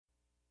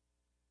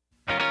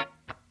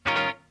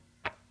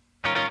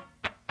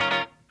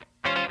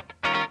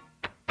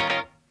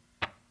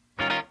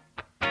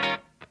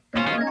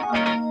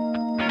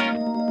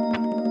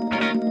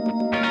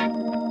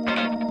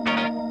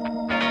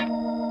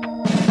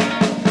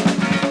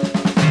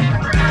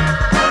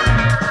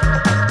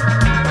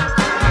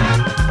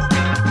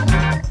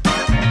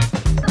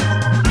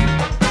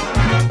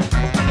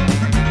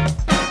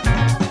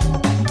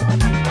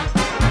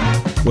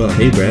Well,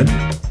 hey, Brad.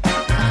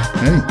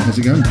 Hey, how's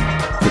it going?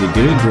 Pretty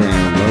good.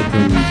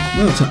 Welcome,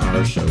 to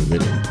our show,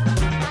 really.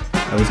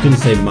 I was going to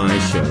say my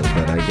show,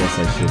 but I guess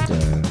I should.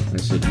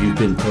 You've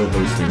been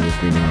co-hosting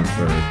with me now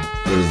for,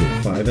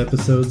 5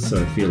 episodes?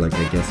 So I feel like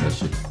I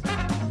should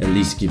at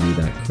least give you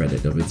that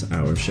credit of it's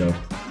our show.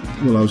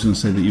 Well, I was going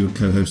to say that you were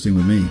co-hosting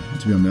with me,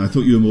 to be honest. I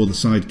thought you were more the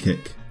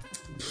sidekick.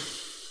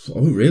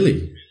 Oh,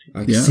 really?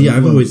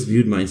 I've always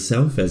viewed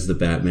myself as the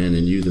Batman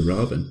and you the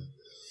Robin.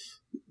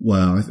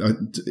 Well,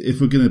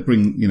 if we're going to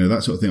bring,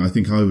 that sort of thing, I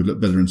think I would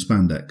look better in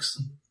spandex.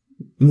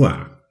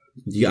 Wow.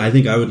 I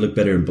think I would look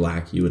better in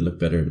black. You would look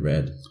better in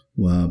red.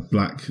 Well,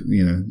 black,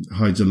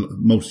 hides a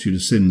multitude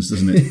of sins,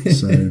 doesn't it?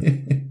 So,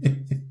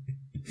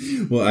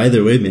 well,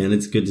 either way, man,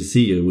 it's good to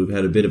see you. We've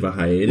had a bit of a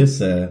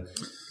hiatus.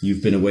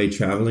 You've been away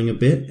traveling a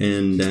bit,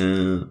 and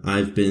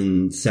I've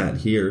been sat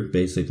here,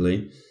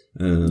 basically.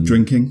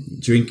 Drinking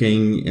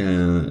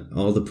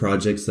all the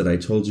projects that I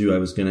told you I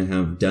was going to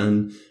have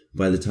done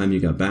by the time you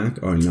got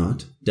back are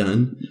not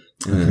done,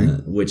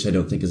 which I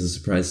don't think is a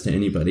surprise to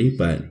anybody,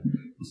 but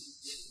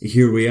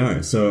here we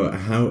are. So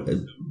how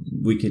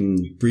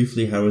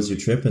was your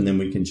trip, and then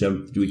we can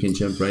jump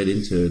right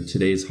into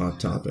today's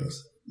hot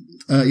topics.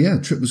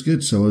 Trip was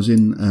good. So I was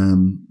in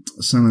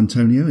San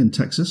Antonio in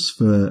Texas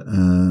for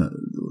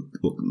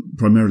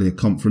primarily a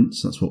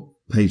conference. That's what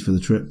paid for the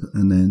trip,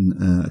 and then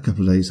a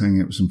couple of days hanging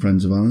out with some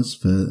friends of ours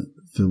for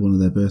one of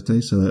their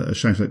birthdays. So a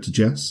shout out to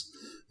Jess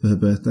for her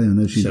birthday. I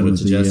know she's shout one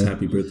out of to the Jess.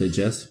 Happy birthday,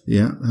 Jess!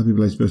 Yeah, happy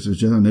belated birthday to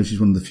Jess. I know she's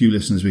one of the few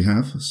listeners we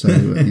have. So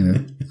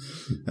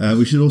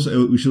we should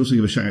also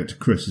give a shout out to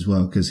Chris as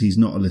well, because he's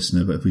not a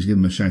listener, but if we give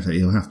him a shout out,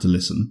 he'll have to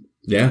listen.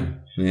 Yeah.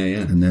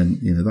 And then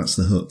that's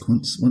the hook.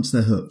 Once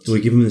they're hooked, so we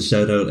give him the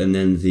shout out, and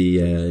then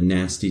the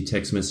nasty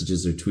text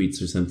messages or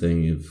tweets or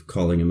something of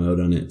calling him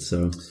out on it.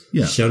 So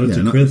shout out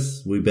to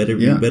Chris. We better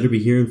be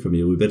hearing from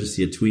you. We better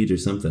see a tweet or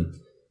something.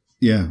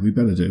 Yeah, we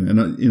better do.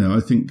 And I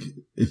think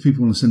if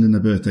people want to send in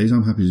their birthdays,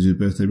 I'm happy to do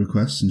birthday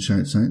requests and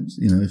shouts out.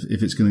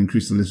 If it's going to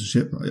increase the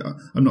listenership,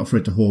 I'm not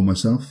afraid to whore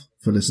myself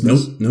for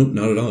listeners. Nope,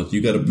 not at all. If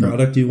you got a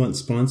product you want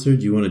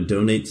sponsored, you want to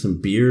donate some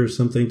beer or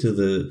something to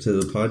the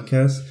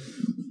podcast,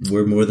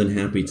 we're more than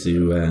happy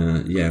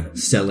to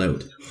sell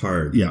out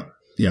hard. Yeah,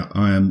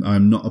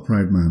 I'm not a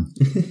proud man.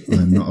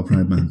 I'm not a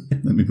proud man.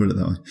 Let me put it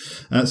that way.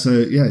 I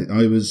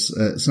was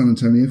at San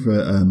Antonio for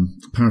a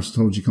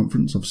parasitology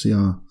conference, obviously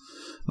our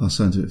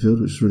scientific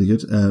field, which is really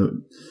good.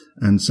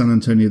 And San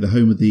Antonio, the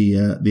home of the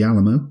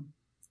Alamo,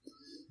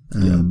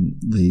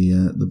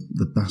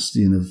 the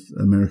bastion of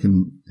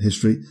American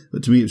history.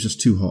 But to me, it was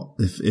just too hot.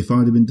 If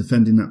I'd have been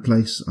defending that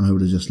place, I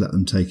would have just let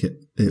them take it.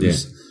 It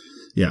was.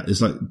 Yeah,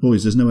 it's like,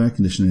 boys, there's no air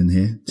conditioning in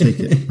here. Take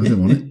it. I don't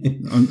want it.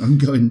 I'm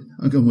going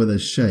where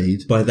there's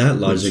shade. By that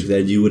logic,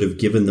 then, you would have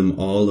given them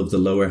all of the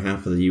lower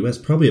half of the US,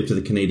 probably up to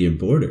the Canadian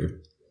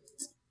border.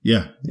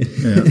 Yeah.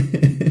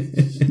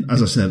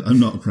 As I said,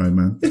 I'm not a proud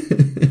man.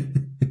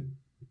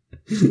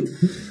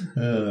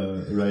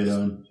 Right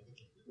on.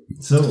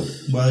 So,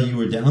 while you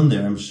were down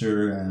there, I'm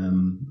sure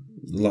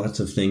lots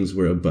of things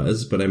were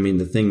abuzz, but I mean,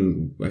 the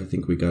thing I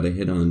think we got to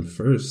hit on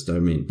first,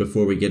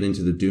 before we get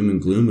into the doom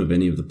and gloom of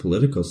any of the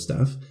political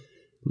stuff,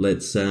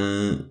 let's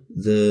the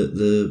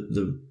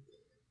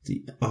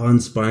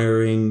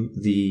awe-inspiring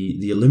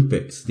the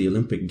Olympics, the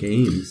Olympic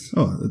Games.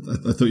 Oh,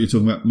 I thought you were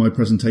talking about my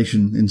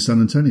presentation in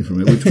San Antonio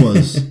from it, which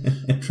was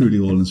truly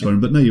awe-inspiring.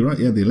 But no, you're right.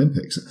 Yeah, the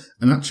Olympics,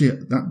 and actually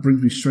that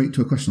brings me straight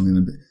to a question on the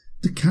Olympics.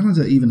 Did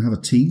Canada even have a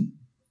team?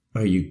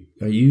 Are you?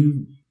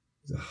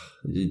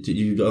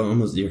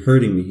 You're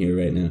hurting me here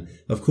right now.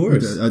 Of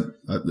course.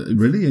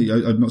 Really?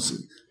 I've not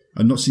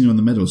seen you on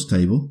the medals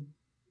table.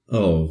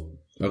 Oh,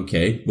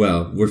 okay.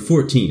 Well, we're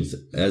 14th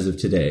as of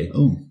today.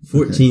 Oh,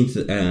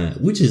 14th,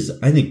 which is,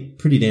 I think,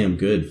 pretty damn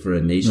good for a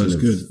nation of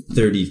good.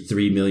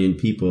 33 million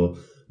people,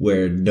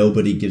 where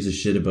nobody gives a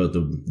shit about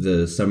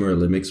the Summer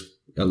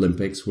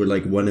Olympics. We're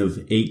like one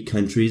of 8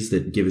 countries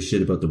that give a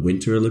shit about the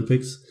Winter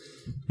Olympics.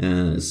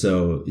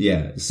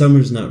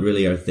 Summer's not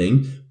really our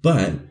thing,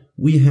 but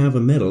we have a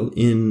medal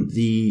in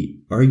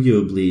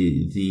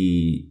arguably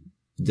the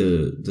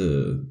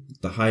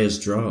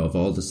highest draw of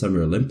all the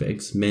Summer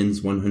Olympics,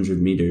 men's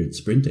 100-meter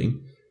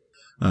sprinting.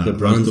 The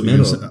bronze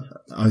medal.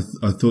 I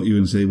thought you were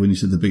going to say, when you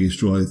said the biggest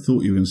draw, I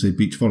thought you were going to say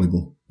beach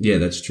volleyball. Yeah,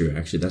 that's true.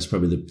 Actually, that's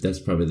probably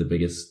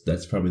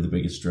the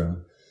biggest draw.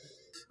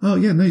 Oh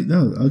yeah,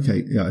 no,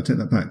 okay, yeah, I take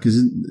that back, because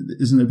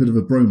isn't there a bit of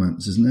a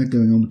bromance, isn't there,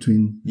 going on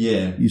between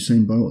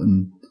Usain Bolt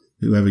and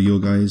whoever your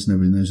guy is?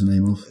 Nobody knows the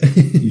name of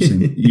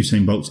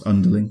Usain Bolt's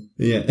underling.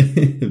 Yeah,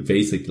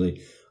 basically,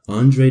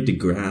 Andre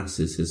DeGrasse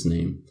is his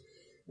name,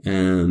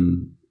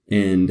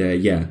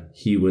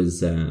 he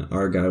was.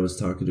 Our guy was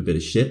talking a bit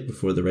of shit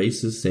before the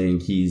races,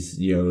 saying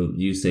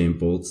Usain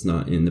Bolt's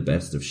not in the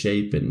best of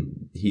shape,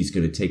 and he's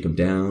going to take him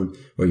down,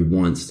 or he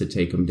wants to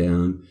take him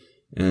down.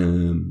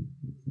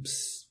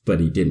 But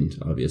he didn't,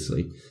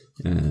 obviously.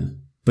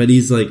 But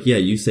he's like,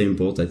 Usain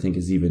Bolt, I think,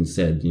 has even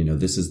said,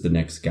 this is the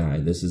next guy.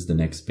 This is the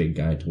next big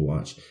guy to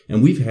watch.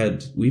 And we've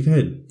had,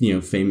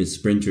 famous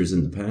sprinters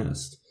in the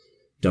past.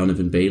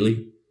 Donovan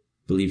Bailey,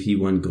 believe he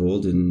won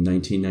gold in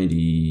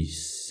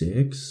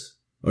 1996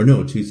 or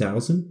no,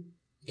 2000.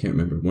 Can't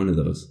remember, one of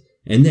those.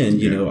 And then,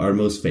 you know, our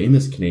most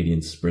famous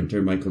Canadian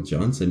sprinter, Michael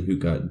Johnson, who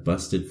got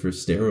busted for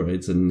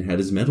steroids and had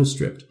his medal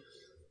stripped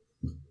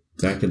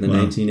back in the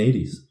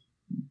 1980s.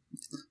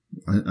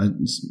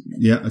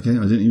 Yeah, okay.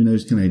 I didn't even know he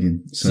was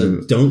Canadian.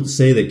 So don't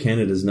say that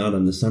Canada's not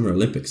on the Summer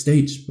Olympic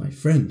stage, my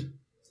friend.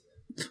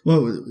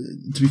 Well,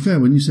 to be fair,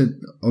 when you said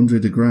Andre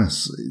de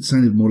Grasse, it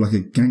sounded more like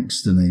a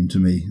gangster name to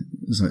me.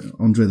 It was like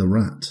Andre the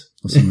Rat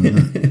or something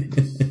like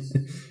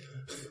that.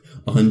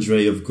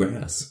 Andre of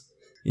Grasse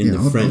in the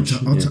French.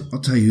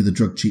 I'll tell you who the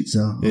drug cheats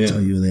are. I'll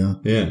tell you who they are.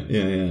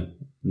 Yeah.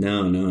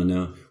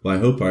 No. Well, I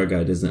hope our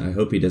guy doesn't. I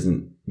hope he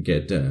doesn't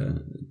get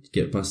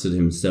busted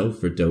himself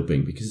for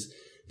doping, because,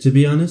 to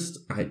be honest,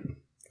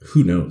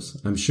 who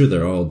knows? I'm sure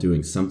they're all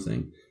doing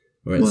something,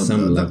 or at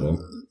some level.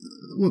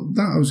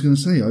 That I was going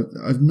to say.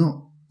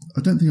 I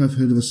don't think I've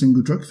heard of a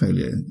single drug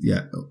failure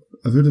yet.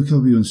 I've heard of a couple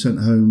of people sent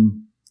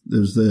home. There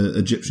was the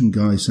Egyptian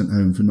guy sent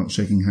home for not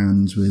shaking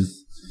hands with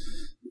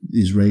the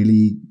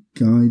Israeli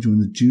guy during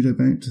the judo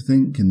bout, I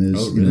think. And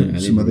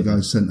there's some other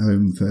guys sent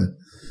home for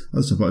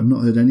other stuff. But I've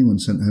not heard anyone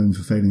sent home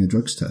for failing a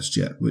drugs test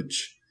yet,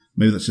 which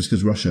maybe that's just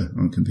because Russia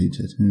aren't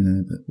competed.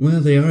 Well,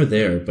 they are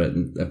there, but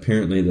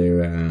apparently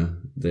they're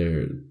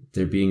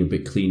being a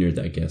bit cleaner,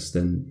 I guess,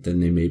 than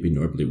they maybe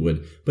normally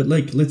would. But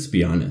like, let's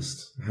be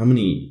honest. How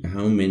many?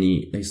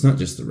 It's not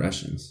just the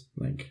Russians.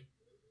 Like,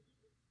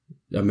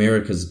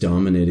 America's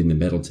dominating the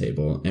medal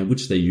table, and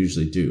which they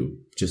usually do,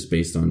 just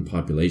based on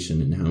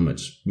population and how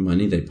much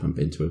money they pump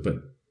into it. But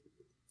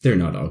they're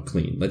not all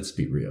clean. Let's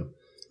be real.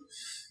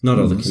 Not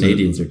all the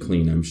Canadians are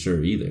clean, I'm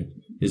sure, either.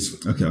 It's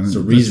a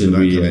reason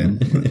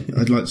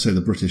I'd like to say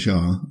the British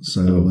are.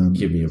 So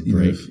give me a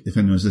break. If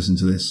anyone's listening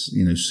to this,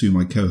 sue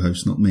my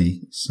co-host, not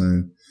me.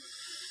 So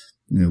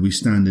we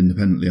stand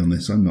independently on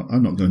this. I'm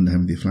not going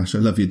down with you, Flash. I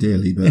love you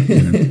dearly, but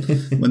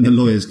when the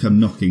lawyers come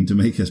knocking to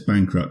make us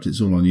bankrupt,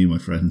 it's all on you, my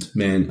friend.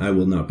 Man, I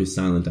will not be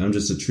silent. I'm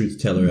just a truth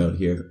teller out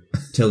here,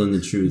 telling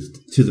the truth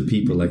to the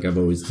people, like I've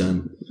always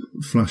done.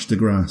 Flash de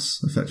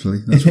Grasse, effectively.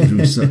 That's what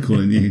we start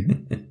calling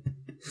you.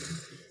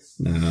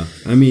 No,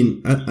 I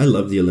mean, I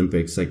love the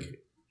Olympics. Like,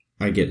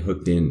 I get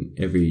hooked in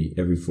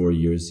every 4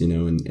 years,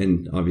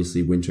 and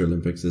obviously Winter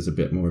Olympics is a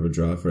bit more of a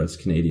draw for us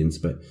Canadians,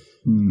 but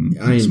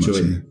I enjoy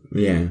it.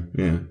 Yeah.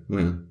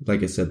 Well,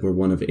 like I said, we're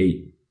one of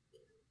 8,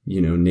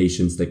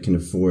 nations that can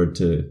afford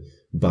to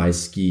buy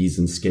skis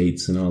and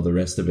skates and all the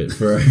rest of it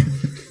for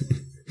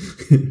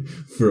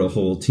for a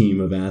whole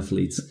team of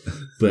athletes.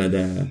 But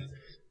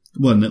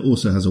well, and it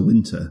also has a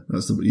winter.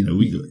 That's the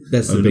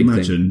big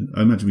thing.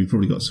 I imagine we've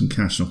probably got some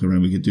cash knocking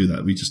around. We could do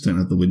that. We just don't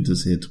have the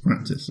winters here to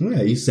practice.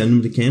 Yeah, you send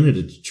them to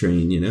Canada to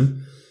train.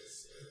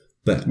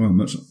 But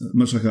much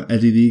like our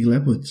Eddie the Eagle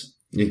Edwards.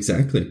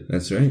 Exactly.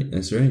 That's right.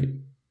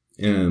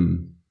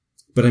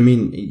 But I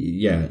mean,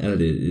 yeah,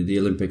 the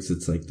Olympics.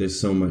 It's like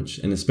there's so much,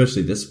 and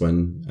especially this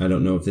one. I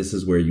don't know if this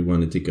is where you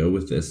wanted to go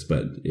with this,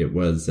 but it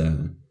was.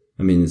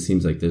 I mean, it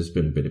seems like there's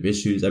been a bit of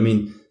issues. I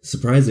mean,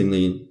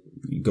 surprisingly,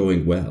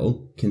 going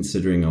well,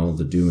 considering all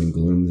the doom and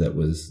gloom that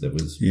was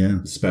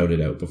spouted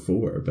out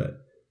before.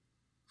 But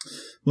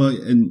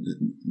and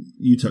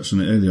you touched on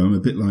it earlier. I'm a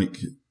bit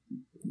like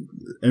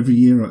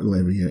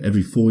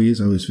every 4 years,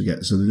 I always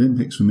forget. So the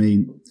Olympics for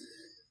me,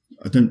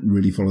 I don't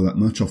really follow that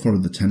much. I'll follow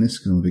the tennis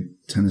because I'm a big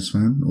tennis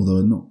fan, although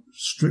I'm not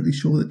strictly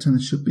sure that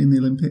tennis should be in the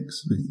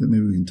Olympics.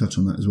 Maybe we can touch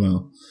on that as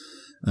well.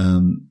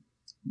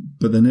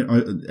 But then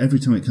every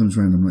time it comes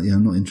around, I'm like,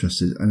 I'm not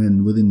interested. And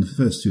then within the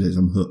first 2 days,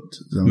 I'm hooked.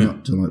 So I'm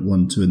up to like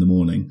 1, 2 in the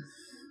morning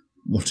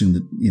watching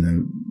the,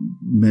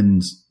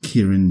 men's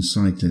Keirin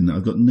cycling.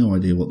 I've got no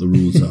idea what the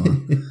rules are.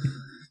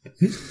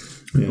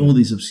 All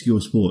these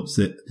obscure sports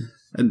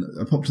and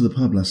I popped to the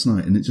pub last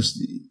night and it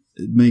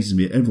amazes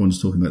me. Everyone's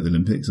talking about the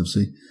Olympics,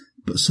 obviously,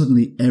 but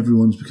suddenly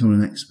everyone's become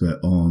an expert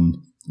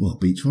on,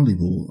 beach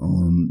volleyball,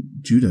 on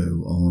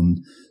judo,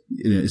 on,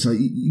 it's like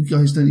you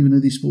guys don't even know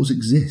these sports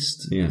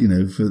exist,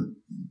 for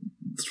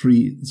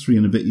three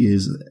and a bit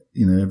years,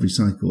 every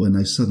cycle. And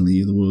now suddenly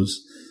you're the world's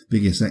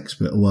biggest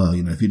expert. Well,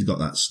 if you'd got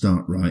that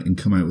start right and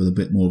come out with a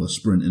bit more of a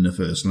sprint in the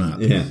first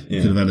lap, you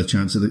could have had a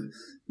chance of it.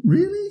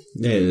 Really?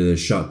 Yeah, the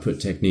shot put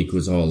technique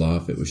was all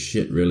off. It was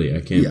shit, really.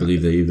 I can't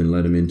believe they even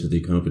let him into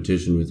the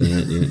competition with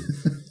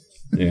that.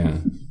 Yeah.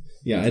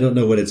 Yeah, I don't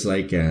know what it's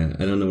like. I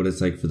don't know what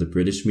it's like for the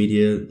British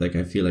media. Like,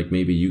 I feel like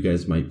maybe you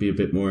guys might be a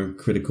bit more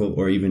critical,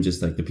 or even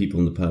just like the people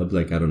in the pub.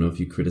 Like, I don't know if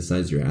you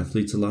criticize your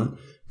athletes a lot,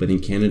 but in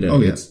Canada,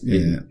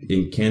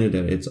 in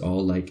Canada, it's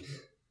all like,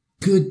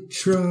 good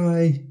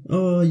try.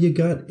 Oh, you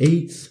got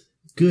 8th.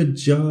 Good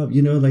job.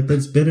 Like,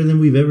 that's better than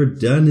we've ever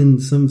done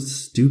in some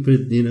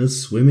stupid,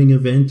 swimming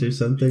event or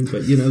something.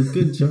 But,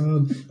 good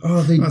job.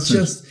 Oh, they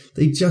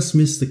just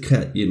missed the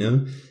cut,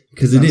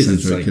 Because it is.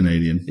 It's like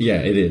Canadian.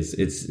 Yeah, it is.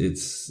 It's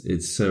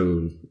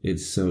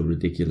so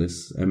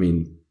ridiculous. I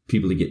mean,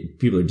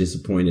 people are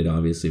disappointed,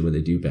 obviously, when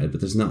they do bad, but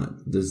there's not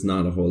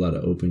a whole lot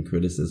of open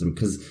criticism.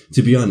 Because,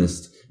 to be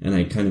honest, and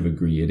I kind of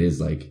agree, it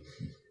is like,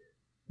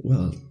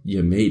 well,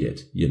 you made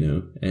it,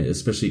 and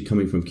especially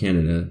coming from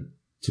Canada.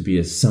 to be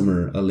a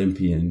summer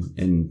Olympian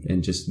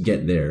and just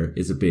get there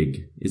is a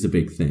big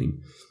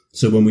thing.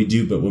 So when we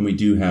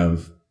do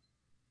have,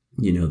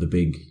 you know,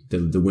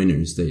 the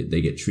winners,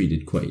 they get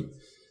treated quite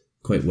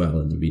well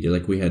in the media.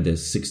 Like we had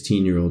this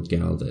 16-year-old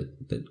gal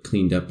that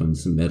cleaned up on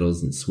some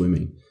medals in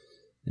swimming.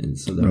 And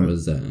so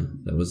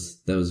that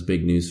was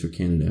big news for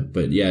Canada.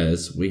 But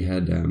yes, we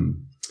had,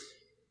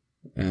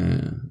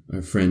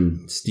 our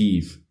friend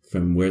Steve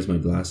from Where's My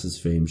Glasses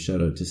fame.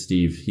 Shout out to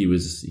Steve. He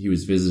was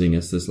visiting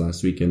us this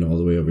last weekend all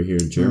the way over here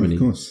in Germany. Oh,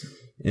 of course.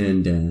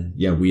 And,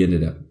 we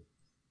ended up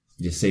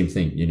the same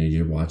thing. You know,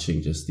 you're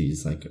watching just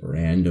these like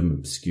random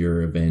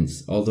obscure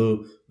events.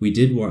 Although we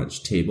did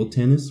watch table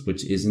tennis,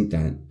 which isn't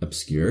that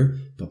obscure,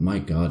 but my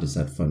God, is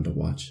that fun to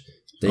watch.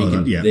 They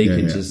can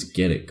just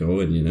get it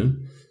going, you know?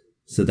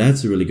 So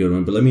that's a really good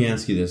one. But let me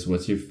ask you this.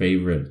 What's your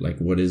favorite? Like,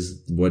 what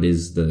is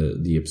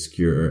the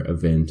obscure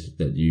event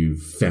that you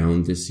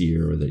found this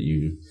year or that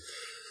you...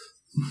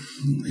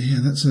 Yeah,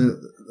 that's a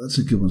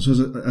good one.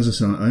 So as I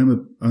said, I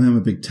am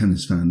a big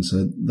tennis fan,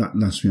 so that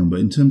lasts me on. But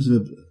in terms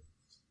of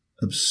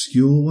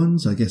obscure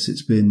ones, I guess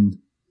some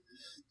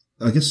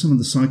of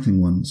the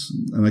cycling ones,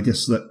 and I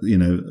guess that, you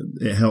know,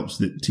 it helps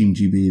that Team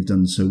GB have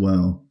done so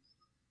well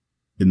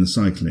in the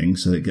cycling,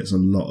 so it gets a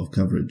lot of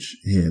coverage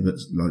here. But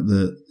like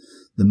the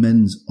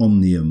men's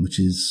Omnium, which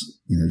is,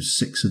 you know,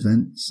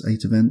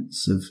 8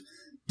 events of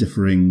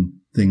differing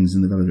things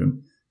in the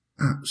velodrome,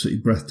 absolutely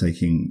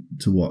breathtaking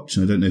to watch.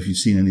 And I don't know if you've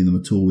seen any of them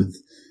at all. I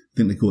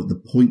think they call it the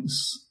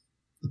points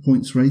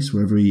race,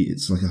 where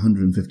it's like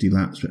 150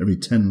 laps, but every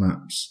 10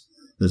 laps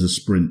there's a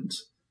sprint,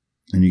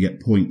 and you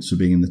get points for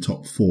being in the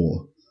top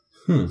 4.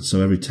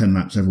 So every 10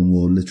 laps, everyone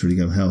will literally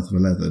go hell for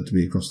leather to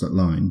be across that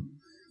line.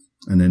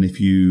 And then if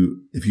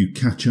you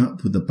catch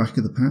up with the back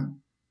of the pack,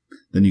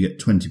 then you get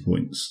 20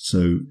 points.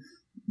 So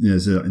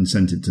there's an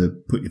incentive to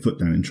put your foot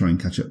down and try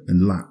and catch up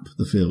and lap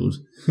the field.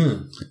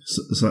 So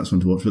that's fun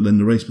to watch. But then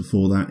the race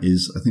before that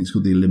is, I think it's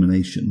called the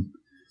Elimination.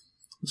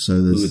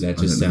 So there's... Ooh, that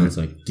just sounds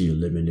like the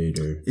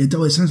Eliminator. It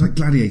sounds like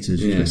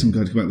Gladiators. You get some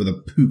guy to come out with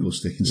a pugil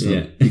stick and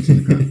start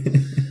beating the crowd.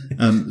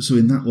 So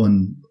in that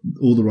one,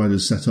 all the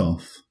riders set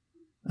off,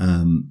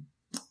 and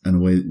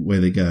away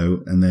they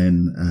go. And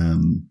then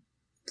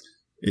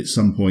at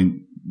some point,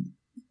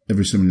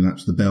 every so many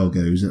laps, the bell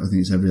goes. I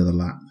think it's every other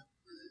lap.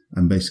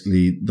 And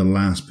basically, the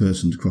last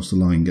person to cross the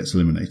line gets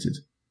eliminated.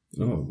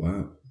 Oh,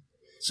 wow.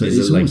 So is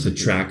it like the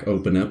track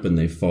open up and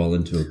they fall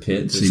into a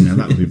pit? See, now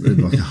that would be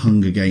like a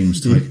Hunger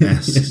Games type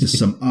esque. Just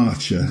some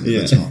archer at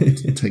the top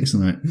takes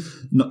them out.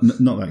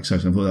 Not that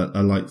exciting.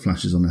 I like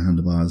flashes on the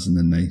handlebars, and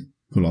then they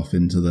pull off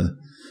into the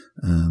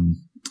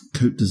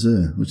Côte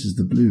d'Azur, which is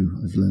the blue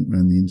I've learnt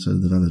around the inside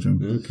of the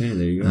velodrome. Okay,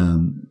 there you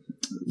go.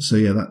 So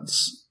yeah,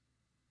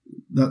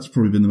 that's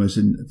probably been the most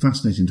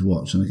fascinating to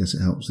watch, and I guess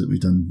it helps that we've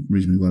done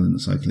reasonably well in the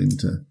cycling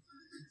to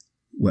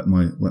wet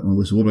my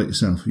whistle. What about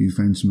yourself? Have you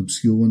found some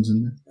obscure ones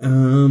in there?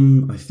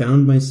 I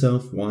found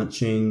myself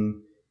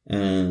watching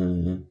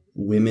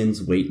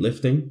women's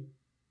weightlifting,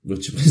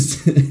 which was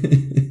for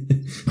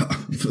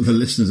the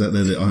listeners out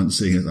there that aren't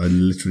seeing it, I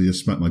literally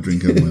just smacked my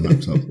drink over my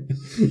laptop.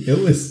 It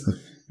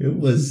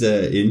was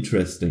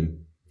interesting,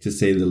 to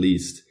say the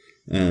least.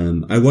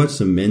 I watched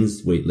some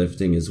men's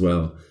weightlifting as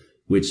well,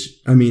 which,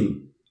 I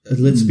mean,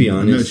 let's be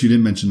honest. No, you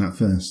didn't mention that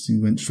first.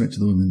 You went straight to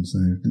the women's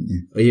there, didn't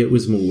you? It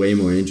was way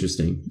more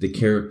interesting. The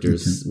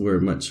characters were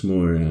much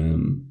more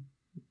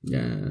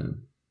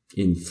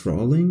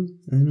enthralling.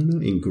 I don't know.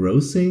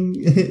 Engrossing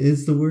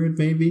is the word,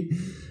 maybe.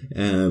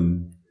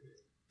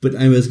 But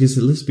I was going to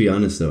say, let's be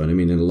honest though. And I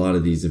mean, in a lot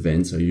of these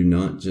events, are you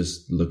not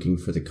just looking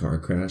for the car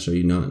crash? Are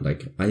you not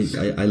like,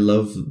 I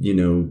love, you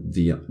know,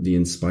 the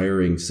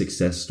inspiring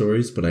success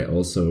stories, but I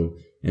also,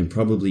 and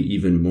probably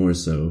even more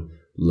so,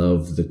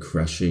 love the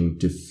crushing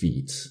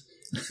defeats.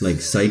 Like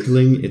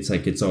cycling, it's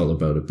like it's all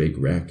about a big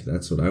wreck.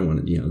 That's what I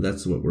wanted. You know,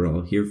 that's what we're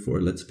all here for.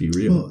 Let's be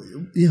real. Well,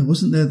 yeah,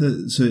 wasn't there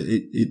so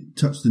it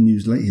touched the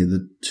news late here,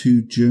 the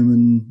 2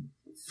 German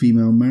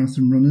female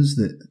marathon runners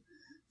that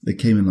they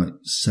came in like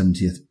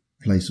 70th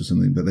place or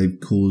something, but they've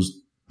caused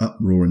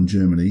uproar in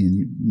Germany, and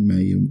you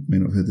may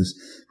not have heard this,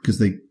 because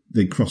they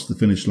crossed the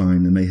finish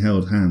line and they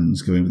held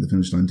hands going over the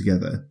finish line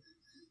together.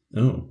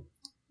 Oh.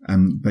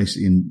 And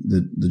basically,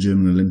 the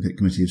German Olympic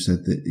Committee have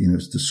said that, you know,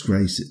 it's a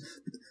disgrace.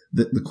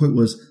 The quote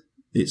was,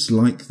 "It's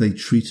like they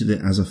treated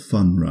it as a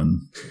fun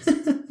run."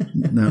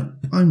 Now,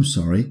 I'm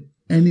sorry,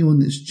 anyone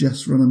that's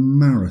just run a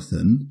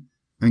marathon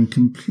and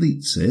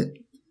completes it,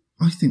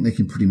 I think they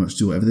can pretty much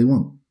do whatever they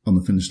want on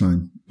the finish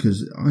line,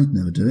 because I'd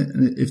never do it.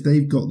 And if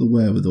they've got the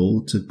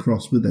wherewithal to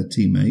cross with their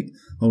teammate,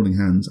 holding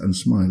hands and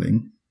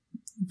smiling,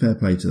 fair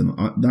play to them.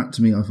 That,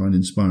 to me, I find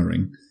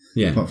inspiring.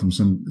 Yeah. Apart from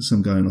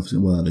some guy in office,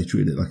 well, they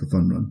treated it like a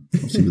fun run,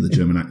 obviously with a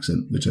German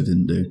accent, which I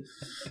didn't do.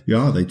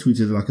 Yeah, they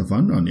treated it like a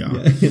fun run, yeah.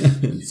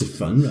 It's a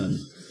fun run.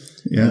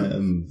 Yeah.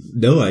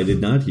 No, I did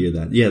not hear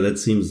that. Yeah, that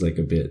seems a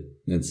bit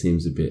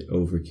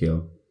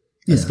overkill.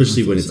 Yeah,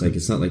 especially when it's like,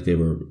 it's not like they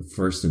were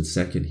first and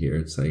second here.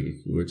 It's like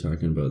we're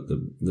talking about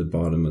the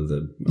bottom of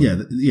the...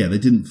 Yeah, they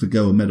didn't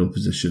forgo a medal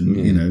position.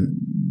 Yeah. You know,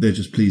 they're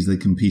just pleased they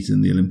competed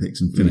in the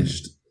Olympics and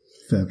finished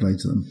fair play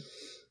to them.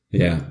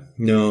 Yeah.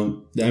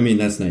 No, I mean,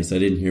 that's nice. I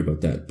didn't hear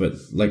about that, but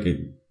like,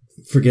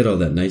 forget all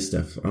that nice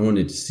stuff. I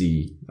wanted to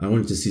see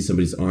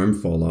somebody's arm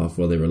fall off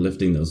while they were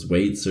lifting those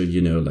weights, or,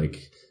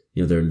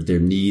 their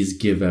knees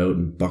give out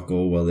and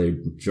buckle while they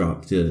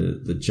drop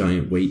the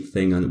giant weight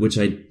thing on it, which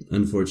I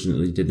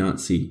unfortunately did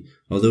not see.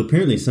 Although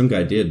apparently some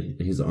guy did.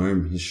 His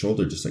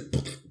shoulder just like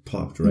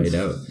popped right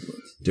out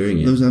during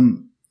it. There was, I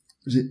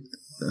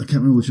can't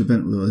remember which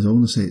event it was. I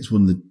want to say it's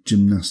one of the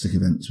gymnastic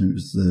events. Maybe it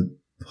was the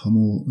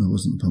pommel. No, it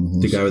wasn't the pommel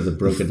horse. The guy with the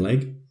broken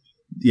leg?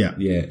 Yeah.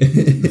 Yeah.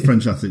 The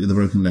French athlete with the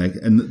broken leg.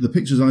 And the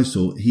pictures I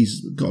saw,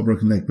 he's got a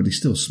broken leg, but he's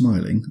still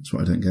smiling. That's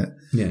what I don't get.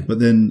 Yeah. But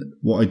then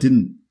what I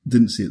didn't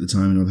see at the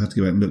time, and I've had to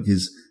go back and look,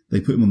 is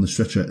they put him on the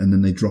stretcher and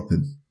then they drop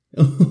him.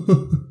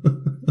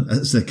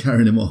 As they're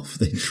carrying him off,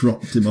 they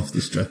dropped him off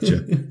the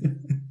stretcher.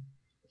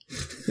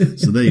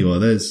 So there you are.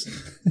 That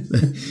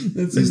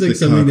seems like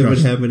something that would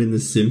happen in The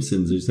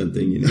Simpsons or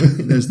something,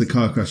 There's the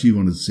car crash you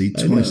wanted to see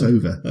twice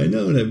over. I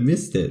know, and I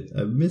missed it.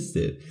 Well,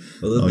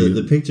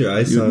 the picture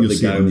I saw of the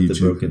guy with the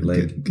broken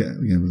leg.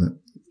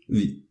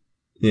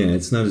 Yeah,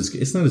 it's not as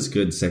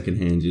good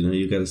secondhand,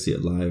 you got to see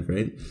it live,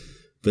 right?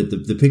 But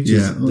the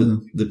pictures,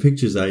 the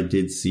pictures I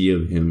did see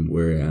of him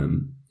were,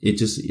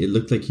 it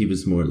looked like he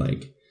was more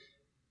like,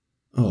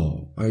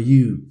 oh, are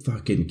you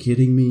fucking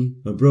kidding me?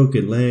 A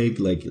broken leg?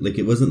 Like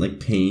it wasn't like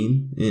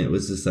pain. It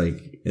was just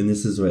like, and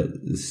this is what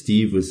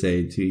Steve was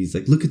saying too. He's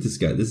like, look at this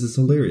guy. This is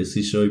hilarious.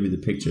 He's showing me the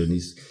picture and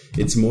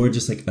it's more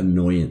just like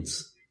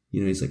annoyance.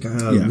 He's like,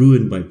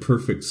 ruined my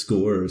perfect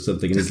score or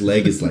something. And his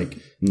leg is like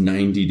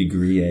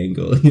 90-degree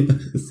angle.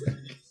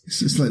 It's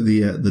just like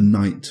the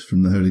knight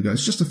from the Holy Grail.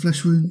 It's just a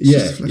flesh wound.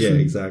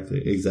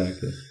 Exactly.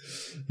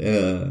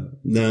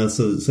 No,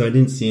 so I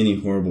didn't see any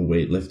horrible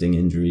weightlifting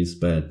injuries,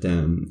 but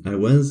I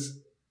was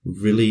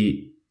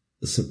really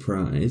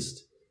surprised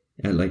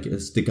at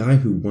it's the guy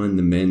who won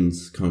the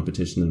men's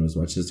competition that I was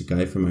watching. Is a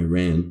guy from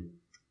Iran,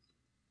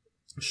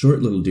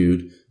 short little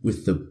dude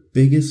with the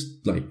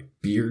biggest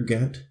beer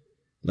gut,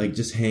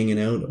 just hanging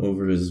out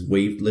over his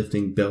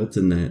weightlifting belt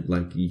in that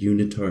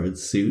unitard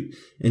suit,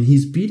 and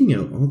he's beating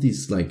out all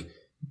these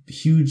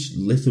huge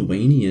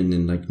Lithuanian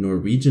and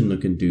Norwegian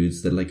looking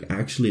dudes that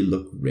actually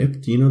look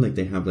ripped,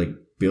 they have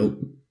built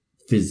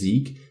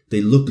physique.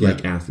 They look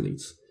like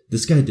athletes.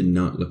 This guy did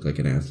not look like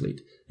an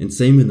athlete. And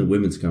same in the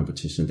women's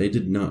competition. They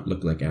did not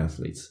look like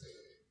athletes.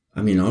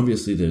 I mean,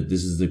 obviously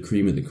this is the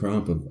cream of the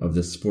crop of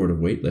the sport of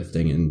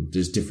weightlifting, and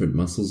there's different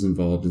muscles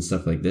involved and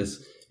stuff like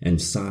this. And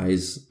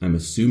size, I'm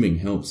assuming,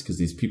 helps because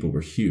these people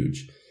were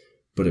huge.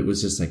 But it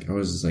was just I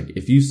was just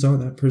if you saw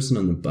that person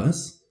on the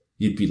bus,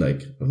 you'd be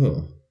like,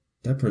 oh,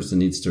 that person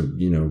needs to,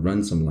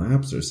 run some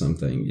laps or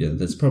something. Yeah,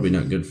 that's probably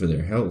not good for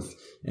their health.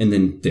 And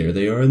then there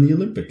they are in the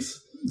Olympics.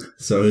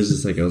 So I was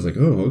just I was like,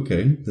 oh,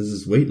 okay,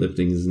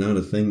 weightlifting is not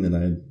a thing that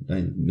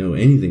I know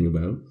anything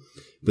about.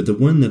 But the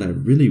one that I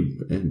really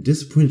am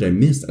disappointed I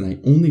missed, and I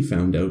only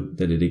found out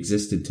that it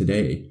existed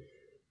today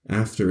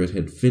after it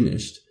had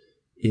finished,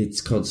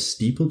 it's called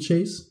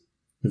steeplechase.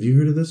 Have you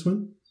heard of this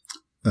one?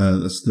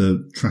 That's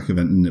the track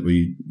event in it where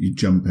you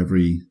jump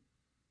every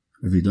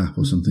lap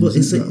or something. Well,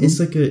 it's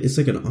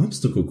like an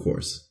obstacle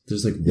course.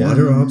 There's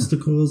water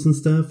obstacles and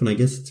stuff, and I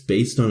guess it's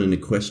based on an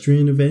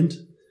equestrian event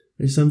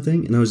or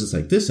something. And I was just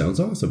like, this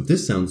sounds awesome.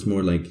 This sounds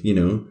more like,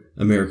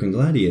 American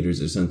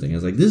Gladiators or something. I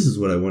was like, this is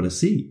what I want to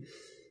see.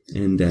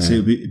 And so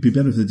it'd be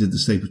better if they did the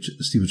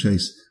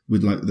steeplechase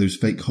with those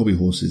fake hobby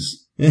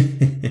horses. Yeah,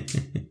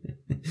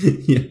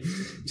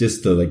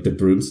 just the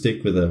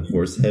broomstick with a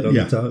horse head on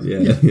the top.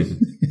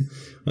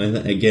 I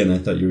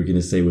thought you were going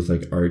to say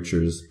with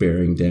archers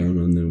bearing down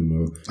on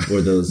them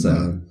or those.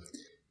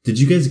 Did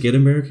you guys get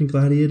American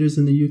Gladiators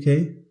in the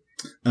UK?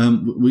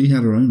 We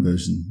had our own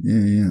version.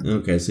 Yeah.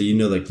 Okay, so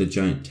the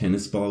giant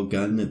tennis ball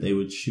gun that they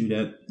would shoot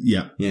at.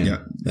 Yeah.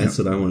 That's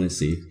what I want to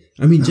see.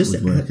 I mean, let's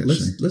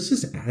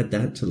just add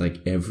that to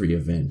every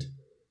event.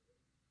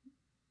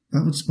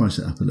 That would spice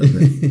it up a little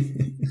bit.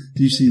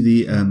 Do you see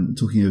the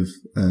talking of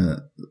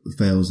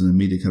fails and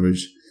media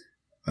coverage?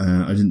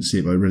 I didn't see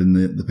it, but I read in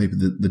the paper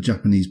the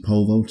Japanese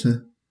pole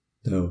vaulter.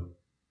 Oh.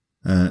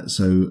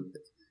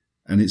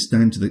 And it's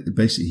down to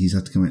basically he's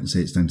had to come out and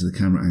say it's down to the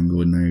camera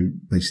angle, and now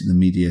basically the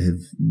media have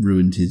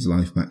ruined his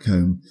life back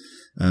home.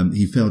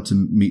 He failed to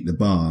meet the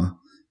bar,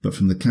 but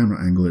from the camera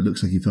angle, it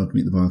looks like he failed to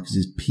meet the bar because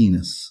his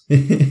penis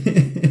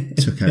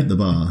took out the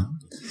bar.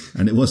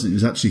 And it wasn't, it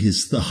was actually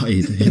his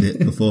thigh that hit it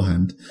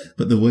beforehand.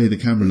 But the way the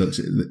camera looks,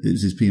 it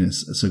was his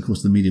penis. So, of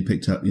course, the media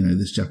picked up,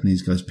 this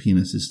Japanese guy's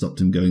penis has stopped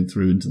him going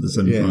through into the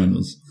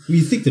semi-finals. Yeah.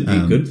 You think that'd be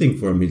a good thing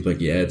for him. He's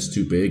like, it's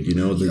too big, the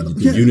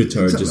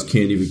unitard just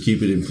can't even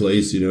keep it in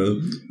place,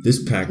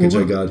 This package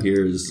I got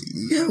here is...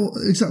 Yeah,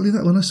 exactly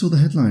that. When I saw the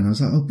headline, I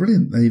was like, oh,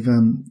 brilliant. They've,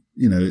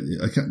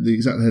 the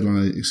exact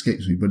headline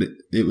escapes me, but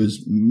it was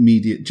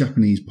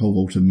Japanese pole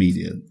vaulter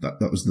media.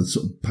 That was the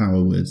sort of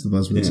power words, the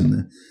buzzwords in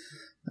there.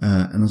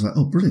 And I was like,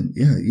 oh, brilliant.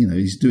 Yeah,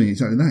 he's doing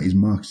exactly that. He's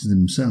marketing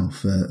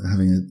himself,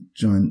 having a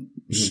giant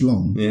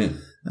schlong. Yeah.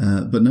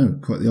 But no,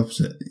 quite the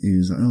opposite. He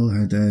was like, oh,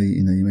 how dare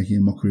you, you're making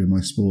a mockery of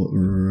my sport.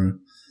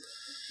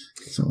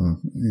 So,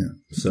 yeah.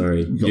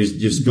 Sorry,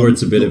 your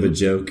sport's a bit of a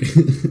joke.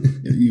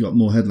 You got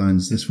more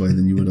headlines this way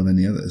than you would of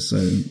any other. So,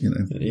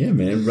 Yeah,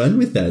 man, run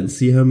with that and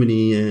see how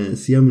many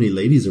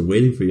ladies are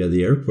waiting for you at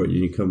the airport when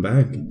you come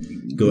back.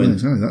 Going,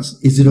 exactly.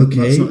 Is it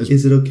okay?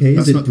 Is it okay?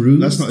 Is it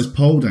bruised? That's not his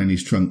pole down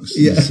his trunks.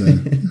 Yeah.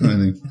 I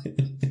think.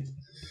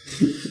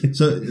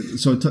 So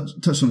I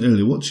touched on it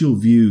earlier. What's your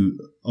view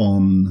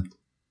on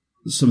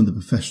some of the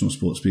professional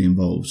sports being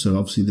involved? So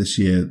obviously this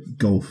year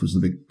golf was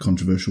the big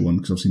controversial one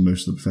because obviously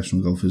most of the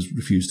professional golfers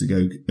refused to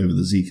go over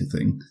the Zika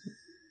thing.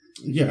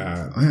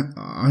 Yeah,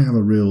 I have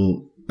a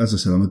real, as I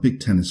said, I'm a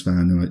big tennis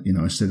fan, and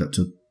I stayed up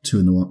till 2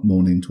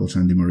 a.m. to watch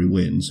Andy Murray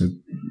win. So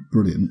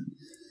brilliant.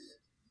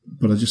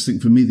 But I just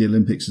think for me the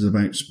Olympics is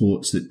about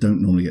sports that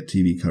don't normally get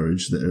TV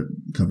coverage, that are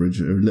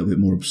a little bit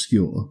more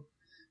obscure.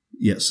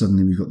 Yet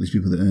suddenly we've got these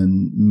people that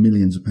earn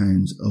millions of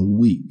pounds a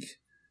week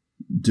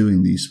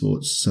doing these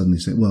sports suddenly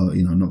say, well,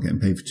 I'm not getting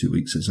paid for 2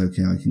 weeks, so it's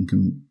okay, I can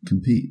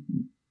compete.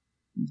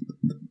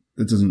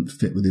 That doesn't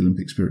fit with the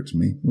Olympic spirit to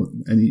me.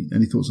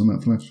 Any thoughts on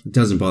that, Flash? It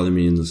doesn't bother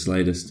me in the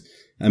slightest.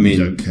 I mean,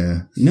 you don't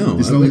care. No.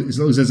 As long as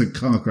there's a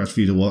car crash for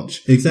you to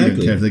watch, exactly. You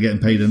don't care if they're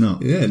getting paid or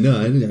not. Yeah, no,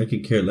 I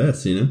could care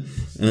less, No,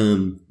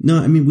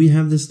 I mean, we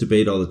have this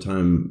debate all the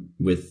time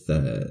with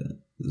the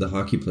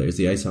hockey players,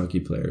 the ice hockey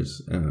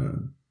players,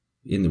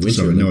 in the Winter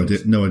Sorry,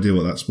 Olympics. no idea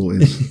what that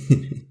sport is.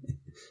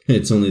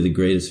 It's only the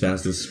greatest,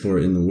 fastest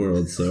sport in the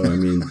world. So, I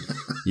mean,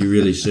 you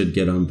really should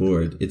get on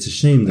board. It's a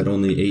shame that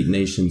only 8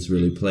 nations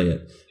really play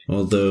it.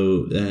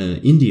 Although,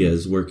 India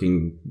is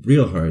working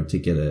real hard to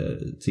get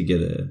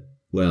a,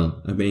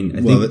 well, I mean,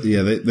 I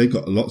think. They've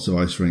got lots of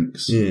ice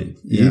rinks. Yeah,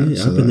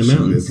 so up in the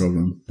mountains. Be a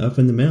problem. Up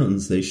in the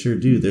mountains, they sure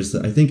do.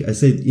 I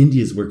say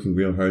India's working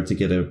real hard to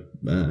get a,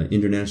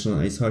 international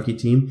ice hockey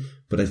team,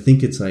 but I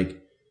think it's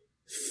like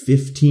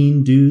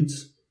 15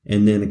 dudes.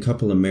 And then a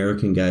couple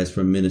American guys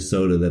from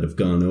Minnesota that have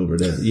gone over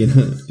to,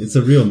 it's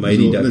a real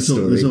Mighty Ducks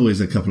story. There's always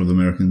a couple of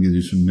American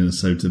dudes from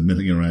Minnesota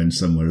milling around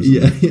somewhere.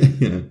 Yeah.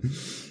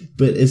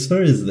 But as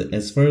far as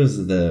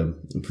the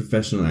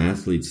professional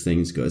athletes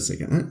things go, it's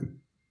like,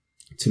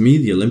 to me,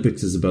 the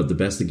Olympics is about the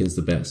best against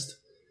the best.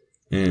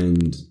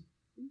 And,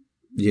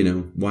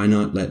 why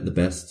not let the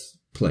best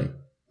play?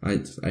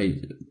 It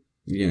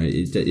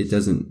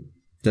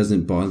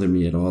doesn't bother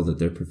me at all that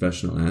they're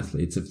professional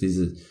athletes. If these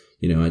are,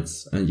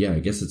 it's, I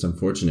guess it's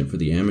unfortunate for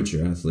the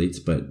amateur athletes,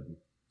 but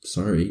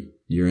sorry,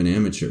 you're an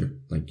amateur.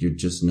 Like, you're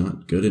just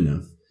not good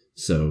enough.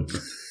 So,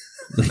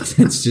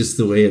 that's just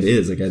the way it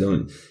is.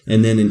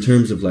 And then in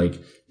terms of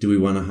do we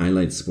want to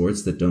highlight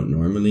sports that don't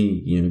normally,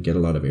 get a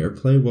lot of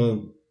airplay?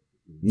 Well,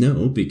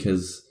 no,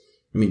 because,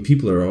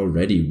 people are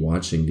already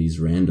watching these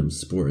random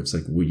sports.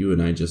 Like you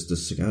and I just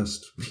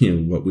discussed,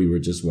 what we were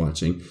just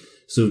watching.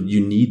 So you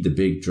need the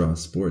big draw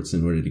sports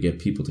in order to get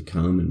people to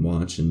come and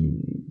watch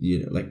and,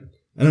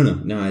 I don't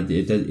know. No,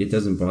 it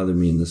doesn't bother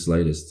me in the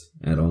slightest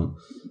at all.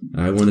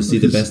 I want to see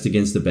the best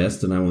against the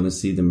best, and I want to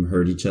see them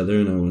hurt each other,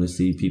 and I want to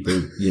see people,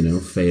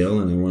 fail,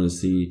 and I want to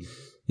see,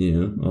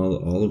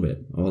 all of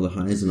it, all the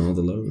highs and all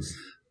the lows.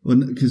 Well,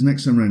 because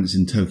next time around it's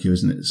in Tokyo,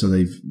 isn't it? So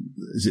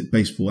is it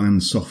baseball and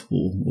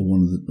softball, or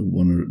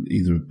one or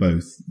either of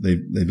both?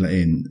 They've let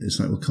in. It's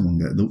like, well, come on,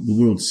 guys. The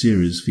World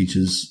Series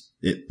features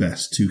at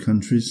best 2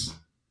 countries.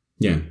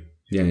 Yeah.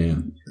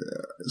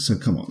 So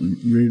come on,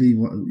 really?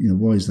 What,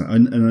 why is that?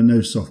 And I know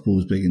softball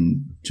is big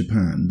in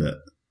Japan, but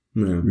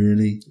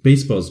really,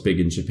 baseball's big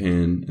in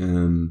Japan.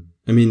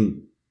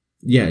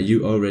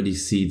 You already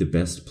see the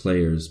best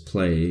players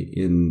play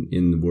in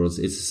the world.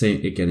 It's the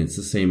same. Again, it's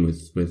the same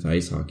with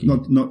ice hockey.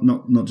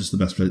 Not just the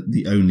best players,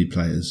 the only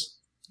players.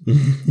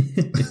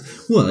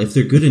 Well, if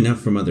they're good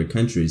enough from other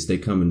countries, they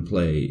come and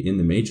play in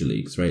the major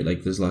leagues, right?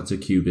 Like there's lots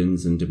of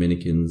Cubans and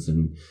Dominicans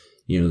and.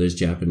 There's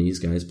Japanese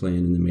guys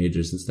playing in the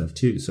majors and stuff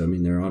too. So,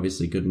 they're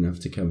obviously good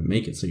enough to come and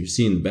make it. So you're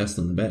seeing the best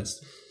on the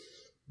best.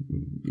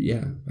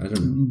 Yeah, I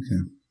don't know.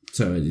 Okay.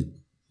 So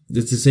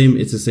it's the same.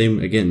 It's the same.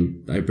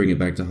 Again, I bring it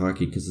back to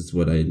hockey because it's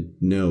what I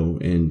know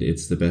and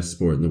it's the best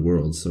sport in the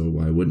world. So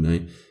why wouldn't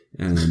I?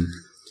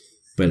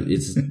 But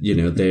it's,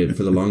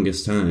 for the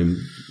longest time,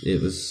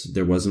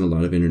 there wasn't a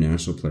lot of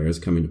international players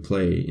coming to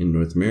play in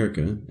North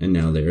America. And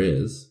now there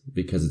is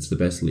because it's the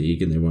best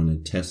league and they want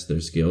to test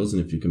their skills.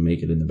 And if you can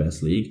make it in the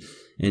best league.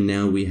 And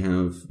now we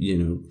have,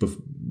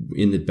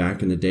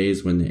 back in the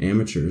days when the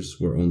amateurs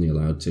were only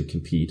allowed to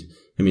compete.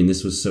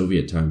 This was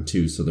Soviet time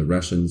too. So the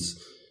Russians,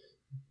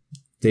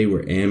 they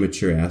were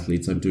amateur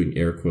athletes. I'm doing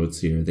air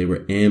quotes here. They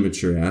were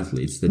amateur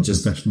athletes that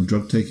just professional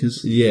drug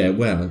takers. Yeah,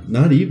 well,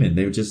 not even.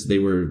 It was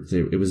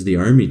the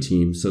army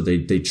team. So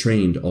they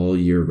trained all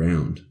year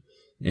round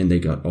and they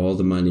got all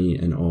the money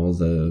and all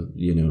the,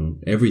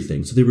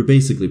 everything. So they were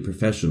basically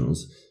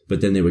professionals,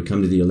 but then they would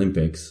come to the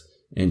Olympics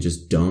and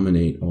just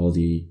dominate all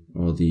the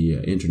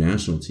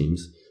international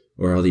teams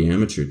or all the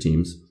amateur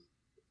teams.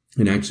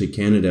 And actually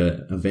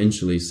Canada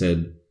eventually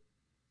said,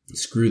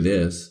 screw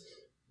this.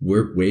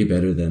 We're way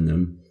better than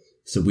them.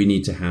 So we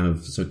need to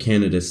so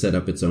Canada set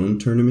up its own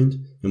tournament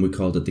and we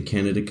called it the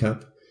Canada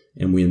Cup.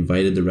 And we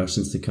invited the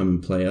Russians to come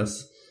and play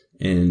us.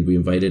 And we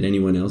invited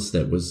anyone else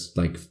that was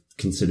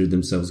considered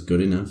themselves good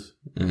enough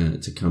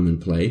to come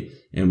and play.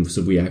 And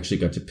so we actually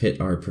got to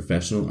pit our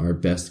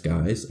best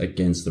guys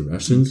against the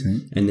Russians.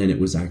 Okay. And then it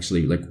was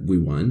actually like we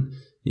won,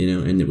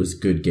 and it was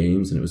good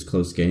games and it was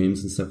close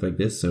games and stuff like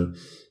this. So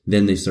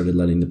then they started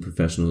letting the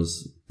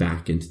professionals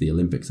back into the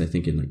Olympics, I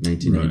think in like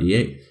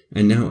 1998. Right.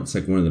 And now it's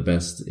like one of the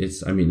best.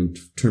 In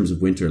terms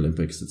of Winter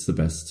Olympics, it's the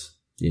best,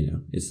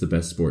 it's the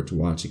best sport to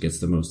watch. It gets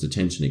the most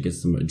attention.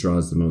 It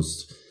draws the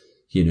most,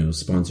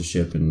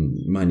 sponsorship and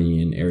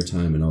money and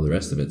airtime and all the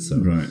rest of it. So,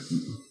 right.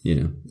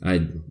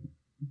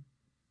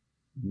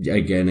 I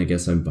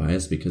guess I'm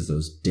biased because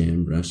those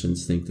damn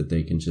Russians think that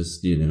they can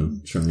just,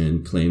 try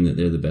and claim that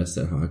they're the best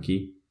at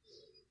hockey.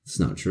 It's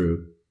not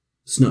true.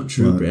 It's not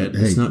true, Brett.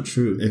 It's not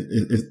true.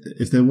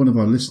 If they're one of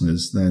our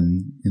listeners,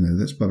 then,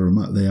 let's butter them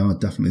up. They are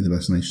definitely the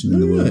best nation in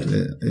the world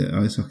at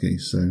ice hockey.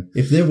 So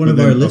if they're one of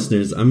our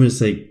listeners, I'm going to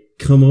say,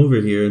 come over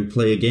here and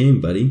play a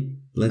game, buddy.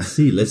 Let's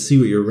see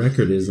what your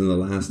record is in the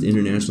last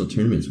international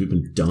tournaments. We've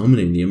been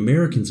dominating. The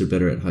Americans are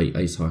better at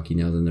ice hockey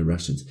now than the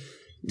Russians.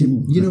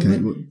 You know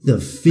what? Well, the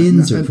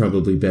Finns are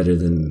probably better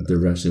than the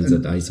Russians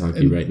at ice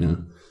hockey right now.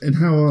 And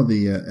how are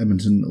the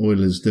Edmonton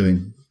Oilers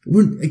doing?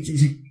 We're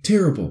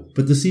terrible,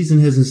 but the season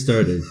hasn't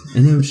started,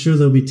 and I'm sure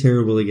they'll be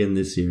terrible again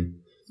this year.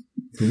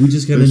 But we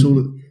just got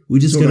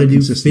to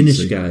do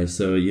Finnish guys,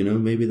 so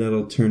maybe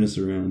that'll turn us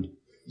around.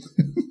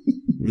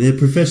 The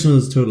professional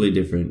is totally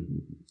different,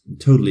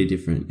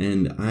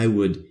 and I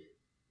would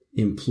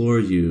implore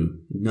you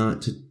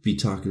not to be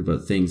talking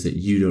about things that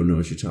you don't know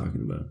what you're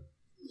talking about.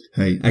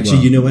 Hey,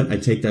 actually, you know what? I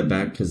take that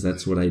back because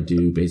that's what I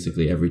do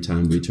basically every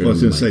time we turn. I was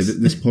going to say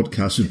that this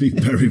podcast would be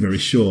very, very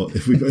short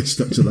if we both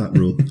stuck to that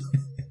rule.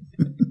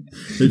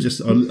 So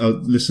just our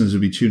listeners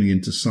would be tuning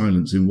into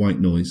silence in white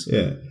noise.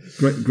 Yeah,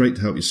 great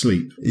to help you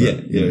sleep. But,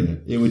 yeah.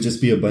 It would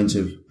just be a bunch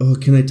of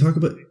can I talk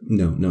about?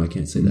 No, I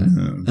can't say that.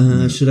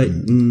 No, should I?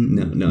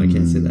 No, I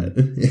can't say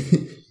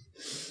that.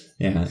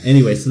 Yeah.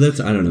 Anyway, so that's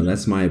I don't know.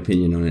 That's my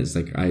opinion on it. It's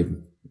like I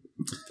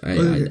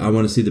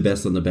want to see the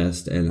best on the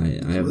best, and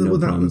I have no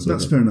problems with it.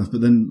 That's fair enough.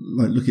 But then,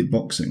 look at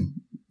boxing.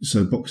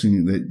 So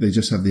boxing, they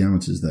just have the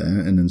amateurs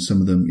there, and then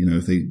some of them,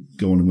 if they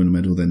go on and win a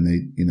medal, then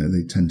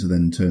they tend to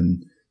then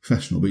turn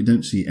professional. But you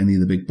don't see any of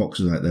the big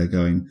boxers out there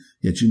going,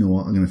 yeah, do you know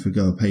what? I'm going to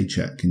forgo a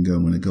paycheck and go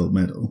and win a gold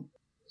medal.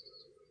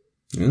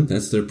 Yeah,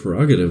 that's their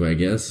prerogative, I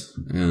guess.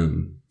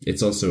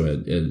 It's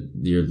also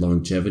your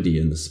longevity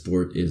in the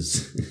sport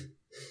is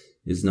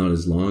not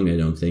as long, I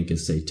don't think,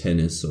 as say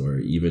tennis or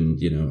even,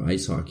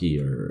 ice hockey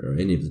or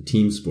any of the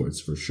team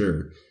sports for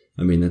sure.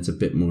 I mean, that's a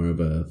bit more of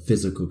a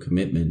physical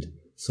commitment.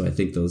 So I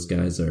think those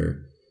guys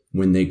are,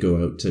 when they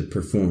go out to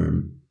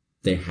perform,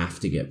 they have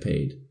to get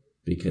paid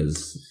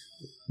because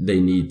they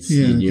need,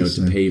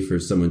 to pay for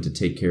someone to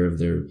take care of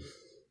their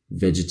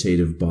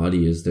vegetative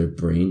body as their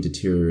brain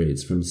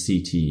deteriorates from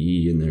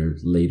CTE in their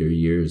later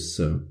years.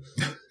 So,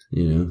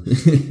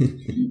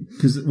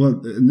 Because,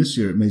 and this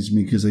year it amazes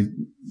me because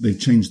they've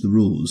changed the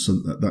rules,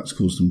 so that's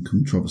caused some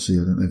controversy.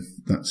 I don't know if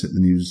that's hit the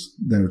news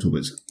there at all,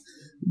 but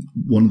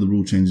one of the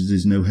rule changes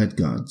is no head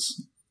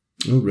guards.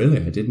 Oh, really?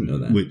 I didn't know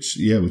that. Which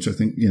I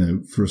think,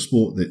 for a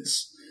sport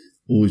that's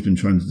always been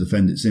trying to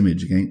defend its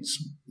image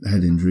against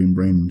head injury and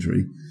brain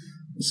injury,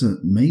 it's a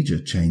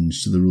major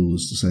change to the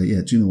rules to say,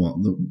 do you know what?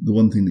 The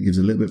one thing that gives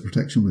a little bit of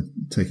protection we're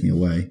taking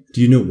away.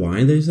 Do you know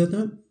why they said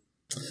that?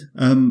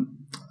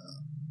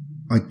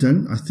 I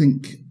don't. I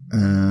think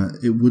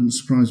it wouldn't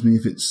surprise me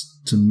if it's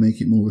to make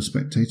it more of a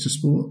spectator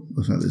sport,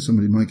 the fact that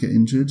somebody might get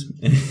injured.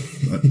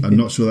 I'm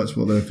not sure that's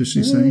what they're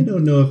officially saying. I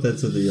don't know if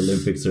that's what the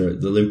Olympics are.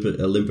 The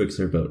Olympics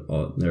are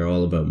about. They're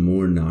all about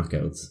more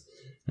knockouts.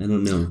 I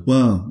don't know.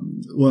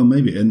 Well,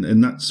 maybe,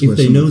 and that's if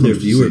they know their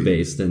viewer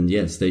base, then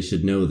yes, they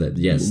should know that.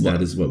 Yes,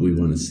 that is what we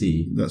want to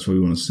see. That's what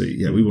we want to see.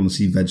 Yeah, we want to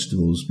see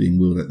vegetables being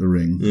wheeled at the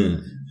ring. Yeah,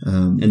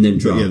 and then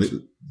dropped.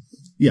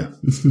 Yeah,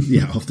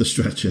 off the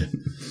stretcher.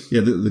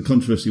 Yeah, the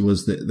controversy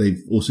was that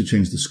they've also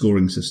changed the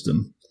scoring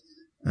system,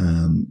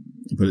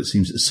 but it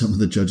seems that some of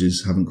the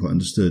judges haven't quite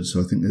understood. So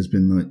I think there's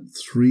been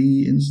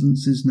 3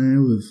 instances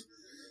now of,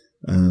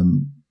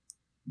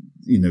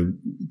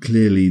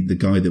 clearly the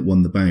guy that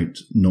won the bout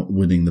not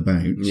winning the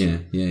bout. Yeah.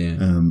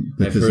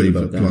 Because they've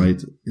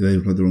applied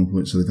the wrong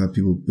point. So they've had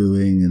people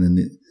booing, and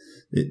then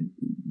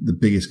the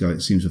biggest guy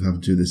it seems to have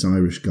happened to this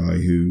Irish guy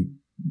who,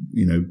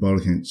 by all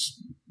accounts,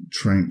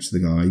 trounced the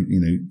guy,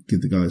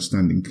 give the guy a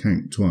standing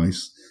count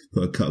twice,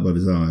 put a cut above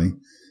his eye,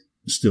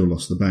 still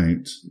lost the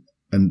bout.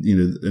 And,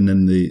 and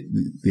then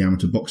the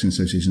Amateur Boxing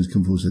Association has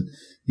come forward and said,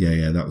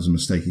 yeah, that was a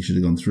mistake. He should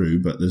have gone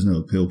through, but there's no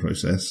appeal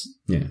process.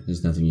 Yeah,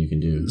 there's nothing you can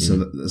do. So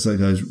that's like,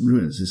 guys,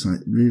 it's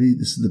like, really?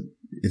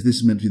 If this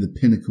is meant to be the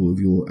pinnacle of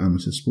your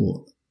amateur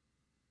sport,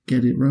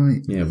 get it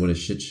right. Yeah, what a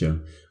shit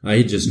show.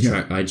 I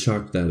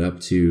chalked that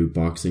up to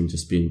boxing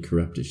just being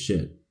corrupt as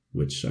shit,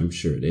 which I'm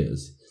sure it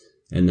is.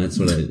 And that's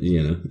what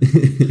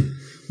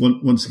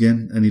Once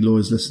again, any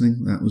lawyers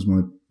listening, that was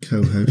my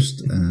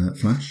co-host,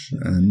 Flash,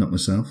 and not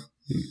myself.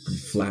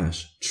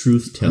 Flash,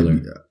 truth teller.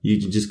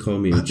 You just call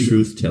me a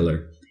truth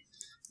teller.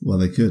 Well,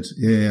 they could.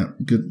 Yeah.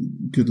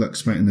 Good luck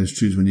spouting those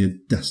truths when you're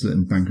desolate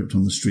and bankrupt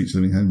on the streets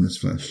living homeless,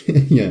 Flash.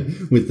 Yeah,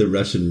 with the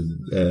Russian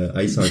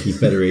Ice Hockey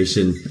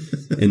Federation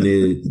and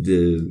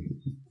the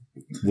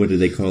what do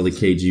they call the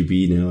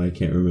KGB now? I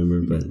can't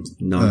remember, but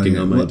knocking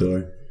on my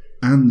door.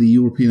 And the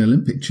European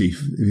Olympic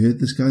chief. Have you heard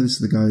this guy? This is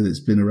the guy that's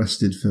been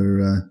arrested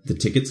for the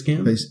ticket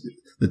scam.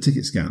 The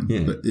ticket scam.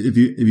 Yeah. But have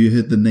you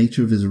heard the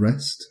nature of his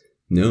arrest?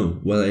 No.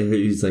 Well, I heard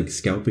he's like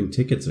scalping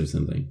tickets or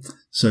something.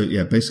 So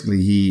yeah,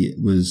 basically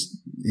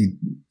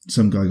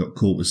some guy got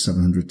caught with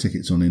 700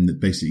 tickets on him that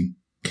basically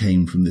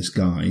came from this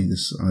guy,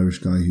 this Irish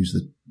guy who's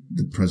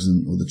the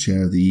president or the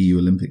chair of the EU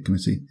Olympic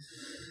Committee.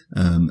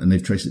 And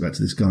they've traced it back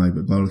to this guy,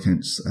 but by all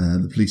accounts,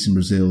 the police in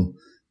Brazil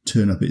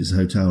turn up at his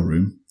hotel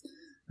room.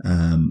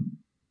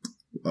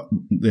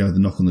 They either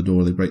knock on the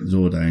door or they break the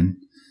door down.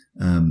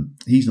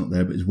 He's not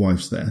there, but his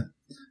wife's there.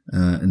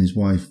 And his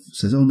wife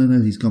says, "Oh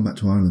no, he's gone back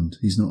to Ireland.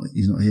 He's not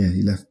here.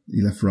 He left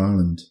for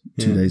Ireland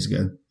 2 days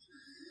ago."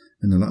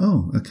 And they're like,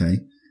 "Oh, okay."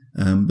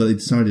 But they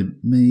decided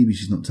maybe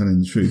she's not telling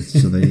the truth.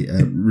 So they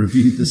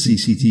reviewed the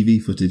CCTV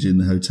footage in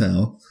the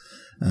hotel,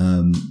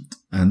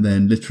 and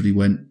then literally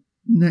went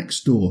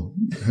next door,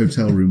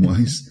 hotel room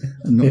wise,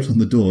 and knocked on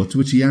the door, to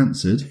which he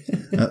answered,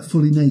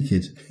 fully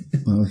naked,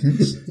 by all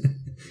accounts.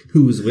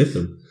 Who was with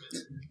him?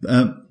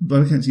 By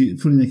all accounts,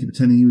 fully naked,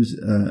 pretending he was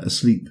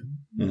asleep.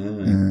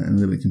 And a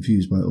little bit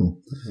confused by it all.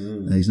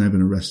 He's now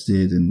been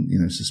arrested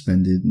and,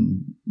 suspended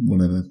and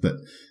whatever. But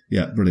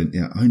yeah, brilliant.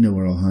 Yeah, I know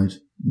where I'll hide.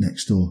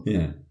 Next door.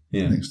 Yeah.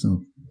 Next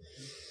door.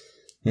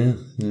 Yeah,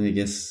 I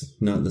guess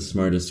not the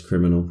smartest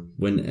criminal.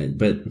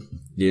 But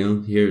here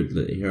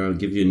I'll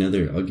give you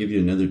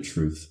another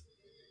truth.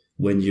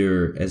 When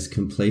you're as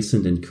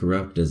complacent and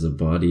corrupt as a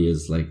body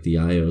as like the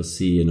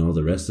IOC and all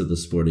the rest of the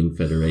sporting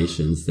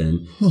federations,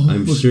 then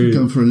I'm sure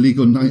going for a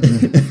legal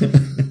nightmare.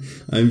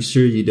 I'm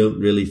sure you don't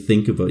really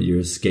think about your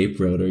escape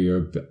route or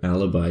your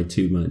alibi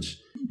too much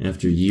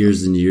after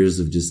years and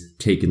years of just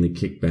taking the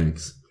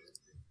kickbacks.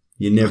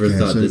 You never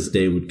thought this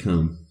day would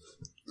come.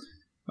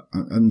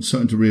 I'm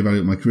starting to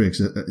reevaluate my career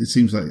because it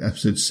seems like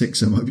episode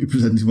 6 I might be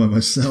presenting by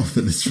myself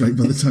at this rate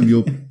by the time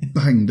you're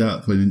banged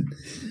up and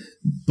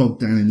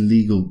bogged down in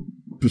legal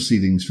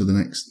proceedings for the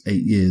next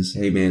 8 years.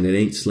 Hey man, it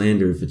ain't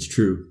slander if it's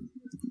true.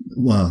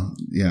 Well,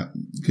 yeah,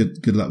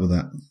 good luck with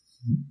that.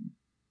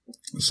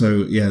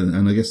 So yeah,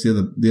 and I guess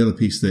the other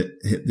piece that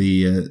hit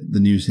the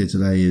news here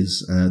today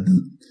is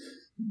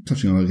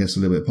touching on, I guess, a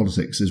little bit of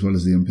politics as well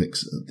as the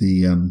Olympics.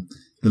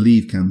 The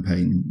Leave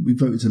campaign. We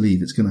voted to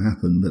leave. It's going to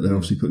happen, but they're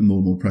obviously putting more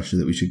and more pressure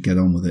that we should get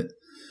on with it.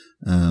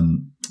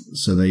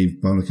 So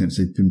by all accounts,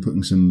 they've been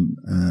putting some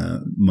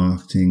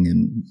marketing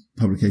and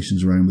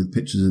publications around with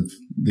pictures of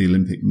the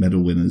Olympic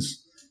medal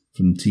winners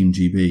from Team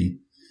GB,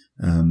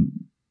 and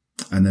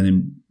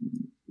then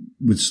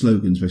with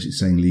slogans basically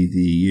saying "Leave the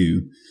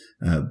EU,"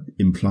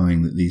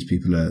 implying that these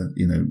people are,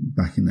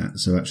 backing that.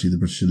 So actually, the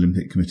British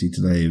Olympic Committee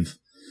today have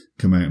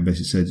come out and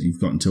basically said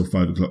you've got until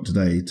 5 o'clock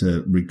today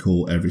to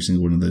recall every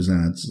single one of those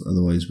ads,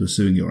 otherwise we're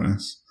suing your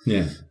ass.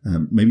 Yeah.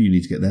 Maybe you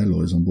need to get their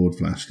lawyers on board,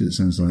 Flash, because it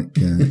sounds like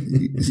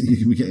you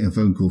can be getting a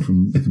phone call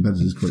from the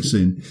competitors quite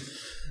soon.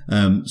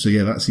 So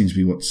yeah, that seems to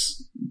be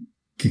what's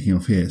kicking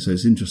off here. So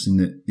it's interesting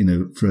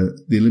that, for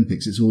the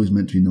Olympics, it's always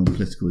meant to be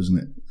non-political, isn't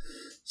it?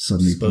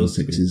 Suddenly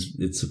politics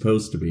it's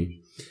supposed to be.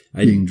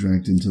 Being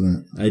dragged into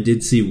that. I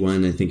did see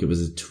one, I think it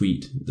was a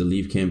tweet. The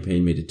Leave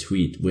campaign made a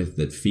tweet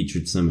that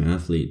featured some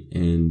athlete,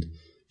 and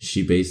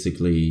she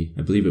basically,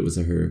 I believe it was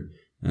her,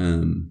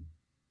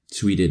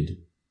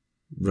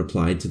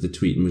 replied to the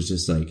tweet and was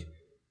just like,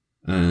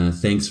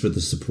 thanks for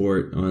the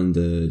support on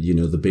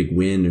the big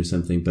win or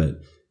something, but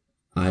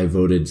I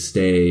voted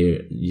stay,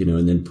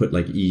 and then put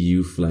like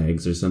EU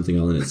flags or something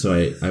all in it.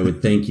 So I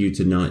would thank you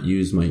to not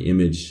use my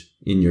image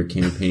in your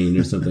campaign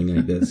or something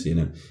like this,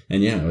 And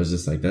yeah, I was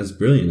just like, that's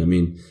brilliant. I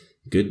mean,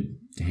 good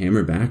to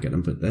hammer back at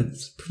them, but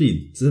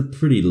it's a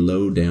pretty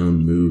low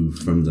down move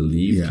from the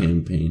Leave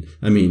campaign.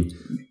 I mean,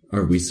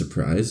 are we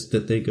surprised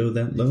that they go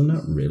that low?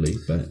 Not really,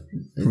 but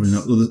probably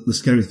not. Well, the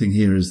scary thing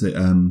here is that,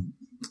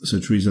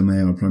 so Theresa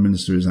May, our Prime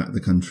Minister, is out of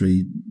the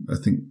country, I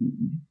think,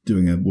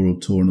 doing a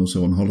world tour and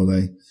also on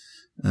holiday.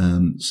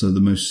 So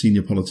the most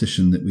senior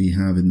politician that we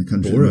have in the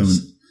country at the moment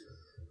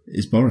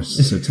is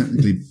Boris. So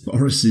technically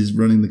Boris is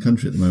running the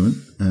country at the moment.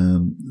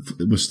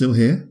 We're still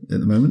here at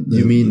the moment.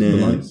 You mean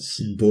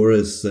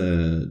Boris,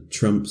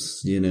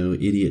 Trump's,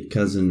 idiot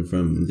cousin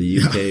from the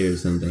UK or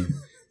something?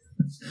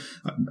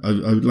 I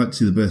would like to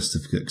see the birth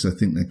certificate because I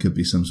think there could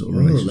be some sort of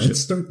relationship. Let's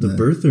start the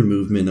birther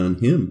movement on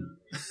him.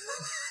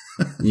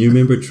 You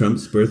remember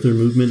Trump's birther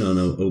movement on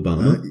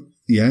Obama?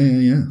 Yeah.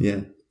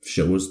 Yeah.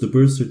 Show us the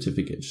birth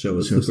certificate. Show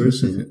us the birth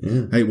certificate.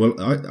 Yeah. Hey, well,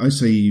 I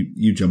say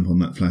you jump on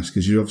that, Flash,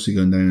 because you're obviously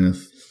going down in a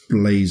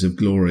blaze of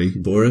glory.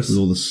 Boris? With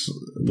all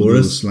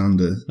the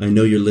slander. I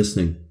know you're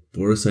listening.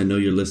 Boris, I know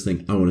you're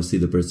listening. I want to see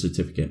the birth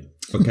certificate.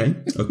 Okay?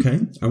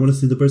 I want to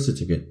see the birth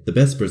certificate. The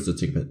best birth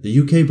certificate. The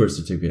UK birth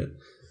certificate.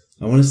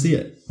 I want to see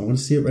it. I want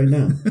to see it right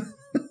now.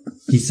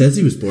 He says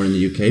he was born in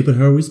the UK, but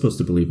how are we supposed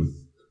to believe him?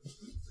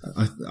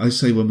 I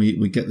say when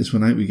we get this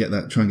one out, we try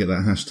and get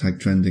that hashtag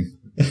trending.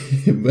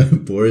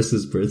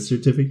 Boris's birth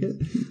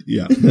certificate?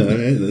 Yeah. All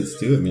right, let's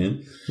do it,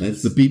 man.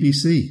 The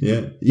BBC.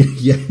 Yeah.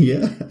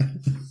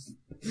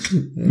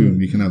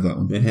 Boom, you can have that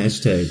one. The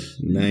hashtag.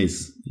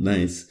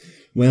 Nice.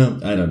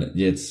 Well, I don't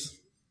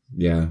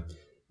know.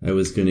 I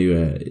was going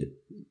to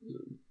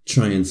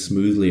try and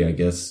smoothly, I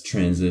guess,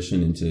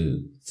 transition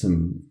into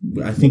some.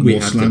 I think we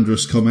more have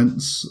slanderous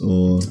comments,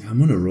 or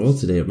I'm on a roll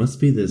today. It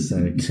must be this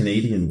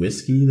Canadian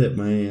whiskey that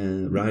my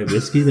rye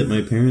whiskey that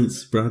my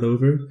parents brought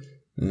over.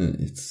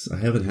 I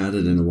haven't had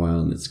it in a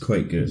while, and it's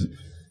quite good.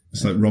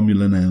 It's like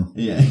Romulan ale.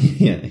 Yeah.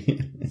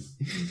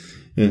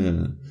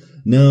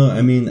 No,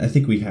 I mean, I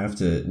think we have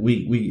to.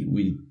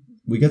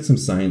 We got some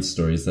science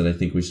stories that I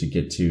think we should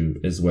get to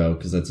as well,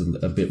 because that's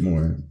a bit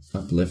more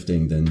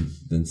uplifting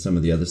than some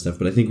of the other stuff.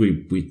 But I think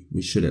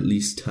we should at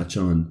least touch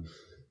on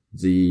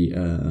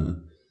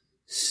the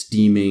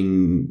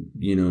steaming,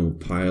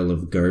 pile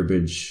of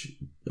garbage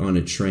on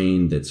a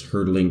train that's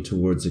hurtling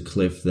towards a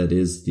cliff that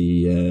is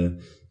the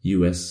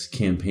U.S.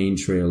 campaign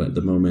trail at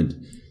the moment,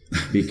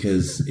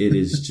 because it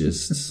is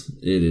just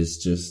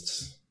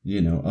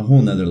a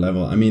whole nother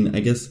level. I mean, I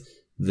guess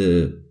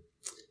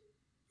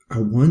I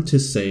want to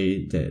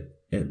say that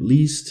at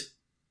least,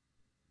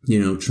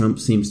 Trump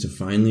seems to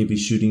finally be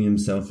shooting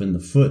himself in the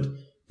foot,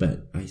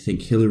 but I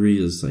think Hillary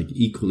is like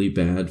equally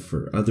bad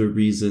for other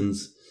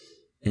reasons.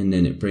 And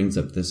then it brings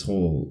up this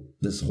whole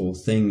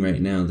thing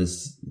right now.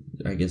 This,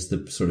 I guess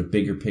the sort of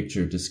bigger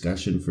picture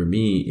discussion for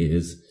me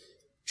is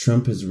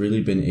Trump has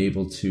really been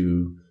able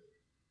to,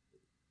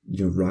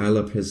 rile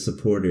up his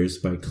supporters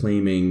by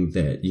claiming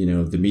that,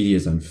 the media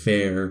is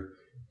unfair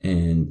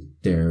and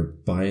they're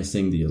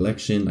biasing the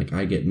election. Like,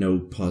 I get no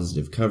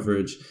positive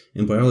coverage.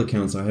 And by all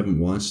accounts, I haven't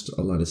watched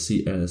a lot of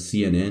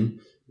CNN,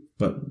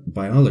 but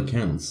by all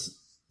accounts,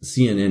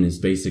 CNN is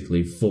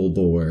basically full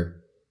bore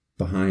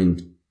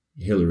behind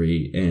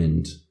Hillary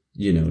and,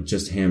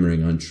 just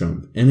hammering on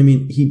Trump. And I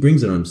mean, he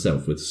brings it on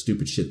himself with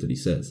stupid shit that he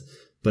says.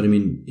 But I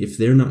mean, if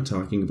they're not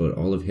talking about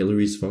all of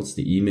Hillary's faults,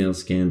 the email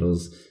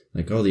scandals,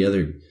 like all the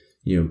other,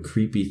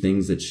 creepy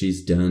things that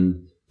she's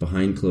done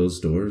behind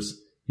closed doors,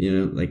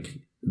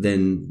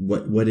 then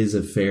what is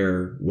a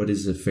fair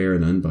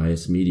and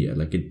unbiased media?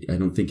 Like, I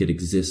don't think it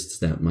exists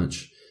that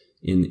much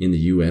in the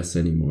US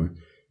anymore.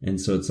 And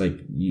so it's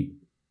like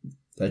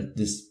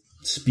this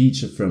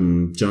speech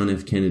from John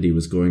F. Kennedy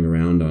was going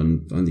around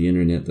on the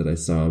internet that I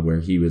saw, where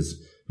it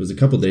was a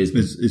couple of days.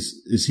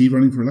 Is he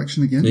running for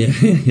election again?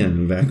 Yeah,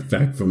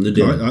 back from the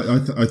dead.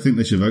 I think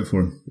they should vote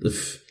for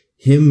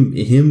him.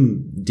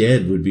 Him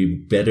dead would be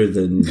better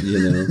than,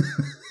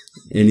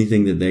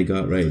 anything that they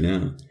got right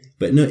now.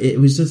 But no, it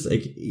was just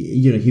like,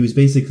 he was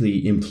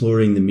basically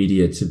imploring the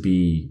media to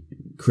be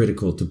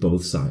critical to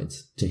both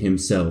sides, to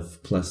himself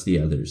plus the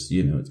others,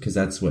 because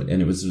that's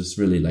and it was just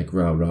really like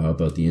rah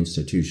about the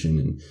institution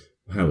and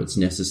how it's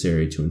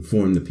necessary to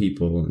inform the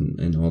people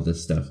and all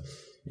this stuff.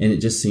 And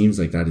it just seems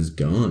like that is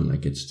gone.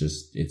 Like,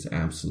 it's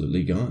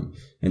absolutely gone.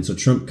 And so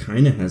Trump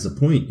kind of has a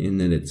point in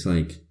that it's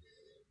like,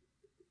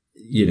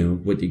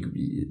 what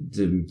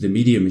the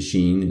media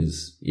machine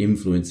is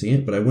influencing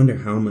it, but I wonder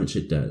how much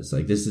it does.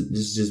 Like, this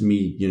is just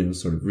me,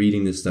 sort of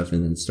reading this stuff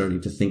and then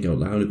starting to think out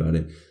loud about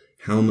it.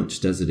 How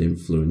much does it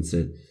influence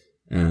it?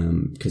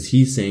 Cause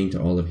he's saying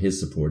to all of his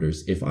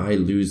supporters, if I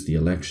lose the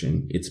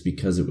election, it's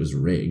because it was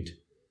rigged.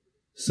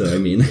 So, I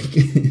mean, like,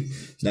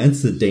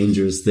 that's a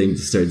dangerous thing to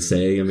start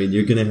saying. I mean,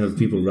 you're going to have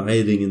people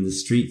rioting in the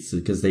streets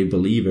because they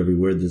believe every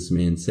word this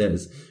man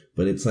says.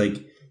 But it's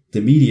like,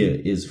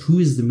 who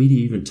is the media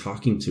even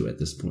talking to at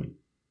this point?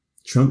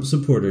 Trump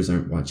supporters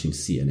aren't watching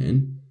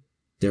CNN.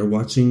 They're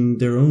watching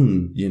their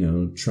own,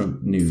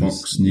 Trump news.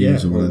 Fox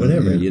News or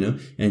whatever.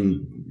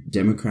 And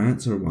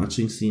Democrats are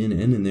watching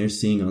CNN and they're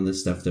seeing all this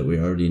stuff that we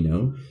already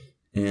know.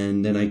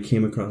 And then I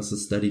came across a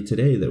study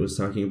today that was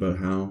talking about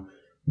how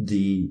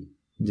the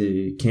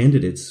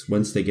candidates,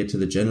 once they get to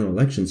the general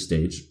election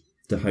stage,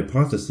 the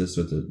hypothesis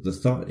or the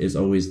thought is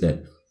always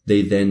that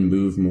they then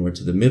move more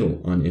to the middle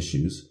on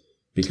issues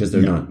because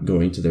they're not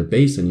going to their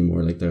base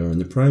anymore like they are in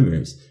the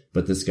primaries.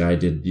 But this guy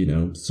did,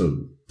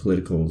 so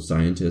political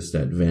scientist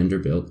at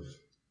Vanderbilt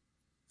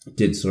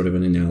did sort of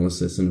an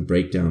analysis and a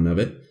breakdown of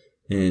it.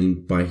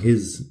 And by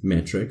his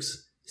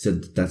metrics, he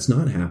said that's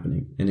not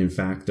happening. And in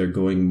fact, they're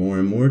going more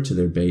and more to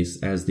their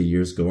base as the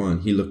years go on.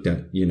 He looked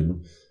at,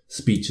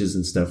 speeches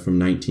and stuff from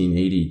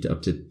 1980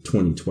 up to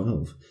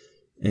 2012.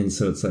 And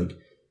so it's like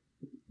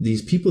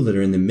these people that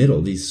are in the middle,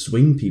 these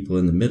swing people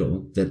in the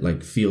middle that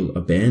like feel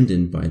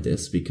abandoned by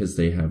this because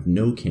they have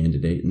no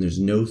candidate and there's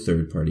no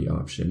third party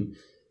option.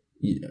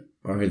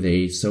 Are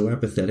they so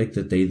apathetic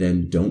that they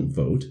then don't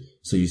vote?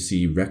 So you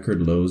see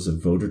record lows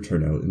of voter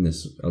turnout in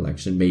this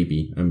election.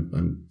 Maybe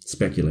I'm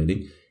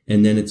speculating.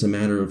 And then it's a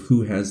matter of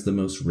who has the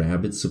most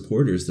rabid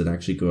supporters that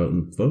actually go out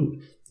and vote.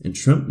 And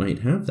Trump might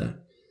have that.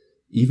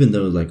 Even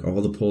though like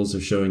all the polls are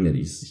showing that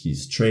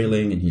he's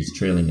trailing and he's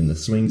trailing in the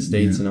swing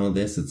states and all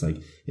this, it's like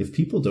if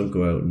people don't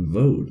go out and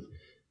vote,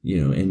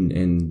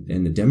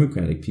 and the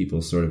Democratic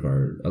people sort of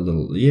are a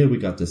little, we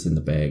got this in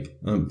the bag.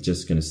 I'm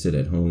just going to sit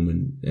at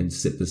home and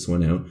sit this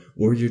one out.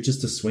 Or you're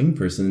just a swing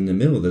person in the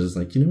middle that is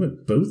like, you know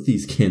what? Both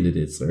these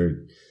candidates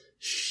are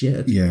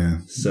shit. Yeah.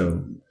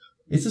 So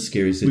it's a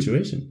scary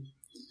situation.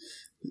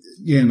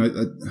 Yeah. And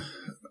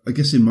I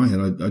guess in my head,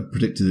 I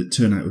predicted that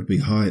turnout would be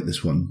high at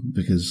this one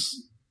because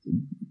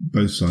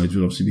both sides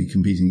would obviously be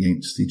competing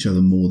against each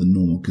other more than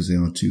normal because they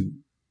are two,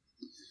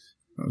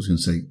 I was going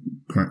to say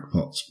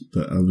crackpots,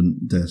 but I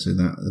wouldn't dare say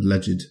that.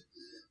 Alleged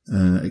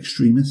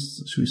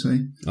extremists, should we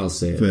say? I'll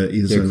say it. For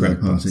either side of the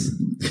party.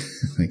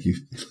 Thank you.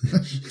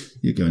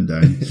 You're going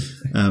down.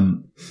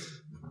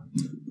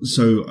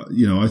 So,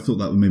 I thought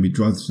that would maybe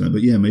drive this down.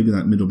 But yeah, maybe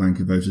that middle bank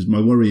of voters.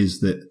 My worry is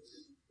that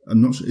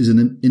I'm not sure, is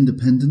an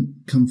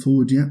independent come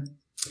forward yet?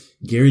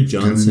 Gary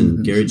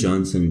Johnson,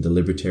 the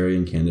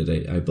Libertarian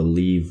candidate, I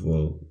believe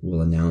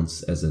will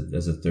announce as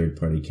a third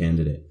party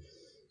candidate.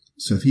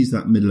 So if he's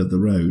that middle of the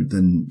road,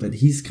 then... But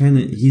he's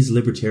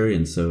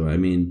libertarian, so, I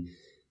mean,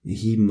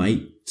 he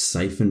might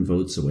siphon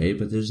votes away,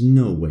 but there's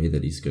no way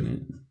that he's going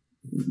to...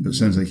 But it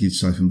sounds like he'd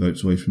siphon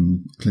votes away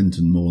from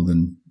Clinton more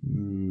than...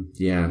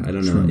 Yeah, I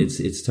don't Trump. know.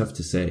 It's tough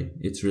to say.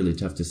 It's really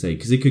tough to say,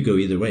 because it could go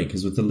either way,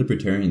 because with the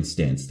libertarian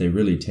stance, they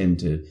really tend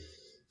to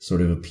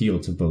sort of appeal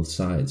to both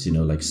sides,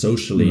 like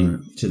socially right.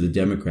 to the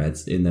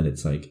Democrats, in that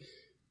it's like,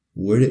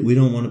 we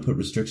don't want to put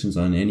restrictions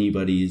on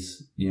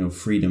anybody's,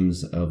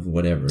 freedoms of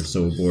whatever.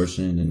 So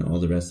abortion and all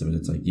the rest of it.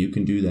 It's like, you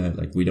can do that.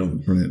 Like, we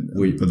don't. Brilliant.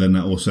 But then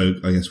that also,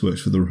 I guess,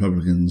 works for the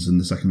Republicans and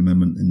the Second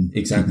Amendment in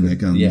keeping their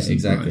guns. Yeah,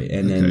 exactly. Right.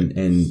 And then,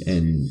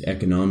 and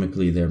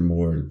economically, they're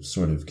more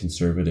sort of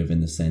conservative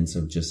in the sense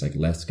of just like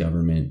less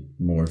government,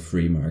 more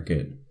free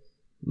market,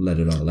 let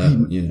it all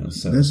out,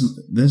 so.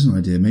 There's an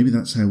idea. Maybe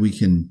that's how we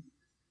can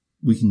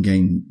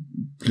gain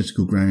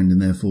political ground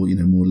and therefore,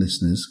 more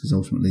listeners, because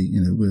ultimately,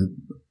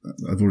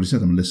 I've already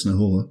said I'm a listener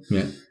whore.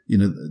 Yeah.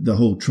 The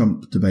whole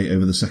Trump debate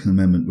over the Second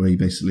Amendment, where he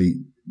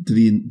basically did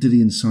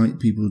he incite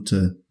people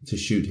to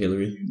shoot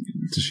Hillary?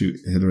 To shoot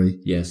Hillary?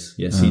 Yes,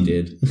 he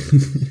did.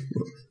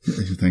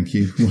 Thank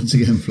you once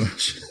again,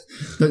 Flash.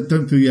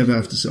 Don't feel you ever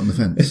have to sit on the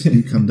fence.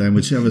 You come down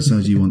whichever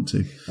side you want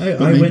to.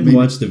 I went and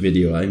watched the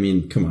video. I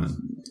mean, come on.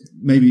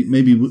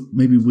 Maybe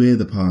we're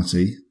the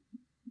party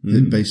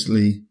that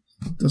basically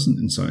doesn't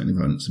incite any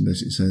violence and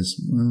basically says,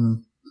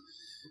 well,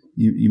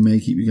 you may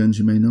keep your guns,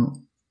 you may not.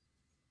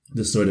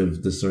 The sort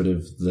of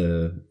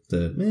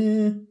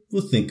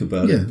we'll think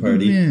about it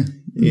party.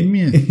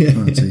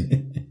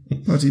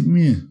 Party,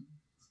 meh.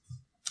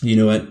 You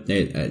know what?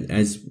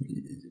 As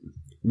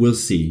we'll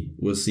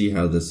see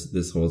how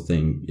this whole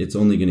thing. It's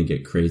only going to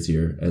get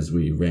crazier as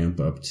we ramp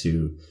up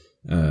to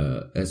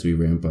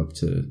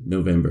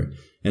November.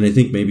 And I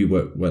think maybe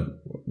what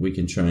we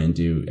can try and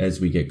do as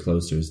we get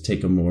closer is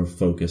take a more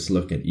focused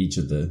look at each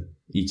of the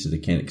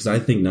candidates, because I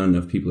think not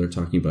enough people are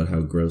talking about how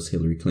gross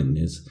Hillary Clinton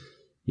is,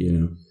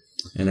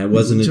 And that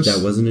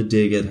wasn't a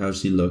dig at how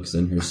she looks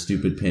and her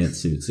stupid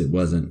pantsuits. It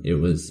wasn't. It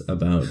was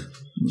about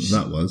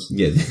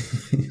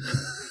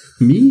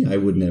me. I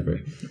would never.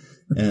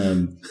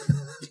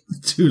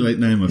 Too late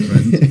now, my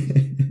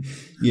friend.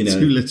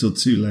 Too little,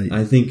 too late.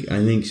 I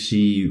think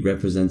she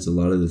represents a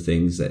lot of the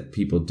things that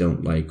people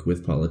don't like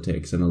with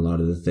politics, and a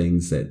lot of the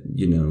things that,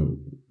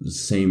 the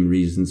same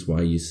reasons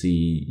why you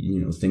see,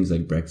 things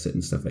like Brexit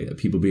and stuff like that.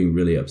 People being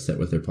really upset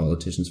with their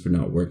politicians for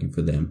not working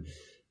for them.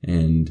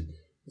 And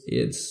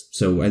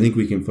so I think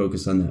we can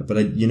focus on that.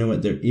 But you know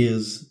what? There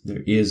is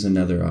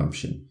another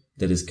option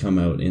that has come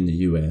out in the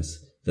US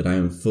that I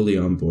am fully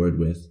on board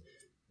with.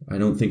 I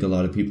don't think a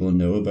lot of people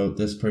know about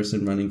this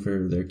person running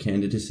for their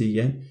candidacy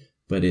yet,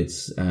 but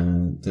it's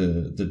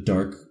the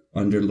Dark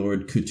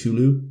Underlord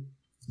Cthulhu.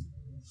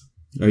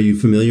 Are you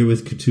familiar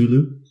with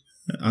Cthulhu?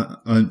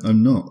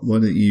 I'm not. Why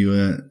don't you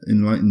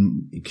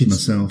enlighten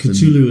myself?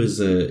 Cthulhu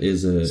is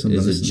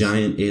a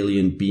giant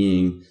alien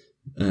being,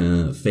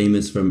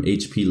 famous from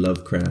H.P.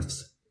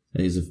 Lovecraft's.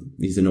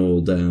 He's an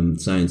old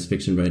science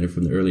fiction writer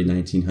from the early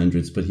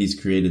 1900s, but he's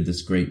created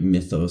this great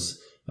mythos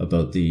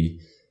about the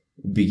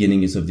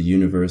beginnings of the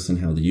universe and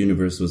how the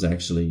universe was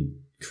actually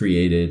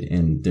created.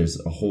 And there's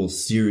a whole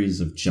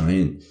series of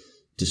giant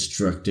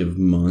destructive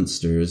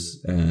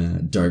monsters,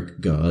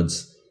 dark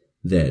gods,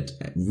 that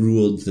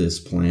ruled this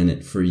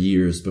planet for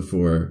years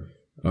before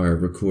our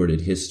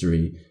recorded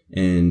history.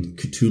 And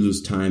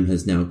Cthulhu's time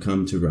has now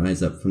come to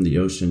rise up from the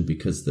ocean,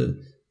 because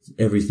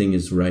everything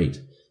is right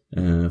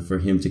for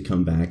him to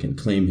come back and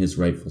claim his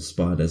rightful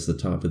spot as the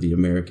top of the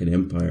American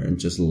empire and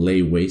just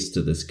lay waste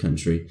to this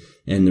country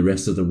and the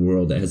rest of the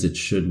world, as it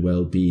should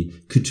well be.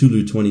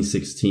 Cthulhu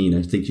 2016.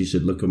 I think you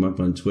should look him up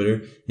on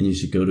Twitter, and you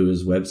should go to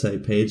his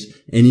website page.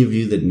 Any of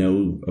you that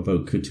know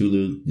about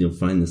Cthulhu, you'll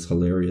find this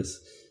hilarious.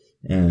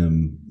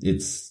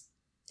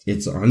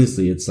 It's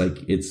honestly, it's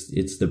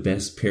the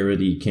best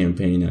parody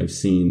campaign I've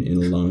seen in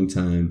a long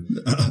time.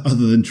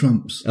 Other than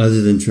Trump's.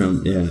 Other than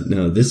Trump, yeah.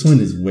 No, this one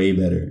is way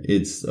better.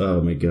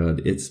 Oh my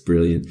God, it's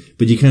brilliant.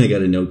 But you kind of got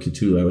to know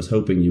Cthulhu. I was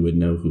hoping you would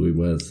know who he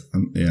was.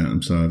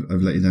 I'm sorry,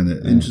 I've let you down.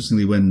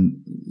 Interestingly,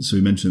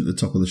 we mentioned at the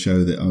top of the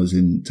show that I was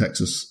in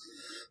Texas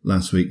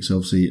last week. So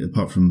obviously,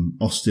 apart from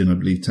Austin, I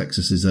believe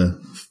Texas is a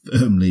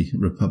firmly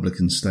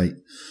Republican state.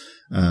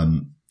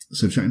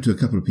 So chatting to a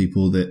couple of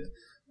people that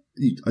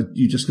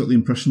you just got the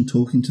impression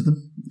talking to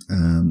them,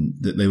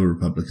 that they were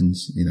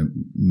Republicans,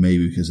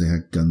 maybe because they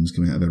had guns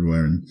coming out of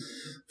everywhere and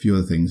a few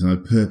other things. And I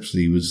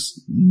purposely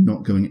was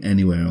not going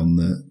anywhere on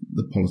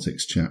the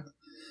politics chat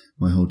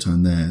my whole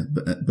time there.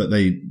 But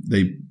they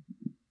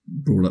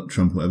brought up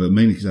Trump or whatever,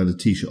 mainly because I had a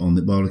t-shirt on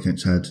that by all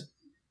accounts had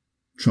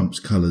Trump's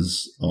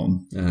colours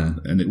on.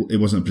 And it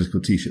wasn't a political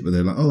t-shirt, but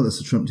they're like, oh,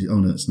 that's a Trump t-shirt. Oh,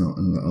 no, it's not.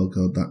 And I'm like, oh,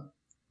 God, that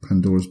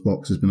Pandora's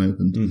box has been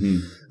opened.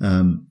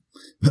 Mm-hmm.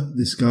 But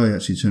this guy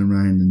actually turned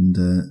around and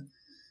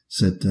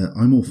said,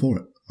 I'm all for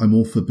it. I'm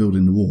all for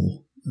building the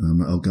wall. And I'm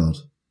like, oh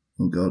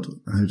God,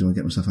 how do I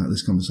get myself out of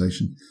this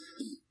conversation?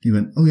 He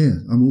went, oh yeah,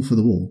 I'm all for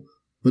the wall,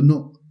 but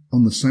not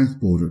on the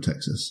south border of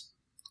Texas,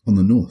 on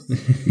the north.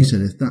 He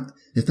said, if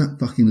that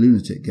fucking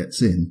lunatic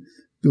gets in,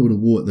 build a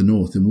wall at the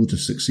north and we'll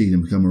just succeed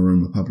and become our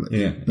own republic.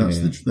 Yeah, that's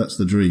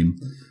the dream.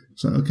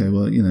 So, okay,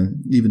 well,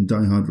 even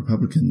diehard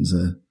Republicans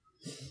are,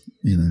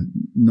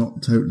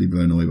 not totally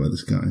blown away by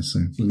this guy. So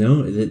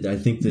no, I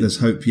think that there's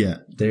hope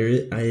yet.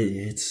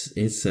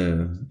 It's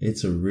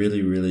a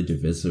really, really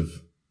divisive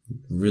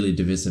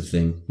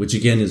thing, which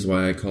again is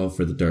why I call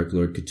for the Dark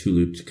Lord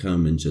Cthulhu to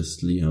come and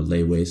just,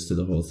 lay waste to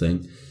the whole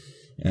thing.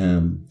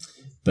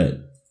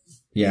 But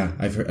yeah,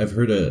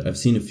 I've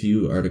seen a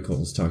few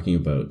articles talking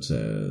about,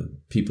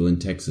 people in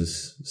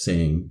Texas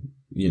saying,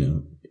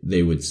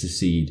 they would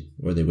secede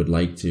or they would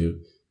like to.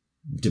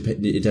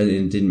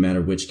 It didn't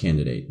matter which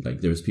candidate. Like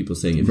there was people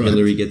saying if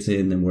Hillary gets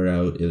in, then we're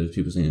out. There was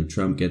people saying if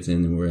Trump gets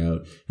in, then we're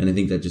out. And I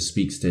think that just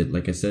speaks to,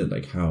 like I said,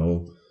 like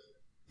how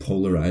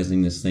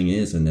polarizing this thing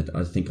is, and that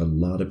I think a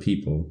lot of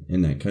people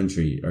in that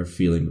country are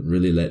feeling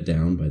really let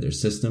down by their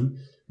system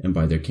and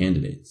by their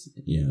candidates.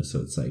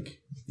 So it's like,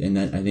 and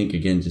that I think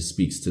again just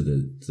speaks to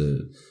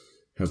the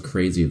how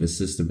crazy of a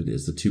system it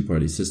is. The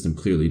two-party system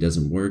clearly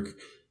doesn't work.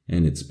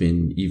 And it's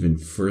been even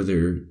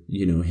further,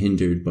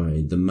 hindered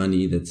by the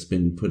money that's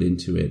been put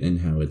into it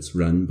and how it's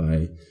run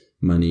by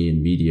money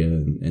and media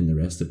and the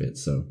rest of it.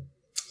 So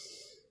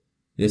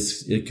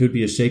it could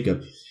be a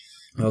shakeup.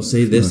 I'll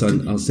say this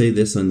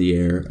on the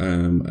air.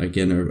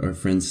 Again, our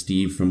friend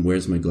Steve from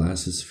Where's My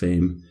Glasses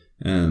fame,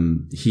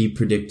 he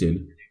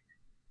predicted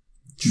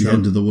the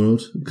end of the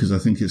world, because I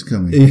think it's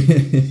coming.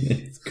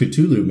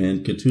 Cthulhu,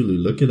 man.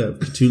 Cthulhu. Look it up.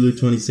 Cthulhu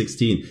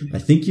 2016. I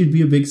think you'd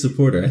be a big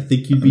supporter. I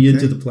think you'd be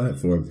into the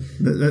platform.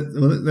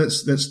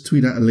 Let's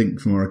tweet out a link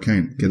from our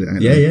account. Get it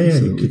out. Yeah.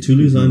 So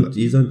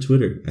he's on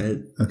Twitter.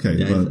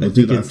 We'll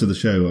do that after the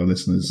show, our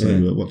listeners.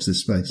 So watch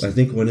this space. I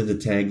think one of the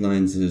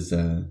taglines is,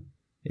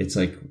 it's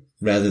like,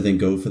 rather than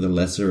go for the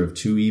lesser of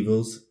two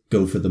evils,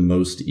 go for the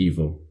most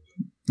evil.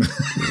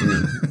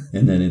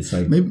 And then it's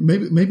like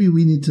maybe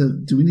we need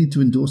to. Do we need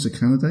to endorse a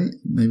candidate?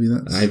 Maybe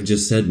that's. I've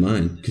just said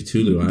mine,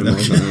 Cthulhu. I'm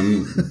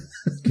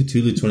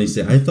Cthulhu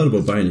 26. I thought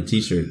about buying a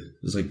T-shirt.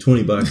 It was like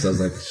 $20. I was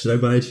like, should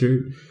I buy a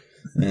shirt?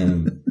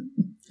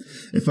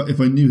 If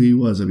I knew who he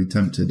was, I'd be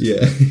tempted.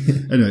 Yeah.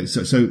 Anyway,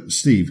 so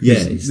Steve.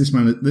 Yeah. This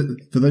man.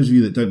 For those of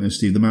you that don't know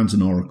Steve, the man's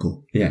an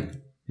oracle. Yeah.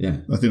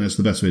 I think that's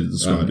the best way to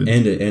describe it.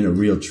 And a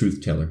real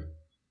truth teller.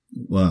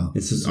 Wow.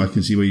 I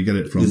can see where you get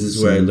it from. This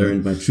is where I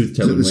learned my truth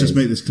telling ways. Let's just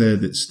make this clear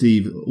that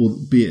Steve,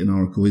 albeit an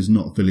oracle, is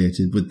not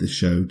affiliated with this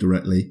show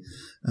directly.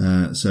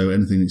 So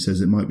anything that he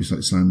says, it might be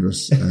slightly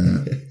slanderous.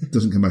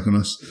 Doesn't come back on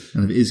us.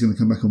 And if it is going to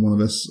come back on one of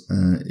us,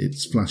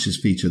 it's Flash's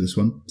feature, this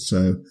one.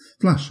 So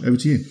Flash, over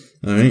to you.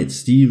 All right.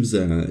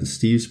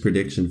 Steve's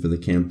prediction for the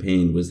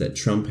campaign was that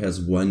Trump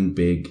has one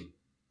big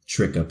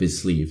trick up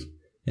his sleeve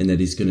and that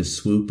he's going to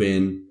swoop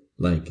in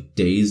like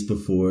days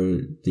before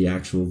the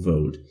actual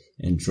vote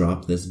and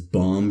drop this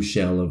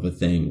bombshell of a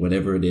thing,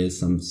 whatever it is,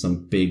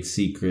 some big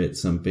secret,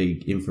 some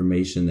big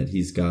information that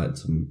he's got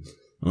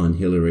on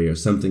Hillary or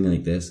something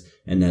like this,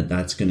 and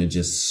that's going to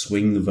just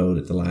swing the vote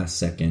at the last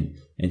second,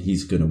 and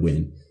he's going to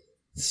win.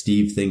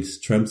 Steve thinks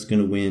Trump's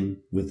going to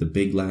win with a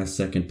big last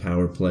second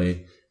power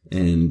play,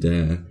 and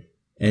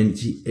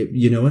he,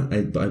 you know what?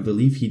 I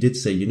believe he did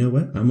say, you know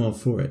what? I'm all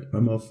for it.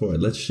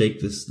 Let's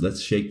shake this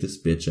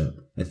bitch up,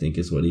 I think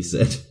is what he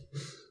said.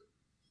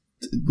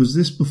 Was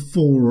this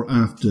before or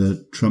after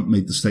Trump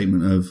made the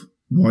statement of,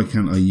 why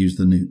can't I use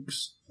the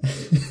nukes?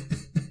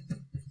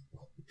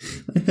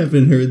 I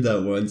haven't heard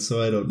that one,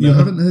 so I don't know. You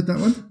haven't heard that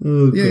one?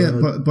 Oh, yeah,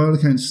 God. yeah. By all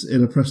accounts,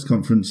 in a press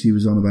conference, he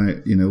was on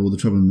about, all the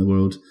trouble in the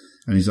world.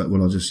 And he's like,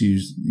 well, I'll just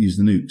use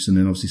the nukes. And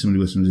then obviously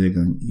somebody was in his ear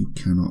going, you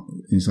cannot.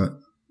 And he's like,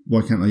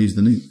 why can't I use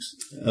the nukes?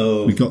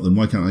 Oh, we got them.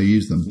 Why can't I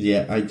use them?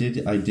 Yeah, I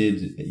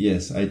did.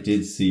 Yes, I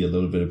did see a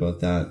little bit about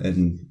that.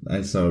 And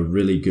I saw a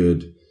really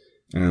good,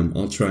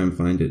 I'll try and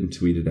find it and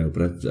tweet it out,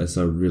 but I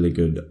saw a really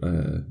good,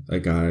 a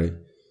guy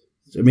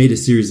made a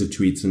series of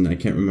tweets, and I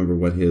can't remember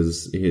what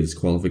his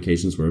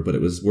qualifications were, but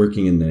it was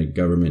working in the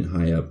government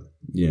high up,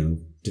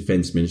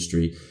 defense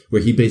ministry,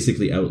 where he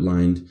basically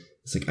outlined,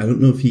 it's like, I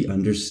don't know if he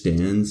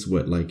understands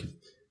what, like,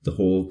 the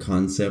whole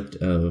concept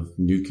of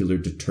nuclear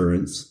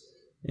deterrence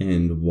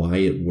and why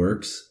it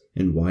works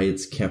and why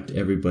it's kept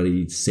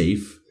everybody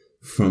safe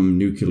from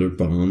nuclear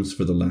bombs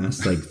for the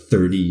last like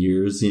 30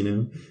 years, you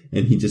know?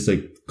 And he just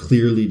like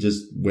clearly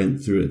just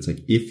went through it. It's like,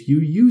 if you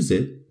use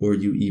it or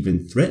you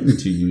even threaten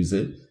to use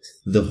it,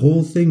 the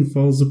whole thing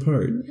falls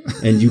apart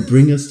and you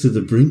bring us to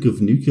the brink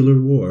of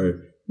nuclear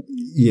war,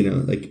 you know,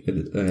 like,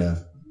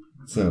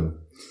 so,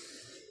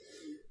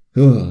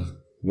 oh,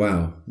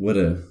 wow. What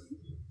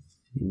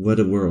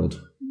a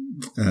world.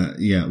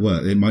 Yeah,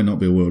 well, it might not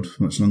be a world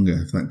for much longer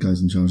if that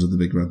guy's in charge of the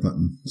big red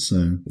button.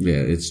 So yeah,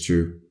 it's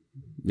true.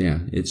 Yeah,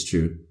 it's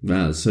true.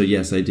 So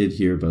yes, I did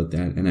hear about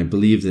that, and I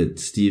believe that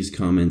Steve's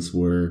comments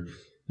were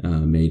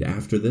made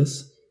after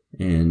this.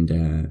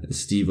 And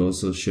Steve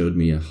also showed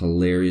me a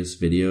hilarious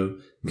video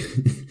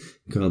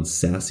called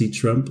 "Sassy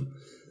Trump."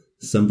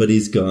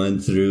 Somebody's gone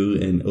through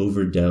and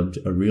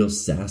overdubbed a real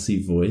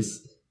sassy voice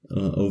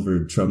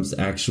over Trump's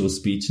actual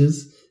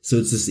speeches. So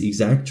it's this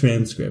exact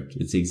transcript.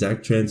 It's the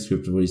exact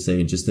transcript of what he's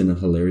saying, just in a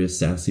hilarious,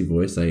 sassy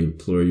voice. I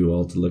implore you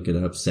all to look it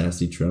up.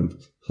 Sassy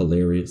Trump.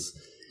 Hilarious.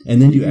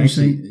 And then you're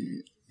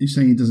saying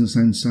he doesn't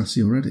sound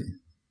sassy already?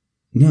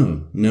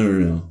 No.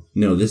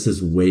 This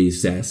is way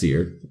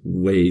sassier.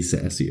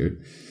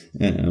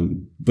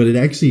 But it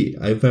actually,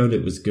 I found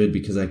it was good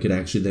because I could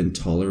actually then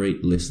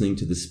tolerate listening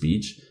to the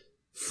speech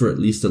for at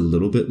least a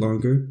little bit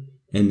longer.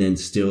 And then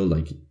still,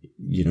 like,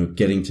 you know,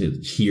 getting to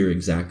hear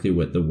exactly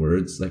what the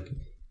words, like,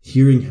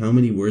 hearing how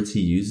many words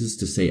he uses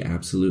to say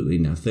absolutely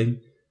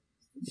nothing.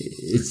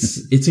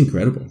 It's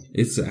incredible.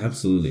 It's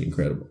absolutely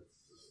incredible.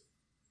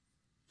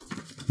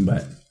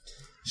 But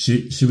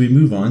should we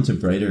move on to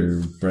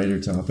brighter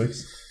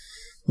topics?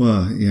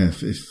 Well, yeah.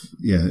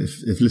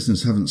 If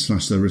listeners haven't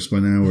slashed their wrists by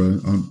now or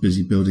aren't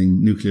busy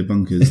building nuclear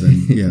bunkers,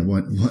 then yeah,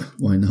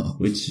 why not?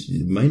 Which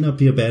might not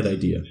be a bad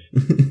idea.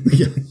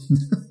 Yeah.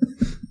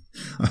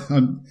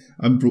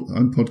 I'm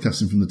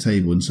podcasting from the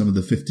table, and some of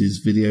the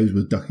 50s videos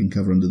were ducking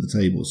cover under the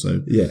table.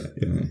 So yeah.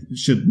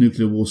 Should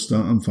nuclear war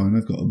start, I'm fine.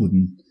 I've got a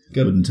wooden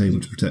table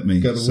to protect me.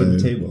 Got a wooden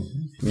table.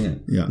 Yeah,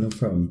 no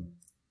problem.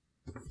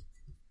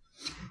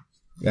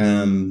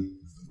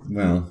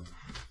 Well,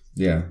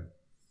 yeah.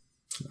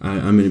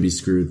 I'm going to be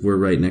screwed. We're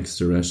right next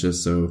to Russia,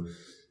 so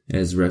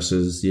as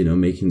Russia's, you know,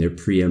 making their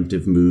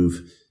preemptive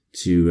move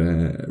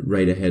to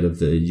right ahead of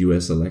the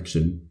U.S.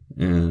 election,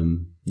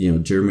 you know,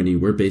 Germany,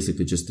 we're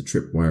basically just the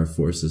tripwire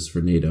forces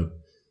for NATO.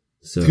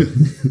 So,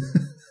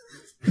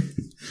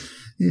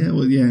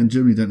 and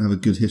Germany don't have a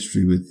good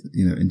history with,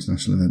 you know,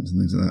 international events and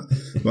things like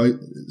that. But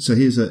so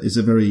here's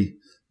a very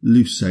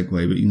loose segue,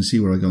 but you can see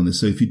where I go on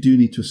this. So if you do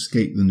need to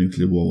escape the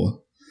nuclear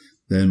war,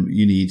 then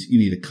you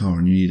need a car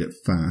and you need it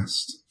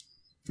fast.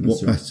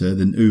 What better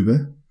than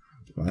Uber?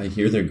 I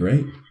hear they're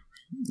great.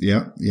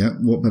 Yeah.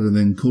 What better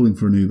than calling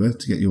for an Uber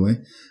to get you away?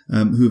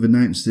 Who have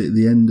announced that at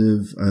the end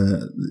of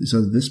it's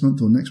either this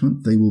month or next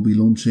month, they will be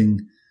launching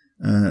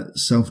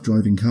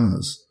self-driving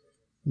cars.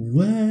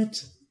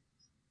 What?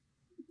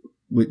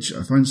 Which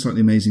I find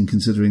slightly amazing,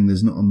 considering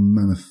there's not a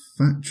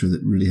manufacturer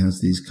that really has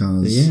these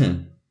cars. Yeah.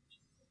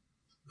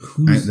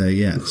 Out there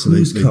yet? So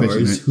whose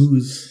cars?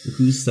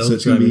 Whose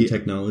self-driving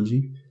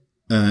technology?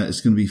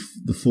 It's going to be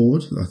the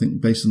Ford, I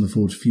think, based on the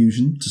Ford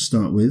Fusion to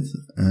start with.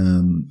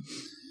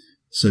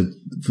 So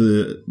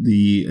for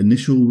the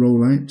initial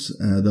rollout,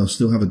 they'll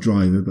still have a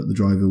driver, but the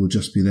driver will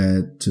just be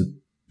there to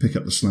pick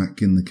up the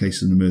slack in the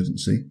case of an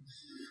emergency.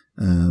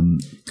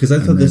 Because I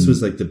thought this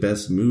was like the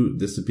best move.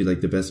 This would be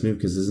like the best move,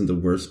 because isn't the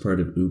worst part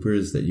of Uber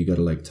is that you got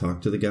to like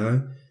talk to the guy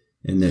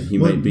and that he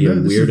might be a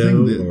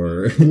weirdo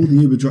or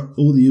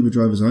all the Uber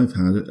drivers I've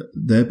had,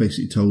 they're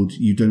basically told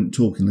you don't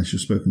talk unless you're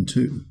spoken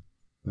to.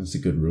 That's a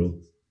good rule.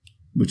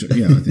 Which,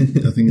 yeah, I think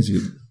is a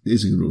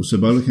good rule. So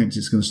by all accounts,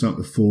 it's going to start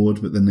with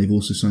Ford, but then they've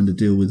also signed a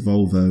deal with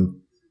Volvo,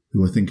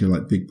 who I think are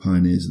like big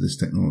pioneers of this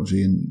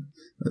technology. And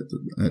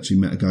I actually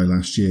met a guy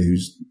last year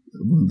who's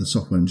one of the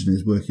software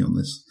engineers working on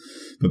this.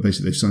 But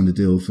basically, they've signed a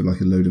deal for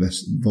like a load of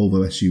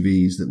Volvo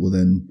SUVs that will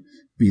then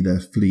be their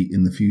fleet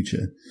in the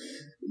future.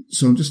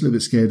 So I'm just a little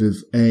bit scared of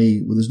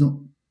there's not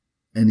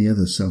any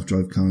other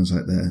self-drive cars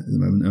out there at the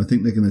moment. And I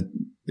think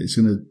it's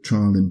going to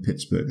trial in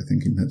Pittsburgh, I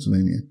think, in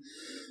Pennsylvania.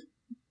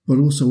 But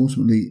also,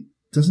 ultimately,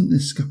 doesn't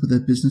this scupper their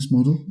business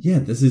model? Yeah,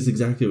 this is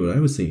exactly what I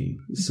was saying.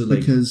 So,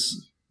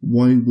 because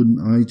why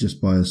wouldn't I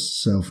just buy a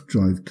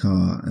self-drive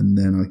car and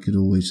then I could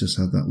always just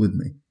have that with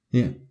me?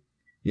 Yeah.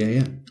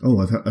 Oh,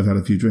 I've had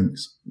a few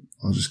drinks.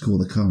 I'll just call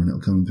the car and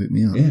it'll come and pick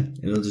me up. Yeah,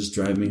 it'll just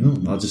drive me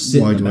home. I'll just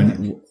sit in the back.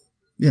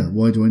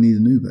 Why do I need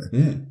an Uber?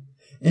 Yeah.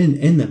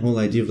 And the whole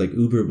idea of like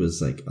Uber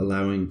was like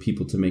allowing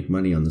people to make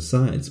money on the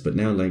sides. But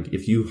now, like,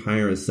 if you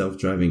hire a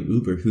self-driving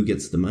Uber, who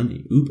gets the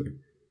money? Uber.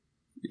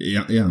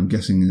 Yeah. I'm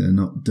guessing they're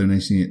not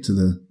donating it to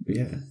the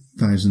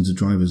thousands of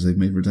drivers they've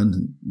made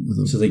redundant.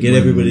 So they get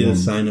everybody to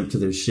sign up to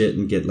their shit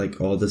and get like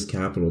all this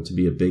capital to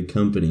be a big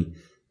company.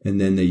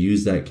 And then they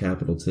use that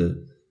capital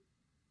to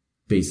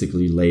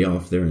basically lay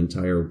off their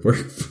entire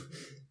workforce.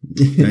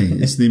 Hey,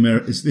 it's the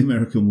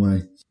American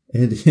way.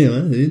 And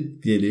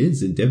it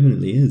is. It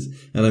definitely is.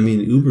 And I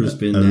mean, Uber's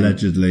been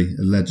allegedly.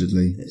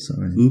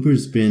 Sorry,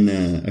 Uber's been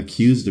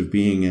accused of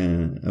being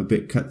a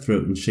bit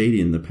cutthroat and shady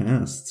in the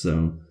past.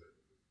 So,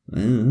 I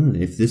don't know.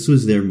 If this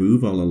was their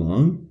move all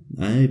along,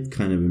 I'm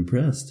kind of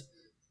impressed.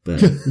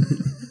 But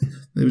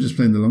they were just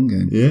playing the long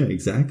game. Yeah,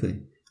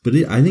 exactly. But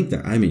I think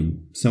that,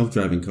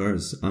 self-driving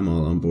cars, I'm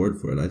all on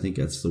board for it. I think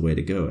that's the way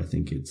to go. I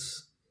think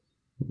it's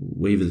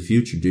wave of the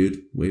future,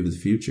 dude. Wave of the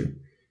future.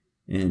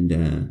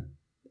 And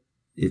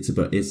it's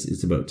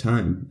about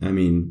time. I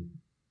mean,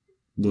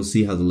 we'll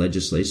see how the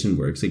legislation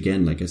works.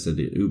 Again, like I said,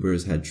 Uber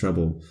has had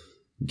trouble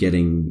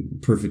getting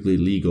perfectly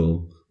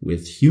legal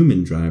with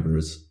human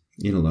drivers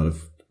in a lot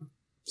of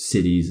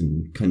cities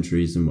and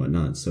countries and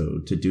whatnot. So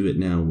to do it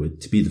now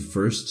to be the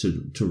first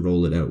to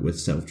roll it out with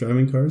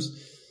self-driving cars,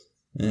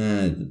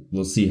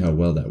 we'll see how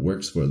well that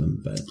works for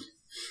them. But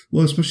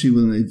well, especially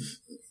when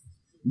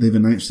they've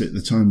announced it at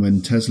the time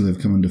when Tesla have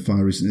come under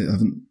fire recently.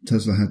 Haven't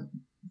Tesla had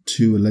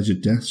 2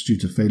 alleged deaths due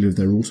to failure of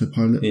their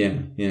autopilot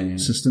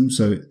system?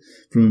 So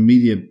from a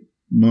media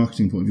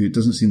marketing point of view, it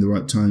doesn't seem the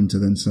right time to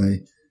then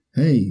say,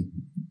 hey,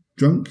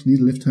 drunk, need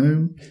a lift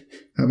home?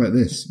 How about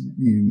this?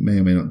 You may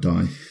or may not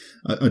die.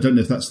 I don't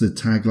know if that's the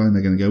tagline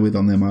they're going to go with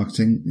on their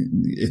marketing.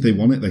 If they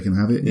want it, they can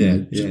have it.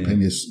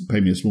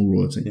 Pay me a small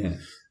royalty. Yeah.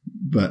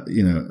 But,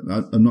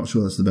 I'm not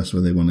sure that's the best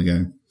way they want to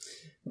go.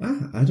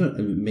 I don't,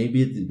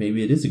 maybe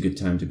it is a good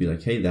time to be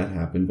like, hey, that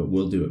happened, but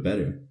we'll do it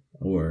better.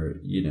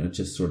 Or,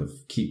 just sort of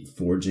keep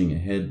forging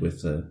ahead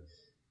with the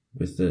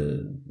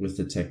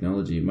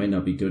technology. It might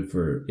not be good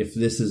for, if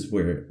this is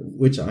where,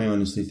 which I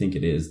honestly think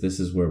it is, this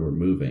is where we're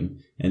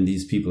moving. And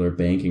these people are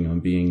banking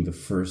on being the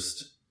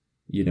first,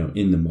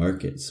 in the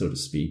market, so to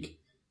speak.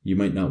 You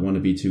might not want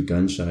to be too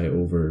gun shy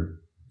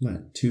over,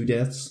 2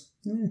 deaths?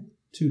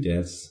 2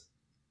 deaths.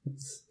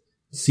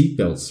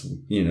 Seatbelts,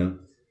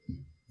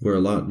 were a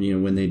lot,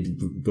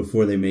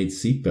 before they made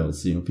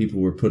seatbelts,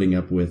 people were putting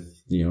up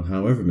with,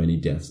 however many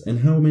deaths. And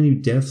how many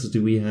deaths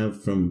do we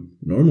have from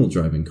normal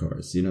driving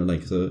cars?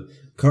 The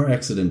car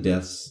accident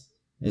deaths,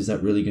 is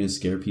that really going to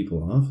scare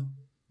people off?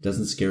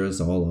 Doesn't scare us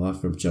all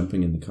off from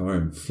jumping in the car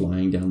and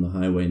flying down the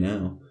highway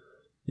now,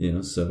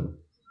 so.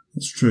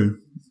 That's true.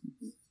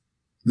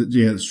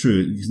 Yeah, it's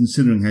true.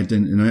 Considering how,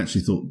 and I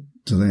actually thought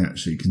today,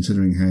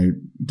 considering how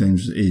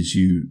dangerous it is,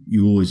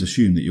 you always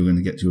assume that you're going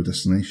to get to your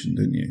destination,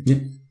 don't you? Yeah.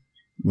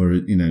 Where,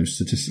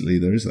 statistically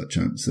there is that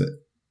chance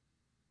that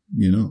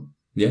you're not.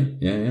 Yeah.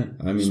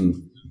 I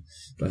mean,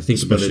 I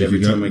think about it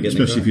every time I get in the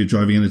car. Especially if you're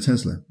driving in a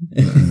Tesla.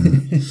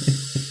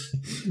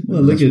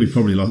 Well, we've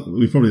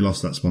probably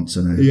lost that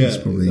sponsor now. Yeah,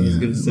 probably, I was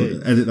going to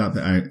say. Edit that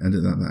bit out.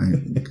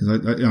 Because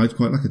I'd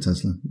quite like a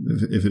Tesla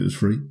if it was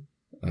free.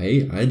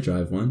 I'd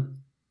drive one.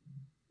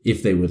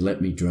 If they would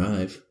let me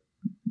drive.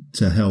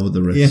 To hell with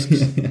the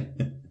risks. Yeah.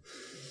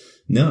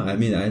 No, I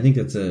mean, I think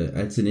it's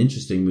an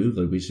interesting move.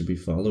 Like, we should be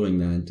following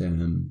that.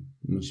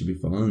 We should be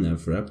following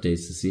that for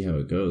updates to see how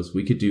it goes.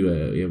 We could do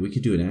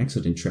an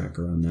accident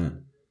tracker on that.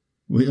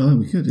 We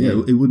could.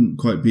 Yeah. It wouldn't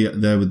quite be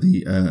there with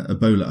the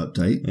Ebola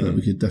update, but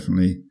we could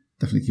definitely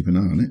keep an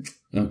eye on it.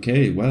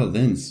 Okay. Well,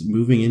 then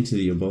moving into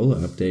the Ebola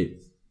update,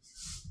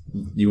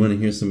 you want to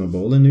hear some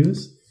Ebola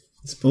news?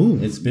 It's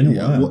been a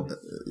while.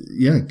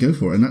 Go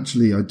for it. And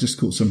actually, I just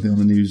caught something on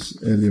the news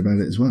earlier about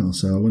it as well.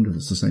 So I wonder if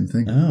it's the same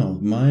thing. Oh,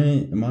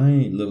 my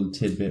little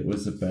tidbit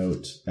was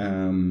about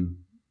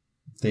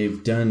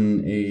they've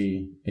done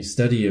a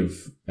study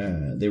of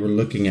they were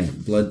looking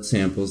at blood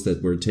samples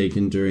that were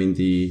taken during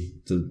the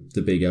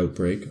big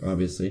outbreak,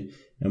 obviously.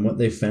 And what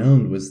they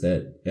found was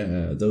that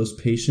those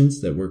patients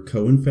that were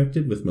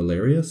co-infected with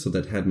malaria, so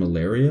that had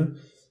malaria,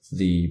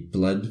 the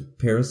blood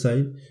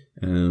parasite,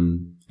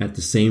 at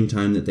the same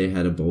time that they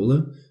had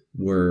Ebola,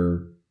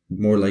 were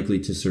more likely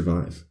to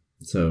survive.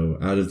 So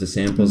out of the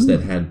samples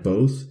that had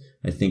both,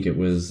 I think it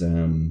was...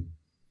 so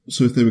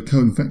if they were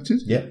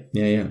co-infected? Yeah.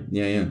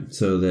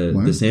 So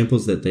the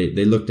samples that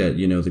they looked at,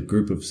 the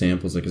group of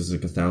samples, it was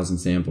 1,000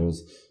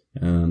 samples.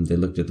 They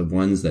looked at the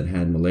ones that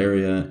had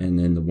malaria and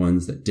then the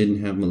ones that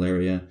didn't have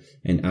malaria.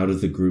 And out of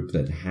the group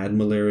that had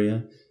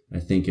malaria, I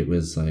think it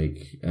was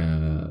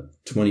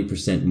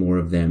 20% more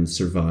of them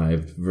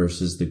survived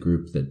versus the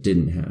group that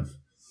didn't have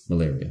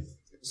malaria.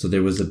 So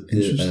there was a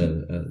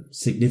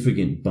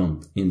significant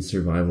bump in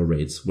survival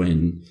rates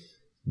when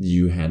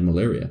you had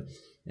malaria.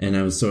 And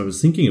I was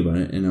thinking about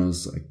it, and I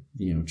was like,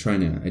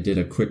 I did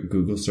a quick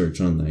Google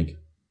search on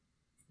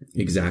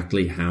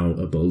exactly how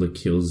Ebola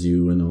kills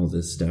you and all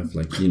this stuff.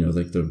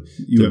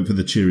 You went for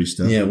the cheery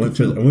stuff. Yeah, I went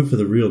for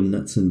the real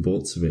nuts and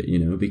bolts of it,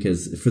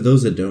 because for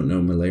those that don't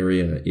know,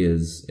 malaria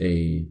is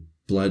a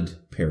blood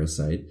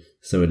parasite.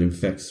 So it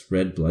infects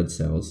red blood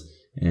cells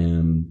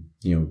and,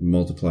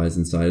 multiplies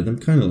inside of them,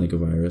 kind of like a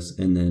virus,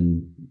 and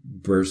then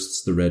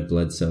bursts the red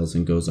blood cells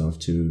and goes off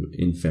to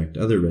infect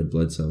other red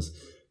blood cells.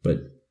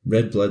 But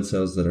red blood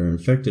cells that are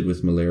infected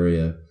with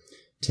malaria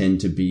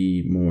tend to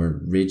be more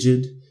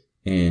rigid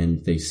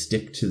and they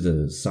stick to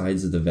the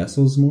sides of the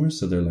vessels more.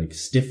 So they're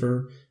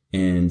stiffer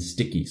and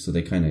sticky. So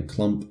they kind of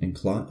clump and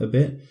clot a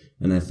bit.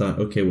 And I thought,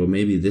 okay, well,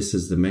 maybe this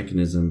is the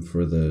mechanism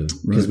for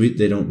because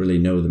they don't really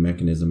know the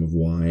mechanism of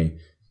why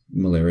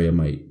malaria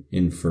might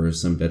infer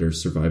some better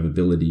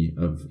survivability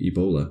of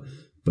Ebola.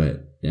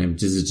 But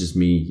this is just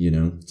me,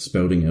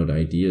 spouting out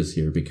ideas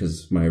here,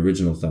 because my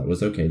original thought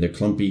was, okay, they're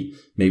clumpy.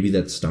 Maybe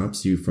that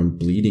stops you from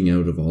bleeding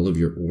out of all of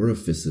your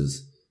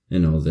orifices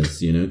and all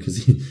this,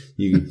 because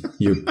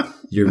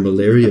your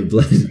malaria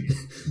blood,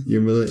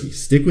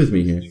 stick with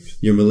me here.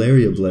 Your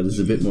malaria blood is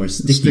a bit more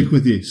sticky. Stick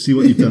with you. See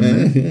what you've done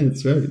there. Yeah,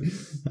 that's right.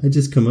 I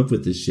just come up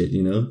with this shit,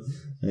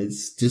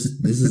 This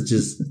is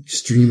just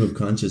stream of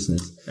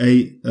consciousness.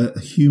 A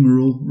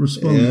humoral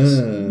response.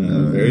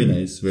 Yeah, very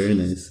nice, very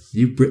nice.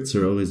 You Brits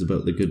are always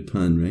about the good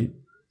pun, right?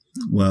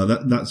 Well,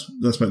 that's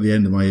about the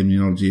end of my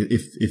immunology.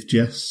 If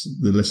Jess,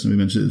 the listener we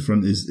mentioned at the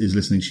front, is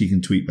listening, she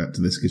can tweet back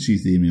to this because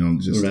she's the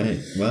immunologist. Right.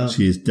 Wow.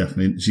 She is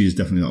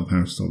definitely not a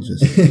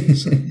parasitologist.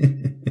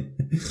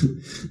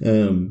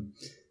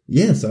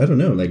 Yeah, so I don't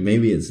know,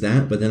 maybe it's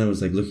that, but then I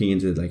was looking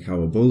into how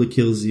Ebola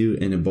kills you,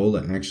 and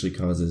Ebola actually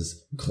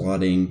causes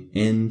clotting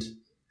and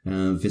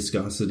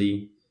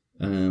viscosity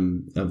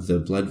of the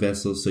blood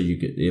vessels, so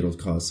it'll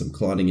cause some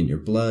clotting in your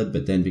blood,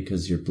 but then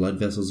because your blood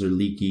vessels are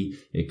leaky,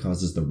 it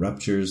causes the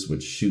ruptures,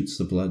 which shoots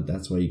the blood.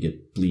 That's why you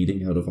get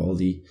bleeding out of all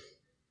the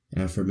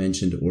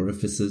aforementioned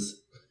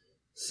orifices.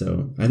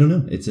 So I don't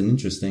know. It's an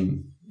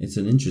interesting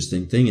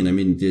thing, and I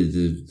mean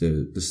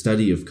the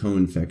study of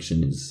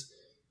co-infection is,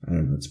 I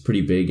don't know, it's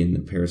pretty big in the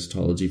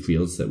parasitology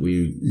fields that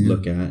we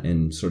look at,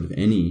 and sort of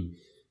any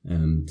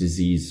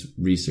disease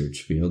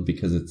research field,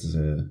 because it's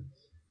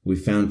we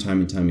found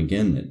time and time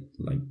again that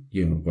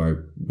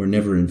we're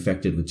never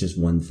infected with just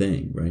one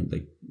thing, right?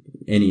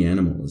 Any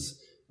animal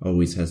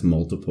always has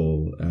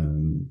multiple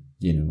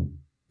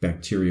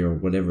bacteria or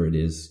whatever it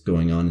is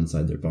going on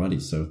inside their body.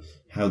 So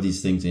how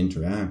these things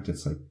interact,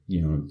 it's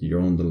your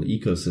own little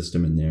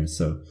ecosystem in there.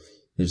 So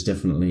there's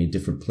definitely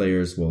different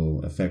players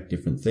will affect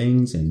different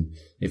things. And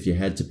if you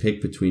had to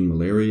pick between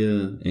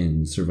malaria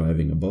and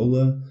surviving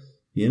Ebola,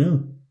 get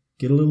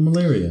a little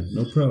malaria,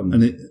 no problem.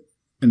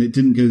 And it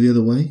didn't go the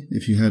other way.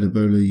 If you had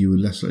Ebola, you were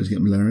less likely to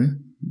get malaria.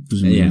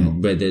 Yeah,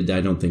 but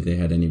I don't think they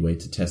had any way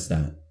to test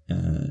that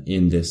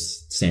in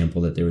this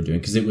sample that they were doing,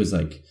 because it was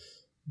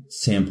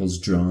samples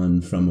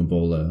drawn from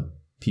Ebola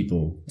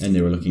people, and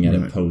they were looking at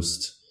it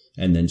post,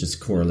 and then just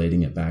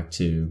correlating it back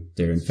to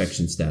their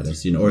infection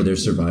status, or their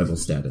survival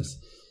status.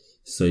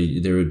 So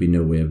there would be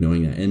no way of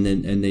knowing that. And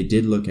they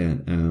did look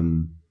at,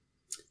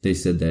 they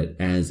said that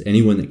as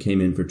anyone that came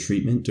in for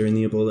treatment during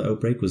the Ebola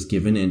outbreak was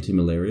given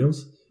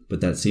antimalarials,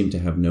 but that seemed to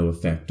have no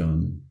effect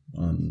on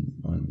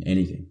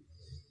anything,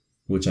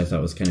 which I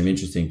thought was kind of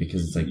interesting,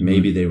 because it's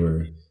maybe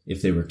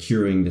if they were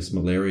curing this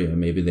malaria,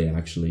 maybe they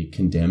actually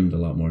condemned a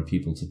lot more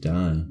people to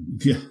die.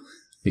 Yeah.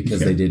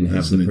 Because they didn't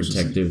have the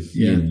protective,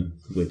 and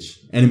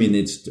I mean,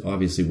 it's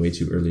obviously way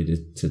too early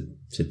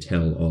to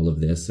tell all of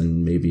this,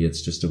 and maybe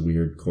it's just a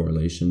weird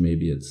correlation,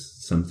 maybe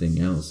it's something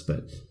else,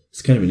 but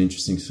it's kind of an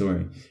interesting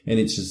story. And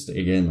it's just,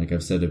 again, like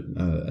I've said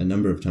a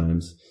number of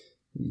times,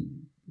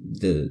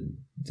 the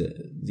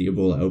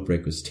Ebola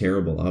outbreak was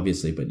terrible,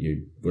 obviously, but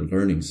we're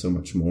learning so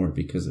much more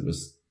because it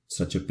was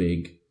such a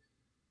big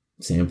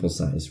sample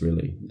size,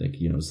 really.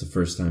 It's the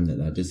first time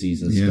that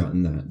disease has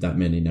gotten that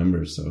many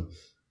numbers, so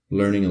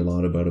learning a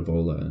lot about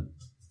Ebola.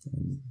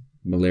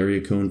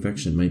 Malaria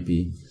co-infection might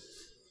be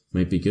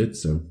good.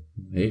 So,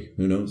 hey,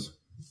 who knows?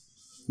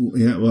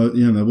 Yeah, well,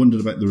 yeah, and I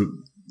wondered about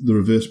the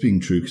reverse being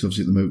true, because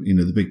obviously at the moment,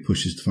 the big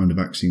push is to find a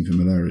vaccine for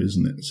malaria,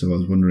 isn't it? So I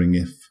was wondering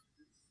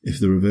if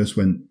the reverse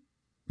went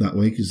that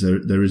way, because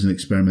there is an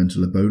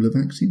experimental Ebola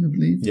vaccine, I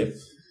believe. Yep.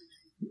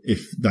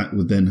 If that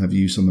would then have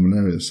use on the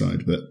malaria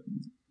side, but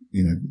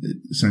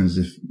it sounds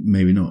as if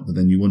maybe not, but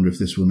then you wonder if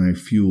this will now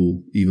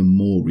fuel even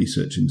more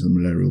research into the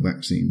malarial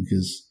vaccine,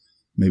 because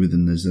maybe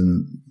then there's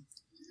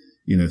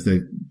if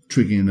they're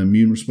triggering an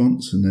immune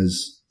response, and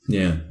there's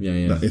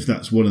if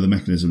that's one of the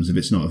mechanisms. If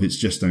it's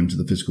just down to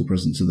the physical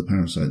presence of the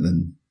parasite,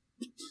 then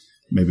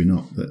maybe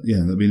not. But yeah,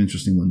 that'd be an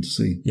interesting one to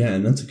see. Yeah,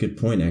 and that's a good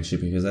point,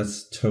 actually, because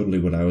that's totally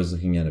what I was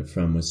looking at it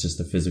from, was just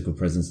the physical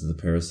presence of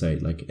the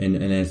parasite.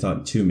 And I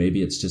thought too,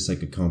 maybe it's just a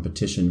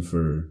competition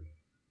for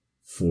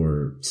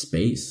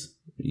space,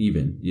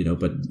 even,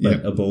 but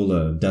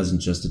Ebola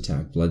doesn't just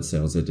attack blood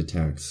cells, it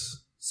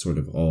attacks sort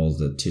of all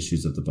the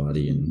tissues of the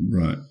body, and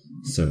right.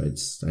 So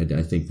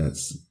I think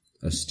that's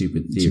a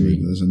stupid theory.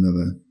 So there's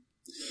another.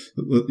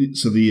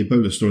 So the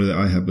Ebola story that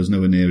I had was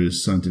nowhere near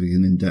as scientific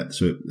and in depth.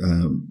 So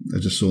I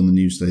just saw on the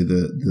news today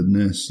the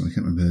nurse, I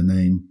can't remember her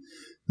name,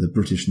 the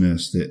British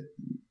nurse that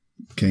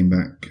came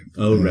back.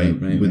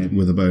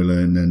 With Ebola,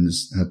 and then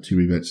had 2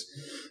 reboots.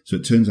 So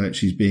it turns out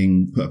she's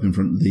being put up in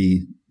front of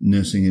the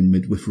Nursing and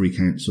Midwifery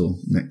Council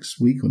next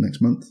week or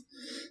next month,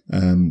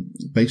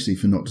 basically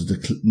for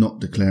not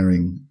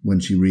declaring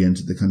when she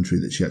re-entered the country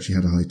that she actually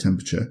had a high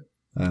temperature.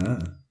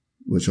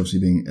 Which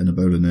obviously, being an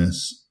Ebola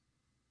nurse,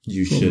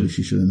 she should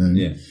have known.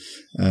 Yeah.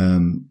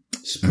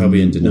 She's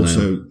probably in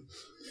denial.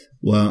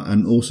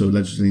 And also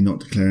allegedly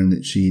not declaring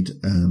that she'd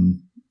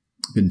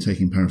been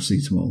taking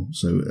paracetamol,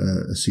 so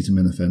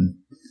acetaminophen,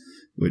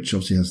 which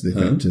obviously has the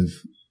effect of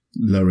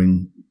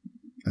lowering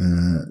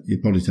your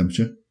body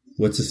temperature.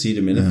 What's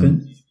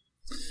acetaminophen?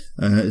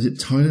 Is it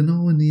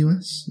Tylenol in the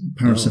US?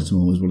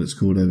 Paracetamol is what it's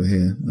called over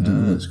here. I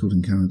don't know what it's called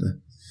in Canada.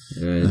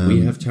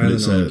 We have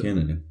Tylenol in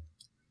Canada.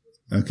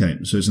 Okay,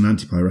 so it's an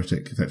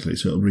antipyretic, effectively,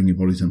 so it'll bring your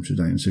body temperature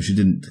down. So she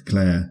didn't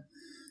declare,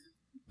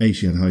 A,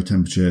 she had high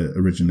temperature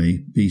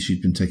originally, B,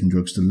 she'd been taking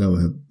drugs to lower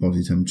her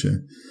body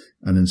temperature,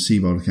 and then C,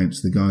 by all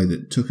accounts, the guy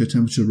that took her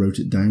temperature wrote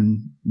it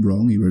down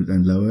wrong. He wrote it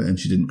down lower, and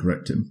she didn't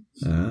correct him.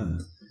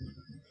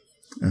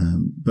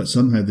 But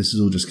somehow this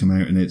has all just come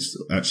out, and it's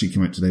actually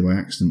come out today by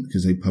accident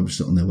because they published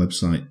it on their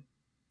website,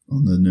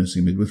 on the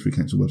Nursing and Midwifery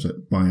Council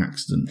website, by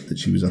accident, that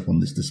she was up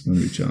on this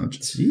disciplinary charge.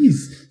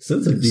 Jeez.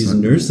 Sounds like these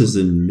nurses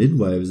and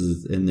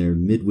midwives and their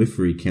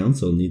midwifery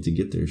council need to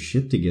get their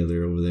shit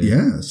together over there.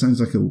 Yeah, it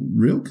sounds like a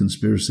real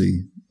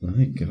conspiracy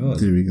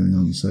theory going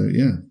on. So,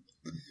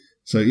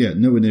 yeah,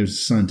 nowhere near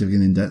as scientific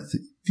and in-depth.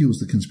 It fuels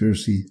the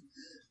conspiracy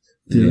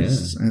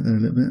theorists out there a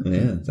little bit.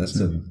 Yeah,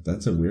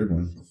 that's a weird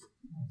one.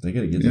 They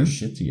got to get their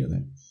shit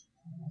together.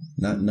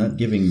 Not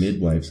giving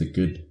midwives a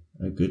good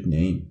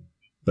name.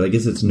 But I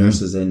guess it's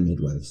nurses and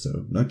midwives,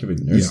 so not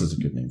giving nurses a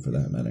good name for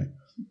that matter.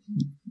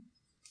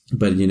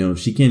 But, if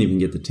she can't even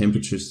get the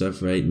temperature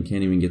stuff right and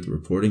can't even get the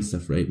reporting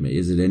stuff right,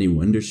 is it any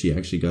wonder she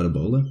actually got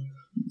Ebola?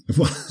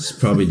 She's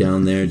probably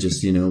down there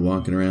just,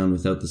 walking around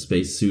without the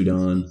space suit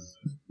on,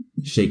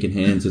 shaking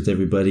hands with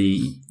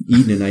everybody,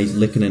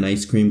 licking an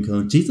ice cream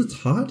cone. Jeez,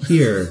 it's hot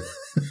here.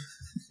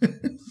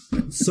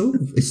 It's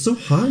so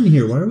hot in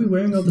here. Why are we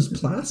wearing all this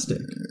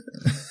plastic?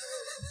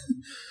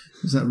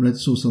 Is that red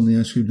sauce on the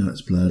ice cream? No,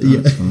 it's blood. Oh,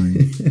 it's fine.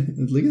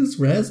 Look at this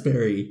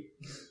raspberry.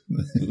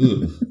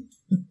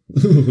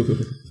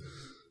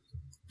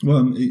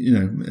 Well,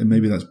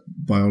 maybe that's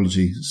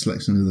biology,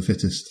 selection of the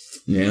fittest.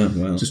 Yeah,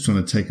 well. Just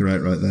trying to take her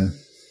out right there.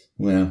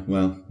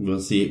 Well,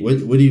 we'll see. What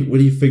do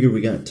you figure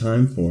we got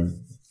time for?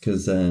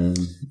 Because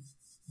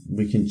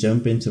we can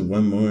jump into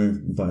one more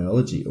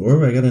biology.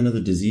 Or I got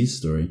another disease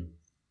story.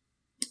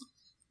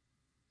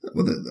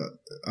 Well,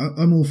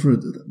 I'm all for it.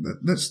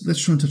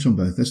 Let's try and touch on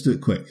both. Let's do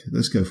it quick.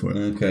 Let's go for it.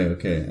 Okay.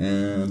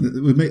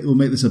 We'll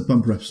make this a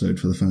bumper episode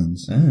for the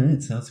fans. All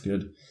right, sounds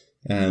good.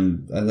 I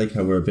like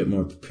how we're a bit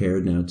more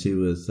prepared now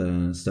too with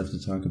stuff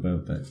to talk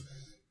about. But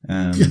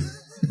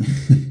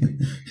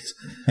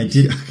I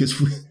did.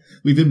 Because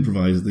we've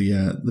improvised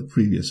the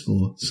previous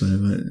four, so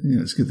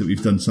it's good that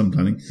we've done some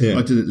planning. Yeah.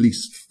 I did at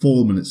least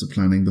 4 minutes of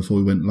planning before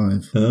we went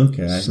live.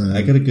 Okay, so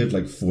I got a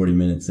good 40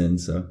 minutes in,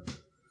 so.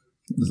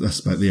 That's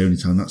about the only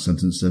time that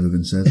sentence has ever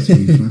been said.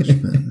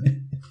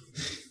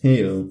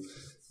 Hey-o.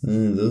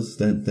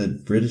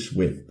 That British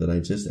wit that I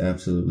just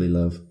absolutely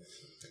love.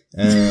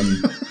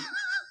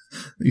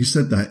 You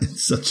said that in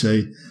such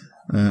a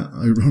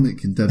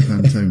ironic and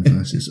deadpan tone,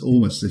 Flash. It's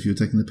almost as if you were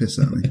taking the piss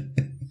out of me.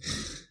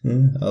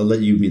 I'll let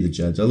you be the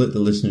judge. I'll let the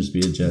listeners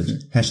be a judge.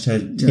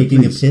 Hashtag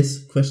taking a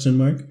piss, ?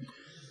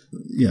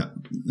 Yeah.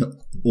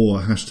 Or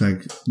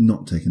hashtag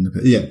not taking the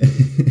piss. Yeah.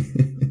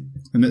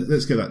 And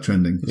let's get that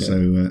trending. Yeah.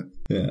 So,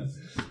 yeah,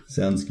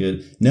 sounds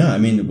good. No, I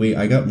mean,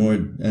 I got more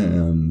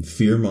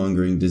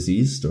fear-mongering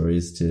disease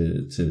stories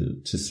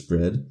to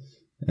spread.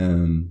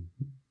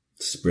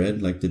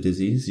 Spread like the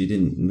disease. You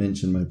didn't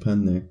mention my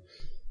pun there.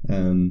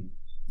 Oh,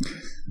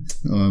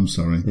 I'm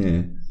sorry.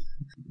 Yeah.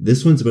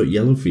 This one's about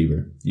yellow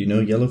fever. You know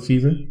yellow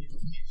fever?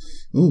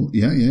 Oh,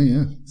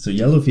 yeah. So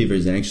yellow fever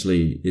is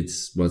actually,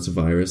 it's a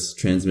virus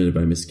transmitted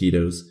by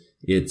mosquitoes.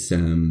 It's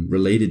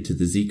related to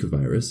the Zika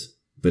virus,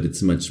 but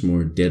it's much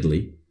more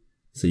deadly.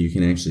 So you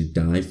can actually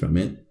die from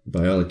it.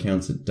 By all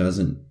accounts, it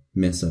doesn't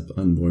mess up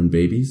unborn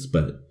babies,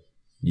 but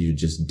you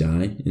just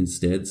die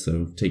instead.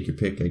 So take your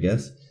pick, I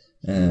guess.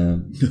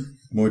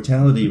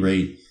 Fatality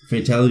rate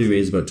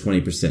is about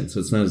 20%. So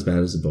it's not as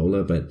bad as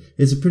Ebola, but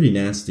it's a pretty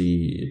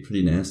nasty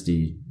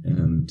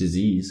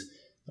disease.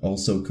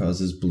 Also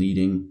causes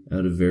bleeding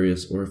out of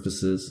various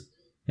orifices,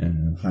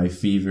 high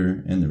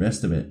fever, and the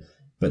rest of it.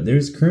 But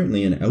there's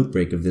currently an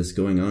outbreak of this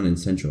going on in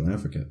Central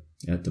Africa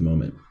at the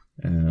moment.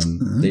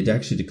 They'd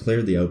actually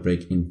declared the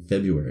outbreak in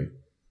February,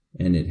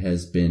 and it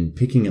has been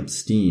picking up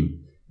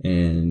steam,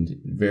 and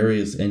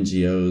various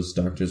NGOs,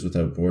 Doctors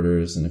Without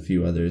Borders, and a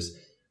few others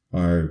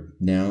are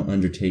now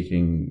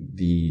undertaking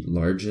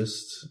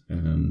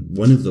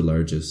one of the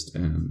largest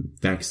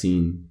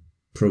vaccine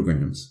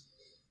programs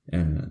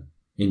in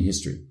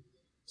history.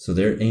 So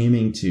they're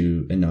aiming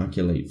to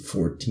inoculate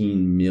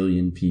 14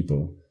 million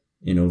people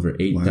in over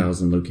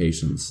 8,000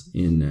 locations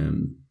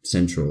in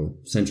Central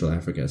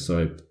Africa. So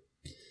I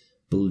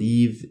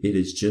believe it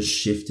has just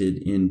shifted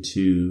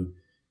into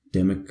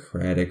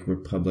Democratic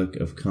Republic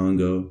of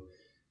Congo,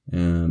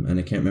 and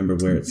I can't remember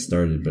where it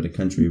started, but a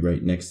country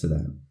right next to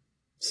that.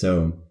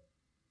 So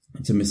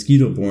it's a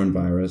mosquito-borne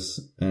virus.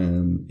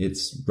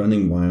 It's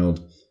running wild.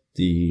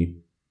 The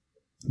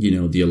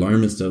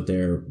alarmists out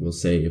there will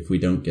say if we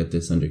don't get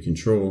this under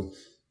control,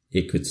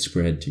 it could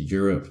spread to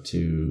Europe,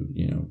 to,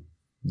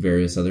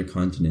 various other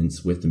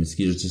continents with the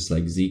mosquitoes, just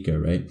like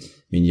Zika, right? I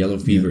mean, yellow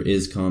fever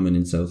is common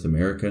in South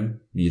America.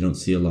 You don't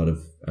see a lot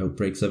of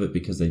outbreaks of it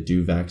because they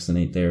do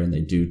vaccinate there and they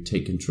do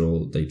take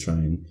control. They try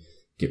and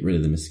get rid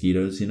of the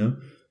mosquitoes,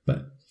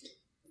 But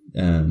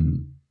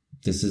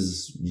this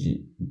is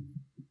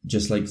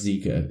just like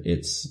Zika.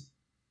 It's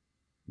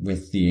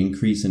with the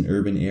increase in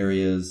urban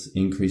areas,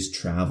 increased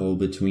travel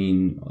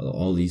between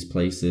all these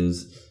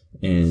places,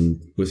 and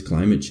with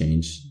climate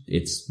change,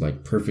 it's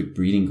like perfect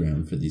breeding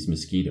ground for these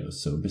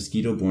mosquitoes. So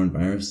mosquito-borne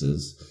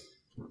viruses,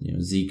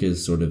 Zika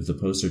is sort of the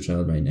poster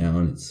child right now,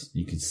 and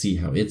you can see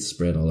how it's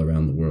spread all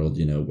around the world,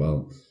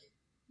 while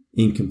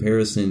in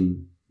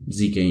comparison,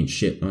 Zika ain't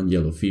shit on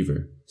yellow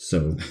fever.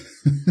 So,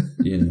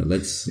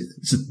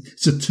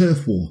 it's a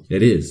turf war.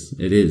 It is.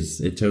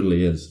 It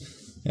totally is.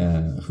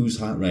 Who's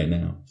hot right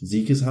now?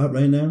 Zika's hot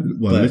right now?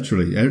 Well,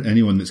 literally,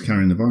 anyone that's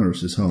carrying the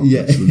virus is hot.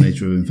 Yeah. That's the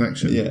nature of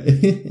infection. Yeah.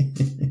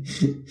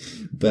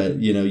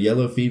 But,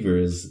 yellow fever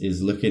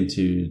is looking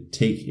to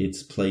take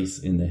its place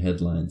in the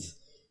headlines.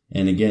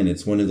 And again,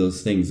 it's one of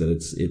those things that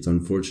it's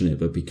unfortunate,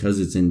 but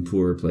because it's in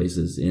poorer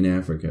places in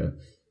Africa,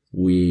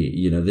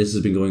 this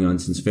has been going on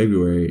since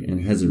February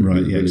and hasn't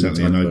really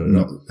exactly. been And talked I've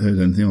about not heard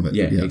anything of it.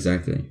 Yeah,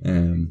 exactly.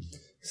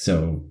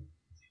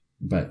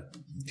 But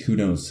who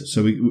knows?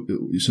 So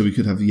we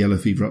could have a yellow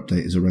fever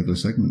update as a regular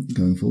segment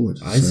going forward.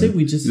 I say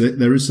we just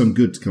there is some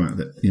good to come out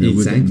of it.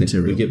 Exactly,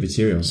 we get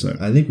material. So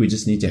I think we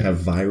just need to have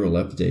viral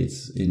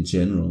updates in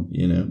general.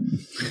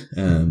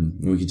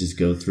 We could just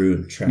go through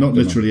and track. Not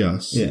literally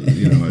us. Yeah.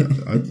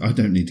 I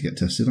don't need to get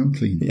tested. I'm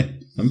clean. Yeah,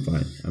 I'm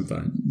fine.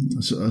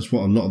 That's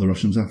what a lot of the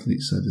Russian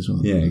athletes said as well.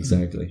 Yeah,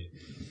 exactly.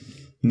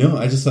 No,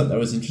 I just thought that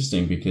was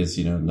interesting because,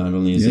 not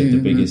only is it the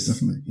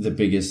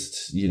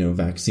biggest,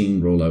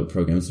 vaccine rollout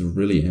program, it's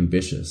really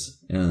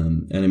ambitious.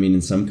 And I mean,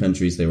 in some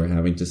countries, they were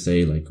having to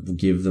say, like,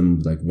 give them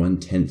like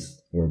 1/10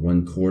 or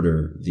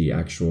 1/4 the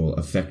actual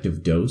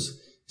effective dose.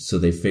 So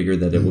they figure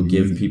that it will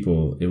give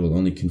people, it will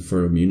only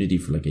confer immunity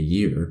for like a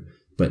year.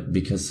 But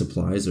because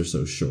supplies are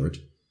so short,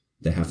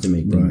 they have to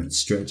make them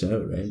stretch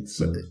out, right?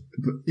 So,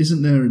 but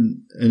isn't there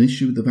an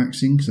issue with the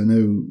vaccine? Because I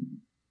know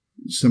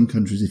some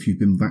countries, if you've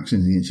been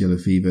vaccinated against yellow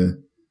fever,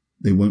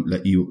 they won't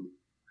let you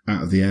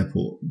out of the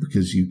airport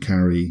because you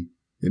carry,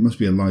 it must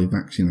be a live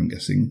vaccine, I'm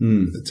guessing,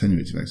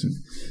 attenuated vaccine.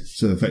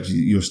 So effectively,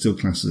 you're still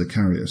classed as a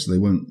carrier, so they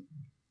won't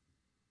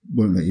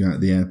let you out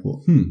of the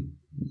airport.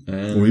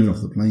 Or even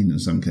off the plane in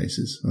some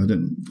cases. I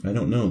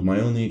don't know. My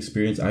only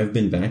experience, I've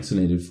been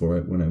vaccinated for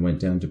it when I went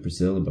down to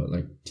Brazil about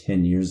like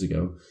 10 years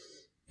ago.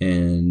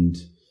 And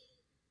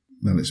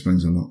that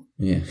explains a lot.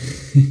 Yeah.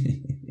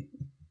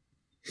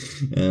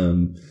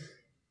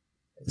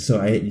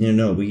 So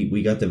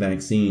we got the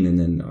vaccine, and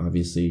then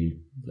obviously,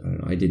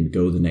 I didn't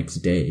go the next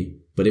day,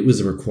 but it was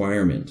a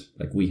requirement.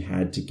 Like we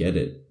had to get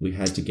it.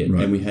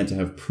 And we had to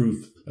have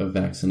proof of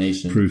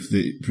vaccination.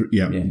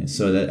 Yeah.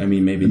 So that, I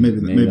mean, maybe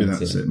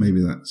that's it.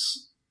 Maybe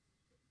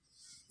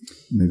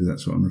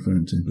that's what I'm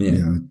referring to.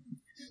 Yeah.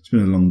 It's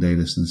been a long day,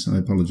 listeners. I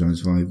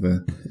apologise if I've...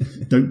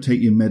 don't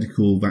take your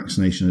medical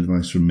vaccination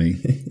advice from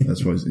me.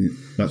 That's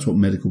what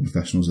medical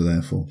professionals are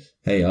there for.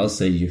 Hey, I'll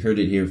say you heard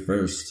it here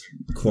first.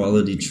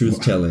 Quality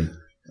truth-telling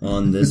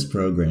on this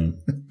program.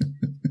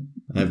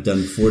 I've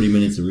done 40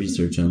 minutes of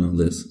research on all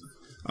this.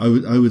 I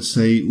would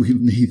say we've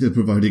neither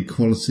provided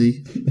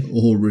quality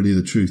or really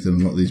the truth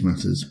in a lot of these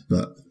matters,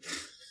 but...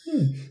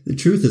 The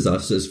truth is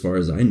us as far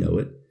as I know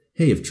it.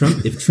 Hey, if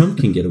Trump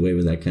can get away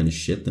with that kind of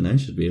shit, then I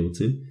should be able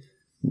to.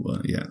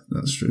 Well, yeah,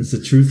 that's true. It's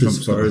the truth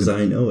as far as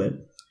I know it.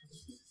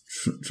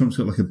 Trump's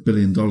got like $1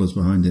 billion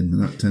behind him, and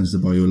that tends to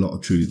buy you a lot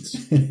of truths,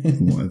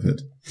 from what I've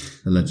heard,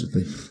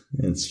 allegedly.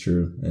 That's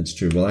true.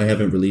 Well, I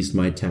haven't released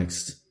my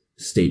tax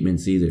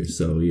statements either,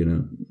 so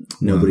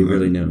nobody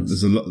really knows.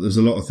 There's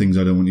a lot of things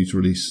I don't want you to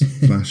release,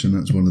 Flash, and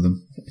that's one of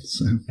them.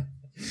 So.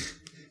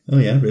 Oh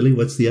yeah, really?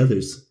 What's the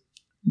others?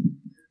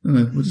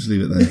 No, we'll just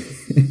leave it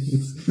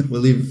there. We'll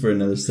leave it for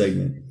another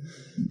segment.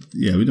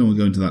 Yeah, we don't want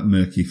to go into that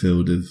murky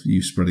field of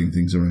you spreading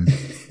things around.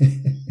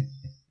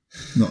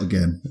 Not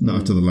again.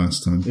 Not after the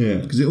last time. Yeah.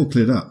 Because it all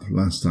cleared up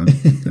last time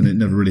and it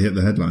never really hit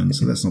the headlines,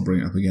 so let's not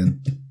bring it up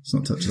again. Let's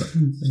not touch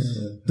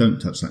that. Don't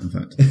touch that, in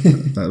fact.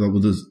 That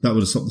would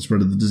have stopped the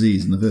spread of the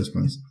disease in the first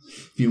place.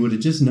 If you would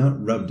have just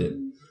not rubbed it.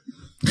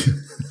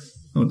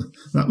 Oh,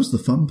 that was the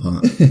fun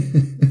part.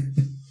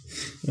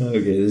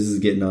 Okay, this is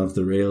getting off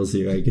the rails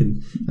here. I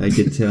can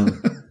tell.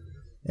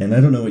 And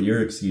I don't know what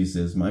your excuse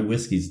is. My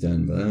whiskey's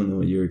done, but I don't know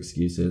what your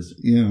excuse is.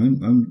 Yeah,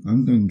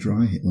 I'm going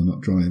dry. Well,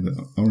 not dry, but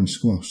orange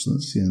squash. So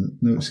that's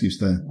no excuse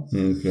there.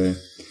 Okay.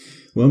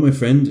 Well, my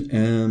friend,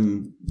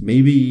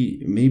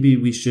 maybe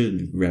we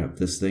should wrap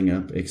this thing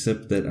up.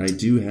 Except that I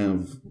do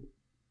have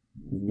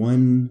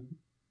one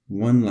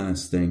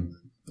last thing,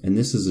 and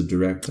this is a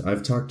direct.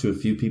 I've talked to a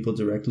few people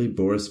directly,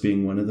 Boris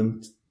being one of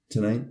them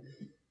tonight,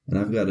 and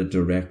I've got a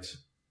direct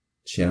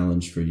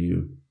challenge for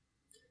you.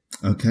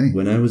 Okay.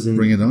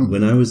 Bring it on.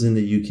 When I was in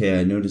the UK,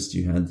 I noticed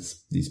you had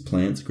these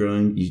plants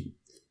growing.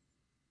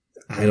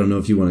 I don't know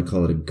if you want to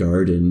call it a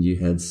garden. You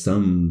had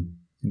some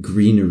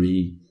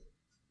greenery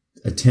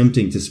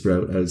attempting to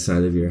sprout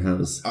outside of your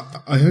house.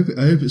 I hope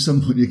at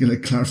some point you're going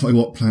to clarify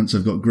what plants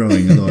I've got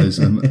growing. Otherwise,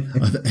 I'm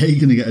A,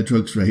 going to get a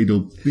drugs raid,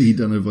 or B,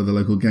 done over by the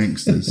local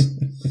gangsters.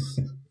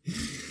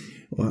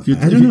 Well,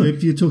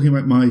 if you're talking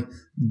about my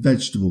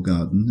vegetable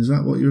garden. Is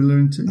that what you're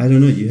alluding to? I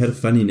don't know. You had a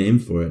funny name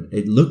for it.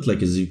 It looked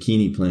like a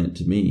zucchini plant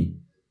to me.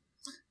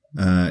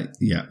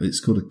 Yeah, it's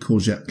called a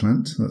courgette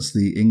plant. That's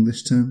the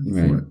English term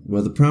for it.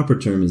 Well, the proper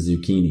term is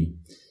zucchini.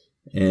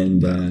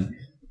 And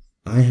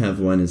I have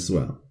one as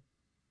well.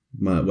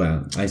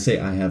 I say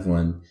I have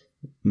one.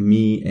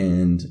 Me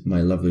and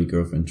my lovely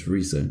girlfriend,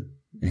 Teresa,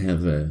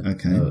 have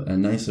a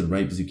nice and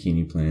ripe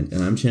zucchini plant.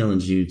 And I'm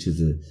challenging you to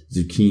the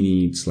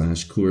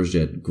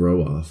zucchini/courgette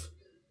grow-off.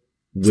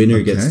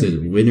 Winner gets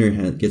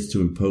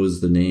to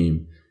impose the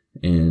name.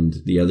 And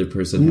the other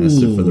person has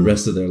to, for the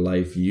rest of their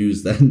life,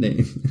 use that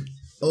name.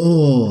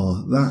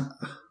 Oh,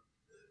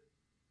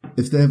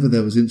 if ever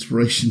there was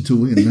inspiration to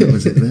win, that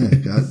was it there.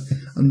 God,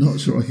 I'm not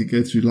sure I could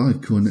go through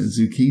life calling it a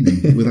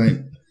zucchini without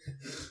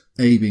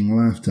A, being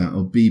laughed at,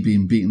 or B,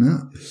 being beaten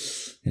up.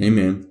 Hey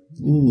man,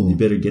 you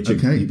better get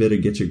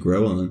your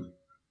grow on.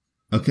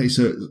 Okay,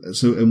 so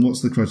and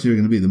what's the criteria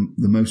going to be?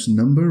 The most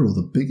number or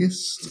the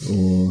biggest?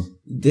 Or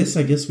this,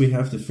 I guess we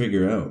have to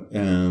figure out,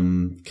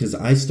 because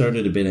I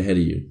started a bit ahead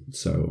of you.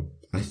 So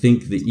I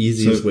think the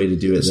easiest way to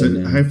do it.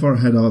 So how far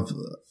ahead are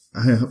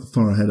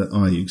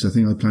you? Because I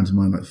think I planted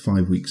mine like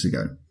 5 weeks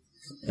ago.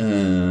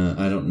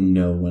 I don't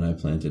know when I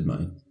planted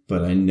mine,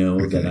 but I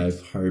know that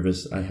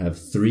I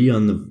have 3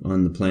 on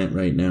the plant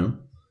right now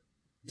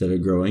that are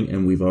growing,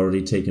 and we've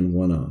already taken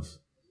 1 off.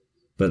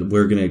 But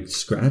we're going to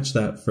scratch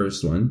that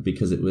first one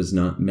because it was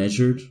not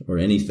measured or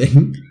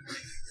anything.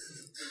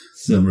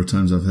 So, number of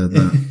times I've heard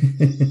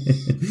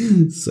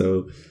that.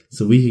 So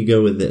we could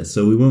go with this.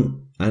 So we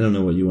won't, I don't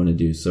know what you want to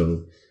do.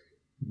 So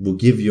we'll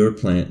give your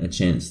plant a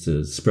chance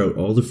to sprout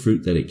all the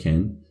fruit that it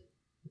can,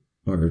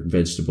 or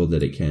vegetable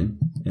that it can.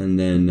 And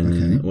then,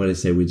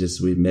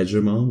 we measure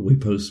them all. We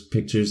post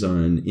pictures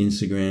on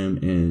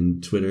Instagram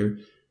and Twitter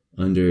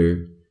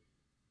under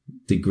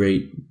the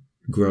Great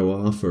Grow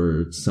Off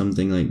or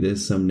something like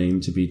this, some name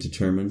to be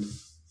determined.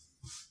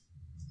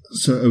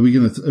 So are we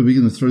going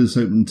to throw this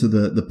open to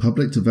the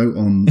public to vote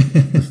on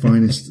the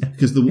finest?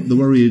 Because the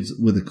worry is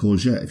with a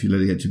courgette, if you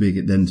let it get too big,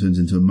 it then turns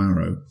into a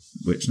marrow,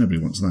 which nobody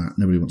wants that.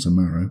 Nobody wants a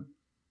marrow.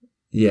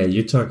 Yeah,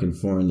 you're talking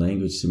foreign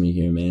language to me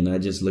here, man. I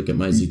just look at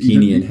my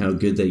zucchini and how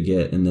good they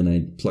get, and then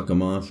I pluck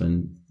them off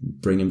and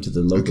bring them to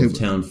the local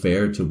town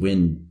fair to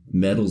win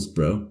medals,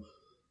 bro.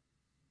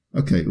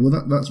 Okay, well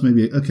that's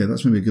maybe a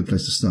good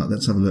place to start.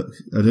 Let's have a look.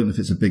 I don't know if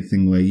it's a big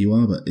thing where you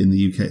are, but in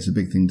the UK it's a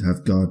big thing to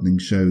have gardening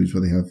shows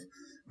where they have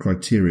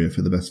criteria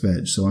for the best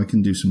veg. So I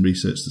can do some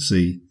research to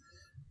see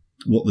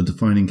what the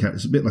defining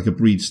it's a bit like a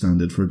breed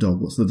standard for a dog.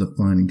 What's the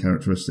defining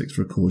characteristics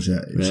for a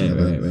courgette? It should have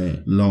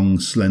a long,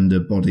 slender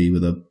body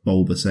with a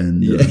bulbous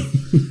end, and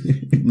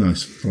a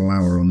nice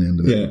flower on the end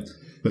of it. Yeah.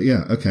 But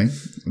yeah, okay.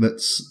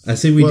 I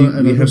say we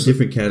have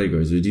different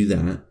categories. We do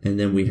that, and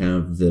then we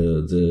have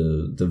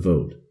the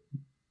vote.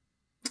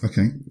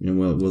 Okay. And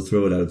we'll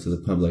throw it out to the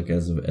public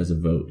as a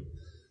vote.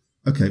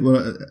 Okay,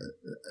 well,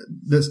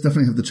 let's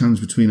definitely have the challenge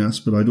between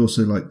us, but I'd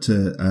also like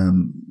to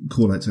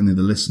call out to any of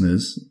the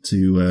listeners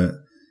to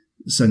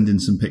send in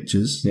some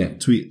pictures. Yeah.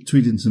 Tweet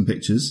in some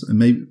pictures, and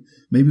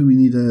maybe we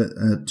need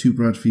a Two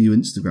Brad For You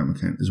Instagram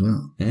account as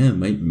well. Yeah,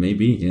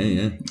 maybe.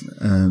 Yeah.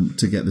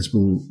 To get this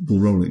ball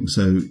rolling.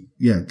 So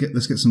yeah,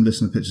 let's get some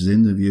listener pictures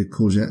in of your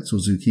courgettes or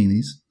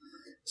zucchinis,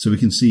 so we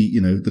can see,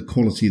 the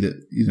quality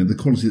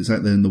that's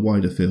out there in the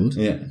wider field.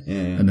 Yeah.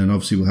 And then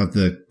obviously we'll have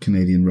the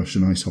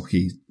Canadian-Russian ice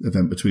hockey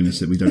event between us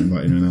that we don't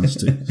invite anyone else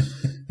to.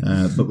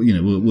 But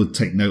we'll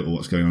take note of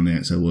what's going on in the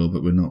outside world,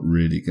 but we're not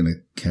really going to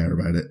care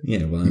about it.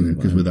 Yeah, well,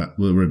 because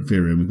we're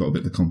inferior and we've got a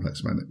bit of the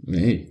complex about it.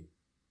 Hey,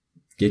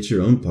 get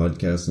your own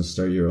podcast and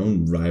start your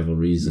own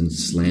rivalries and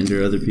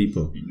slander other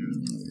people.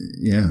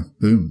 Yeah,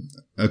 boom.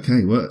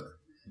 Okay,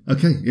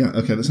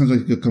 that sounds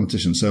like a good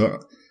competition. So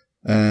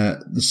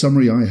the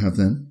summary I have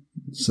then,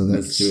 so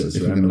let's do it.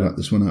 If we're going to wrap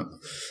this one up.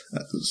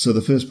 So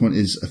the first point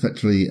is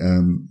effectively,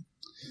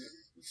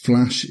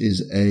 Flash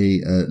is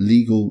a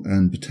legal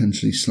and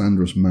potentially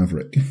slanderous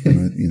maverick.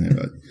 And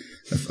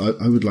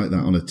I would like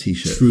that on a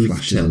t-shirt.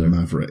 Flash is a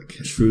maverick.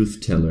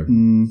 Truth teller.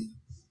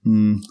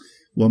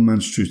 One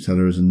man's truth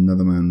teller is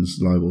another man's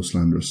libel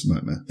slanderous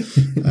nightmare.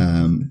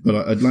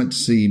 But I'd like to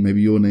see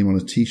maybe your name on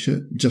a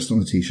t-shirt, just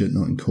on a t-shirt,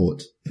 not in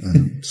court.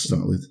 To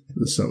start with,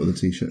 let's start with a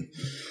t-shirt.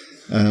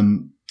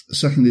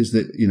 Second is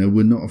that,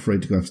 we're not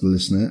afraid to go after the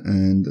listener,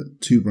 and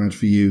Two Brad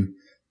For You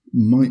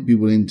might be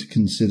willing to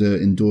consider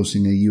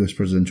endorsing a US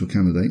presidential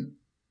candidate.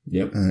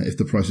 Yep. If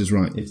the price is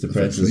right. If the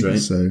price is right.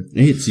 So,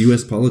 hey, it's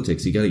US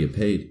politics. You got to get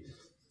paid.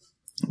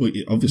 Well,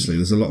 obviously,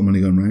 there's a lot of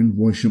money going around.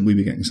 Why shouldn't we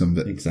be getting some of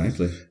it?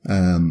 Exactly.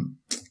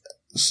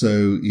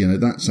 So,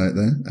 that's out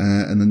there.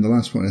 And then the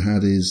last point I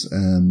had is,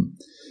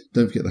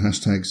 don't forget the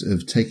hashtags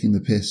of taking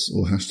the piss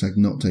or hashtag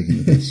not taking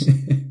the piss.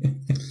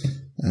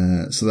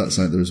 So that's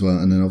out there as well.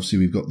 And then obviously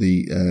we've got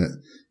the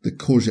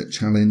courgette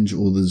challenge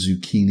or the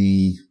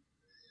zucchini.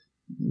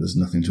 There's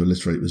nothing to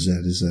alliterate with Z,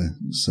 is there?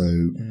 So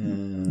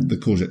the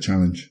courgette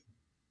challenge.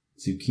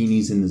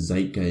 Zucchini's in the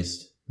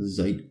zeitgeist.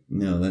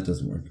 No, that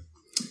doesn't work.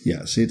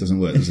 Yeah, see, it doesn't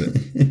work, does it?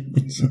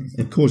 So,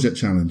 courgette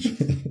challenge.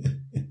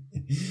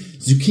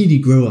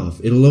 Zucchini grow off.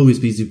 It'll always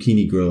be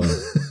zucchini grow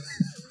off.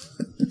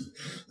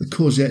 The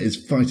courgette is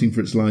fighting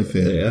for its life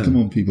here. Yeah. Come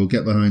on, people,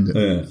 get behind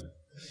it.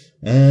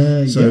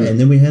 And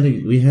then we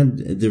had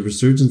the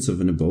resurgence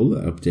of an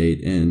Ebola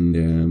update and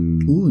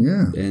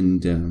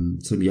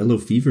some yellow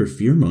fever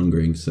fear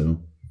mongering.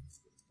 So,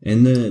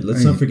 and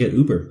let's not forget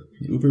Uber.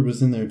 Uber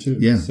was in there too.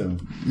 Yeah, so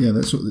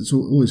it's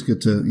always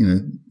good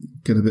to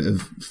get a bit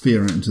of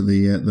fear out into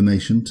the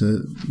nation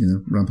to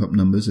ramp up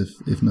numbers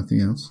if nothing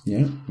else.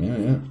 Yeah.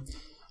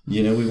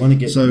 We want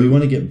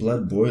to get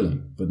blood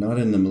boiling, but not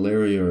in the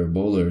malaria or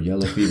Ebola or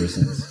yellow fever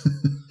sense.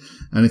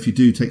 And if you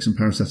do take some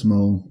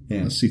paracetamol,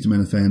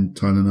 acetaminophen,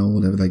 Tylenol,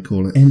 whatever they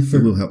call it,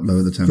 it will help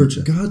lower the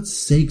temperature. For God's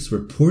sakes,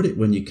 report it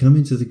when you come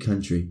into the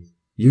country.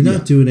 You're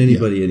not doing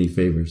anybody any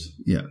favors.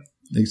 Yeah,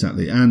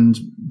 exactly. And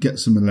get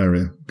some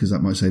malaria, because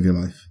that might save your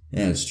life.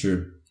 Yeah, it's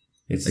true.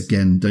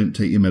 Again, don't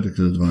take your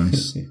medical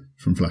advice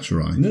from Flash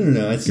or I.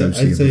 No. I'd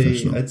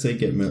say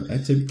get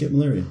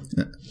malaria.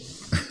 Yeah.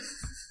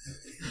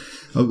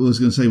 I was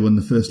going to say, when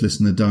the first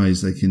listener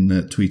dies, they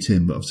can tweet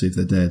in, but obviously if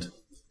they're dead,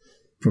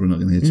 probably not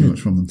going to hear too much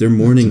from them. Their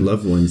mourning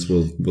loved ones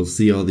will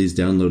see all these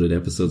downloaded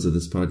episodes of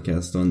this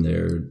podcast on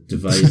their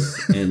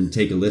device and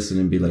take a listen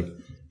and be like,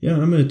 yeah,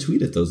 I'm going to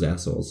tweet at those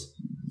assholes.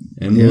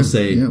 And we'll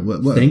say,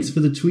 thanks for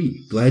the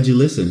tweet. Glad you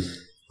listened.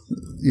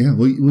 Yeah,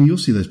 well, you'll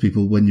see those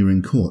people when you're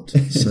in court.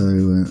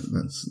 So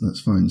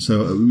that's fine.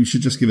 So we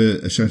should just give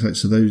a shout out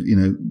to those,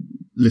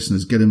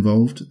 listeners. Get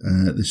involved.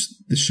 This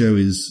show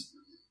is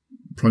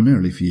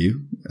primarily for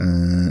you.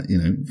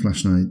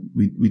 Flash and I,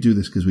 we do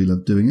this because we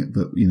love doing it,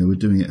 but we're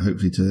doing it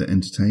hopefully to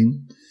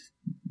entertain,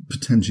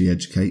 potentially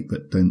educate,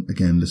 but don't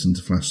again listen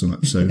to Flash so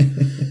much. So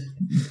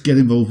get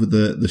involved with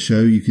the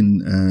show. You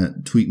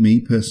can tweet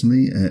me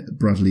personally at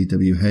Bradley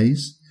W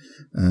Hayes,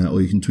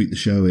 or you can tweet the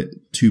show at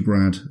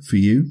 2Brad for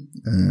you.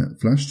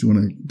 Flash, do you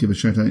want to give a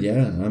shout out?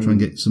 Yeah, try and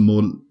get some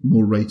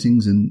more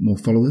ratings and more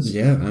followers.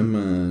 Yeah,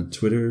 I'm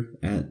Twitter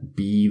at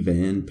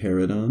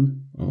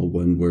bvanparadon, all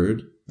one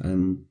word. I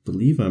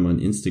believe I'm on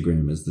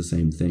Instagram as the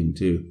same thing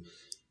too.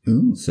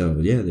 Ooh. So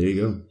yeah, there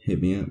you go.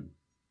 Hit me up.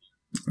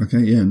 Okay,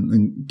 yeah,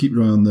 and keep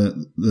your eye on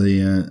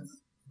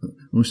I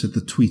almost said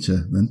the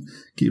Twitter then.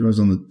 Keep your eyes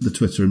on the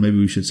Twitter, and maybe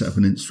we should set up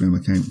an Instagram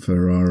account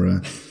for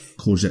our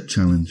courgette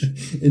challenge.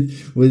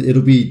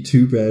 It'll be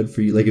too bad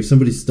for you. Like if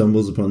somebody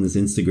stumbles upon this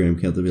Instagram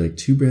account, they'll be like,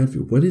 too bad for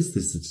you. What is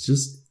this? It's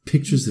just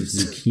pictures of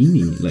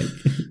zucchini. Like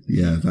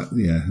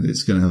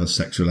it's going to have a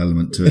sexual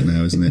element to it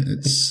now, isn't it?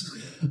 It's.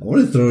 I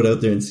want to throw it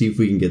out there and see if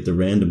we can get the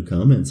random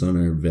comments on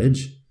our veg.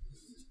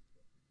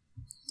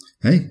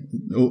 Hey,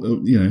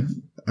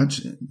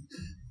 actually,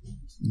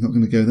 I'm not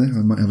going to go there.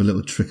 I might have a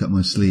little trick up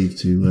my sleeve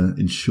to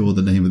ensure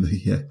the name of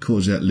the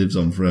courgette lives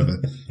on forever.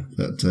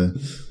 But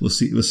we'll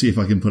see if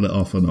I can pull it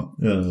off or not.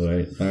 Oh, all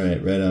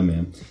right, right on,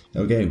 man.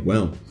 Okay,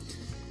 well,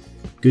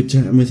 good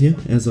chatting with you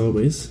as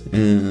always.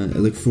 I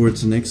look forward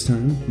to next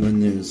time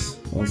when there's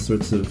all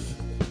sorts of,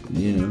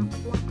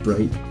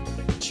 bright,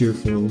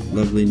 cheerful,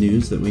 lovely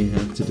news that we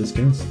have to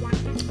discuss.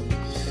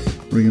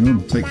 Bring it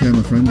on. Take care,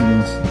 my friend,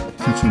 and I'll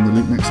catch you on the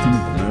loop next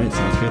time. All right,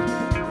 sounds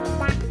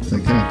good.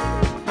 Take care.